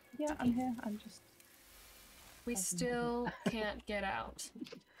 Yeah, yeah, I'm here. I'm just. We still can't get out.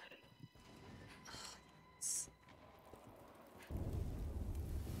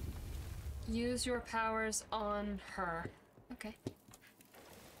 Use your powers on her. Okay.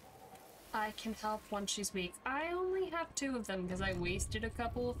 I can help once she's weak. I only have 2 of them because I wasted a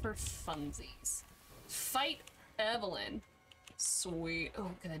couple for funsies. Fight Evelyn. Sweet.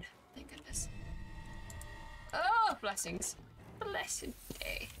 Oh, good. Thank goodness. Oh, blessings. Blessed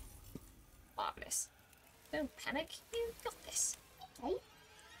day. Marvelous. Don't panic. You got this. Okay?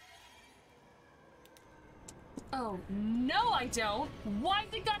 Oh, no I don't! Why's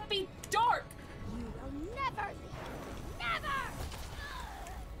it gotta be dark? You will never leave. Never!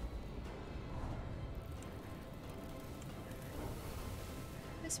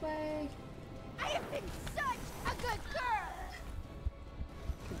 This way. I have been such a good girl!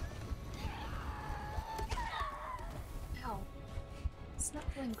 Ow. It's not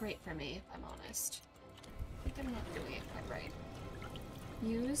feeling great for me, if I'm honest. I think I'm not doing it quite right.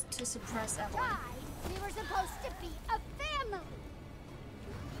 Used to suppress Evelyn. Died. We were supposed to be a family!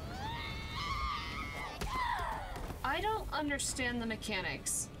 I don't understand the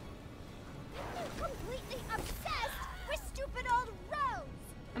mechanics. You're completely obsessed with stupid old Rhodes!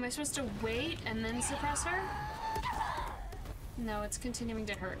 Am I supposed to wait and then suppress her? No, it's continuing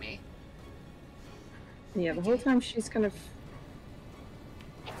to hurt me. Yeah, the whole time she's kind of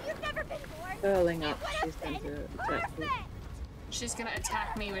If you've never been born, curling it up, would she's have going been to attack you. perfect! She's gonna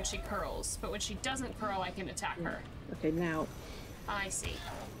attack me when she curls, but when she doesn't curl, I can attack her. Okay, now. I see.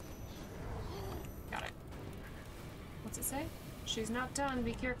 Got it. What's it say? She's not done,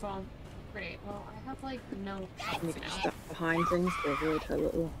 be careful. Great, well, I have like no You health can now. stuff behind things to avoid her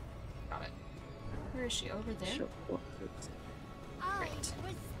little Got it. Where is she? Over there? shot blockers. I Great.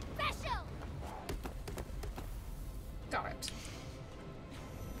 was special! Got it.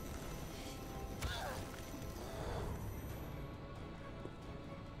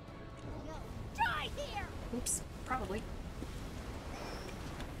 You'll die here! Oops, probably.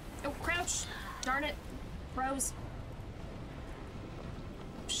 Oh, crouch! Darn it. Rose.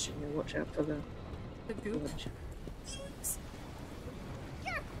 Oh, shoot. Yeah, watch out for the The goop. ledge.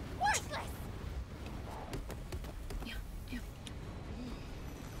 You're worthless! Yeah, yeah.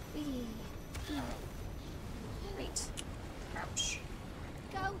 Great. Crouch.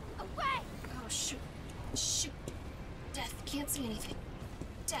 Go away! Oh, shoot. Shoot. Death. Can't see anything.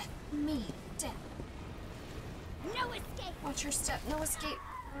 Death. Me. Death. No escape! Watch your step. No escape.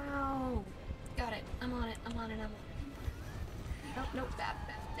 Oh. Got it. I'm on it. I'm on it. I'm on it. Nope, nope. Bad.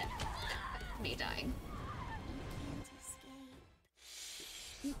 Me dying.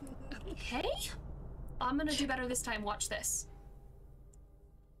 Okay. I'm gonna do better this time. Watch this.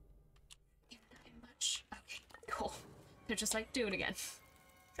 Can't die much. Okay, cool. They're just like, do it again.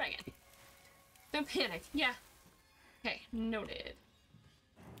 Try again. Don't panic. Yeah. Okay, noted.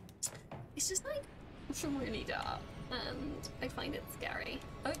 It's just like, really and I find it scary.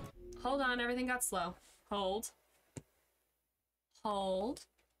 Oh, hold on, everything got slow. Hold. Hold.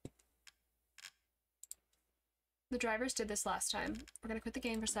 The drivers did this last time. We're gonna quit the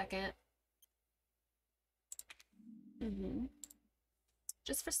game for a second.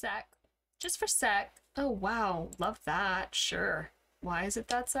 Just for sec. Just for sec. Oh, wow. Love that. Sure. Why is it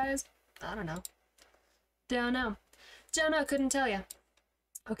that size? I don't know. Don't know. Don't know. Couldn't tell you.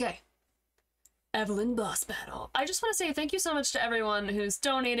 Okay. Evelyn boss battle. I just want to say thank you so much to everyone who's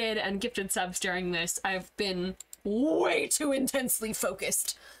donated and gifted subs during this. I've been way too intensely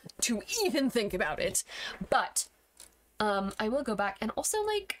focused to even think about it. But I will go back and also,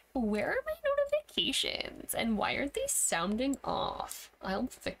 like, where are my notifications? And why aren't they sounding off? I'll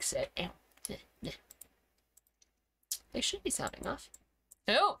fix it. They should be sounding off.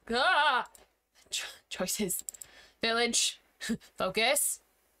 Oh, ah! Choices. Village. Focus.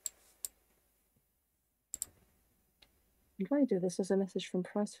 I'm trying to do this as a message from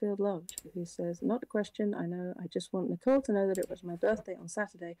Pricefield Lodge, who says, not a question, I know, I just want Nicole to know that it was my birthday on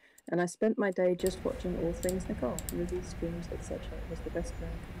Saturday, and I spent my day just watching all things Nicole, movies, streams, etc. It was the best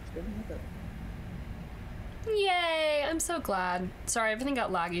American experience ever. Yay! I'm so glad. Sorry, everything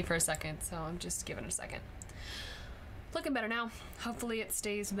got laggy for a second, so I'm just giving it a second. Looking better now. Hopefully it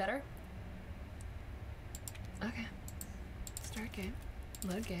stays better. Okay. Start game.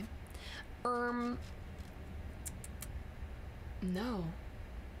 Load game. No.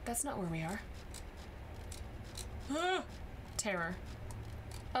 That's not where we are. Terror.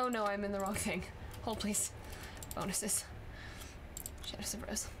 Oh no, I'm in the wrong thing. Hold please. Bonuses. Shadows of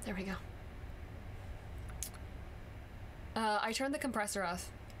Rose. There we go. I turned the compressor off.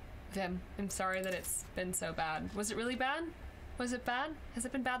 Vim, I'm sorry that it's been so bad. Was it really bad? Was it bad? Has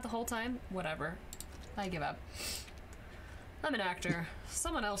it been bad the whole time? Whatever. I give up. I'm an actor.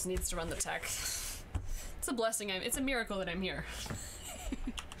 Someone else needs to run the tech. It's a blessing. It's a miracle that I'm here.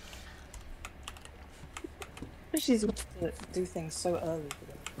 She's got to do things so early.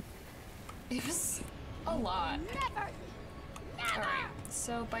 It was a lot. Alright,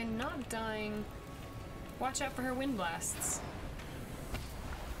 so by not dying, watch out for her wind blasts.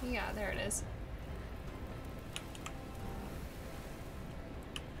 Yeah, there it is.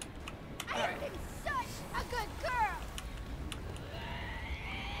 Alright. I've been such a good girl.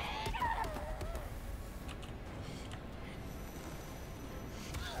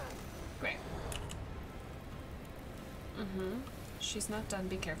 Great. She's not done.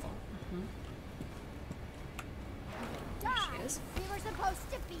 Be careful. There she is. We were supposed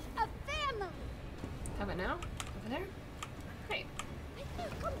to be a family. How about now? Over there? Great. I feel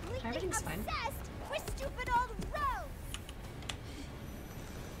completely Everything's fine. obsessed with stupid old Rhodes.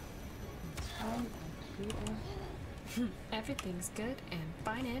 Everything's good and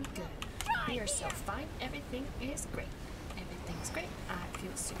fine and good. We are so fine. Everything is great. Everything's great. I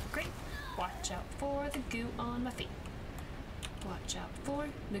feel super great. Watch out for the goo on my feet. Watch out for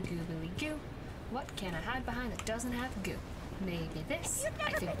the goobly goo. What can I hide behind that doesn't have goo? Maybe this.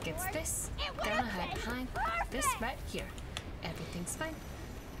 I think it's this. Gonna hide behind this right here. Everything's fine.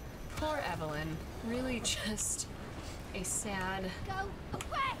 Poor Evelyn. Really just a sad, Go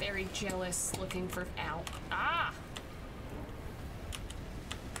away. very jealous looking for ow. Ah!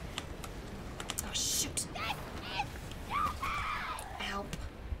 Oh shoot. This is stupid. Ow.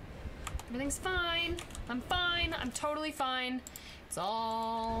 Everything's fine. I'm fine. I'm totally fine. It's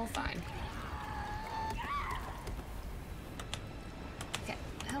all fine. Okay.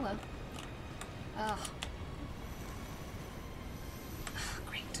 Hello. Oh.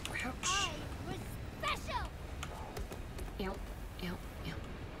 Great. Crouch. I was special. Yep. Yep. Yep.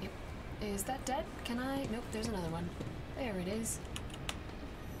 Yep. Is that dead? Can I? Nope. There's another one. There it is.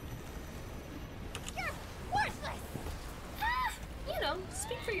 You're worthless. You know,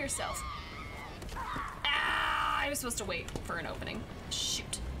 speak for yourself. Ah! I was supposed to wait for an opening.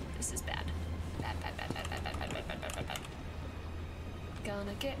 Shoot. This is bad. Bad, bad, bad, bad, bad, bad, bad, bad, bad, bad, bad, bad.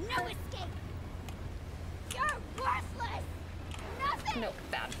 Gonna get No hurt. escape. You're worthless. Nothing. No,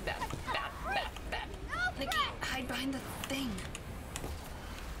 bad, bad, bad, bad, bad. No Nikki, breath. hide behind the thing.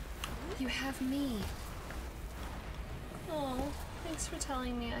 You have me. Oh, thanks for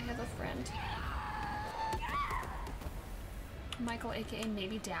telling me I have a friend. Michael, aka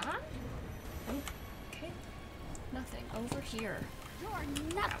maybe Dad? Oh, okay. Nothing. Over here. You're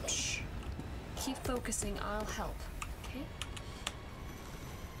nothing. Ouch. Keep focusing, I'll help. Okay?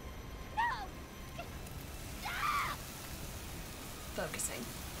 No. Stop. Focusing.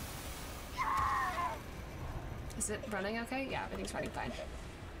 Is it running okay? Yeah, everything's running fine.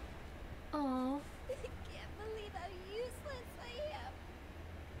 Aww. I can't believe how useless I am.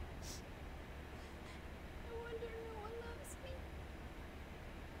 No wonder no one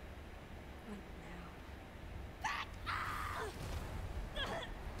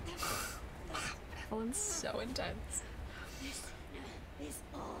sounds so intense. This is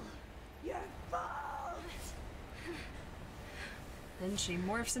all your fault. Then she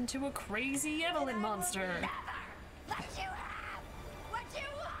morphs into a crazy Evelyn monster. Never let you have what you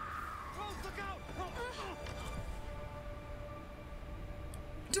want. Rose, look out!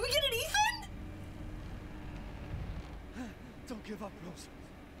 Do we get an Ethan? Don't give up, Rose.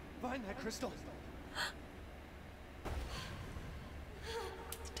 Find that crystal.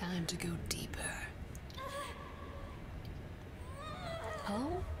 It's time to go deeper.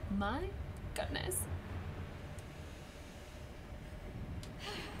 Oh my goodness.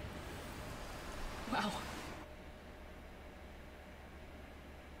 Wow.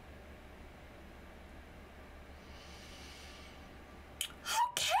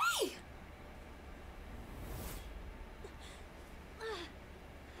 Okay.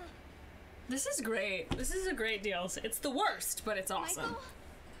 This is great. This is a great deal. It's the worst, but it's awesome. Michael?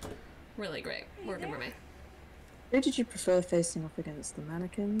 Really great. Working for me. Who did you prefer facing off against, the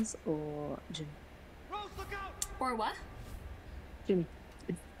mannequins or Jimmy? Rose, look out! Or what? Jimmy.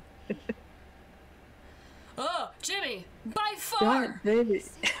 Oh, Jimmy! By Right, far! baby.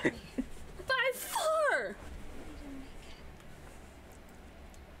 By far!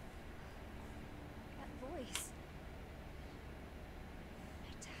 That voice.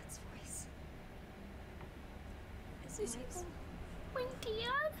 My dad's voice. Is Michael My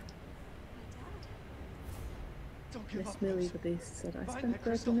dad? my dad? Don't give Miss up, Millie Rose. the Beast said, I Find spent that 30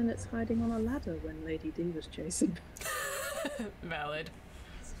 crystal. minutes hiding on a ladder when Lady D was chasing me. Valid.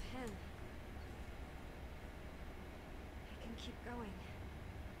 Because of him. I can keep going.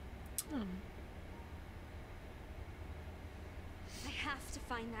 I have to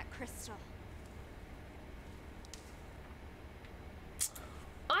find that crystal.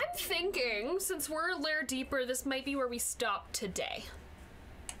 I'm thinking, since we're a layer deeper, this might be where we stop today.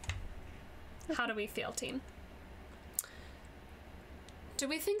 How do we feel, team? Do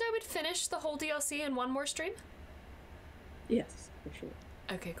we think I would finish the whole DLC in one more stream? Yes, for sure.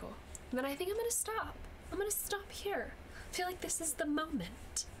 Okay, cool. Then I think I'm gonna stop. I'm gonna stop here. I feel like this is the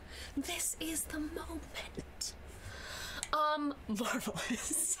moment. This is the moment.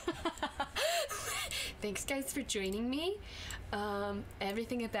 Marvelous. Thanks guys for joining me.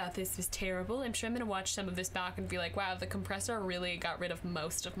 Everything about this was terrible. I'm sure I'm gonna watch some of this back and be like, wow, the compressor really got rid of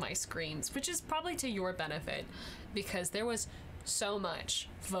most of my screams, which is probably to your benefit because there was so much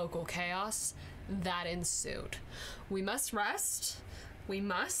vocal chaos that ensued. We must rest. We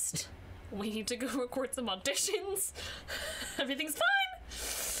need to go record some auditions. Everything's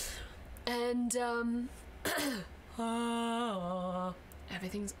fine. And,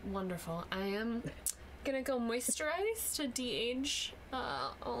 everything's wonderful. I am gonna go moisturize to de-age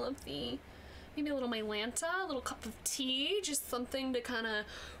all of the, maybe a little Mylanta, a little cup of tea, just something to kind of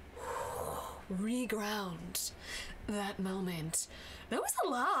reground that moment. That was a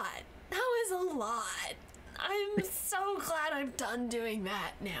lot. That was a lot. I'm so glad I'm done doing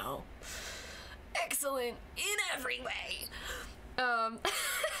that now. Excellent in every way.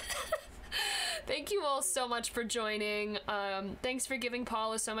 Thank you all so much for joining. Thanks for giving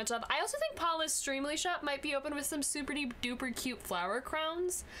Paula so much love. I also think Paula's Streamly shop might be open with some super duper cute flower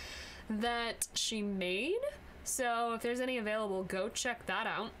crowns that she made. So if there's any available, go check that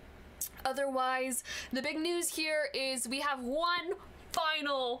out. Otherwise, the big news here is we have one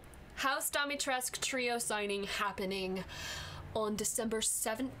final House Dimitrescu trio signing happening on December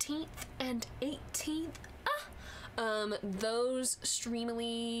 17th and 18th. Those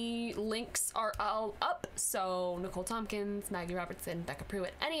Streamily links are all up, so Nicole Tompkins, Maggie Robertson, Becca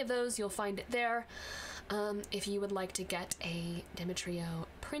Pruitt, any of those, you'll find it there. If you would like to get a Dimitrio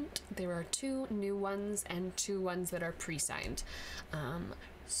print, there are 2 new ones and 2 ones that are pre-signed.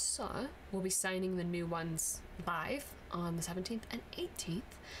 So we'll be signing the new ones live on the 17th and 18th,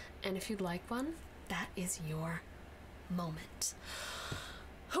 and if you'd like one, that is your moment.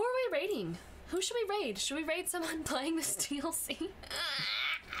 Who are we raiding? Who should we raid? Should we raid someone playing this DLC? I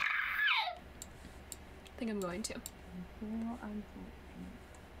think I'm going to.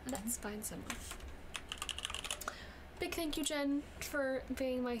 Let's find someone. Big thank you, Jen, for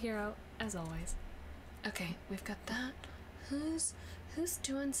being my hero, as always. Okay, we've got that. Who's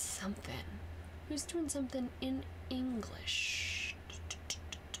doing something? Who's doing something in English?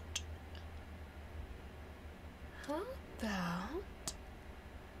 How about...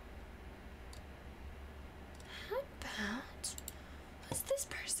 What's this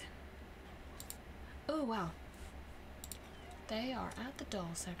person? Oh, wow. They are at the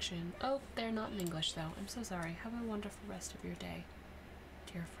doll section. Oh, they're not in English, though. I'm so sorry. Have a wonderful rest of your day,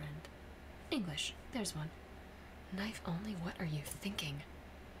 dear friend. English. There's one. Knife only? What are you thinking?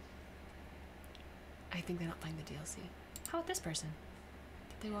 I think they don't like the DLC. How about this person?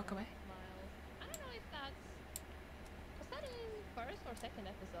 Did they walk away? I don't know if that's... Was that in first or second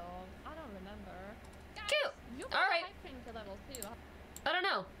episode? I don't remember. Guys, Cute! You got Alright. high cream to level 2. I don't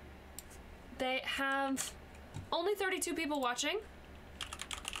know. They have only 32 people watching.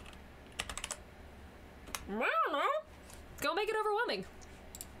 I don't know. Go make it overwhelming.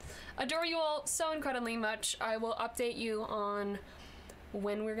 Adore you all so incredibly much. I will update you on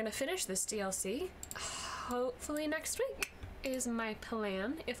when we're gonna finish this DLC. Hopefully next week is my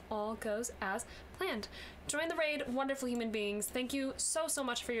plan, if all goes as planned. Join the raid, wonderful human beings. Thank you so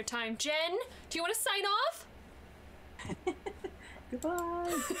much for your time. Jen, do you want to sign off?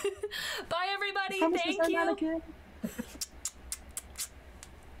 Goodbye. Bye, everybody. Promise Thank to say you. Mannequin.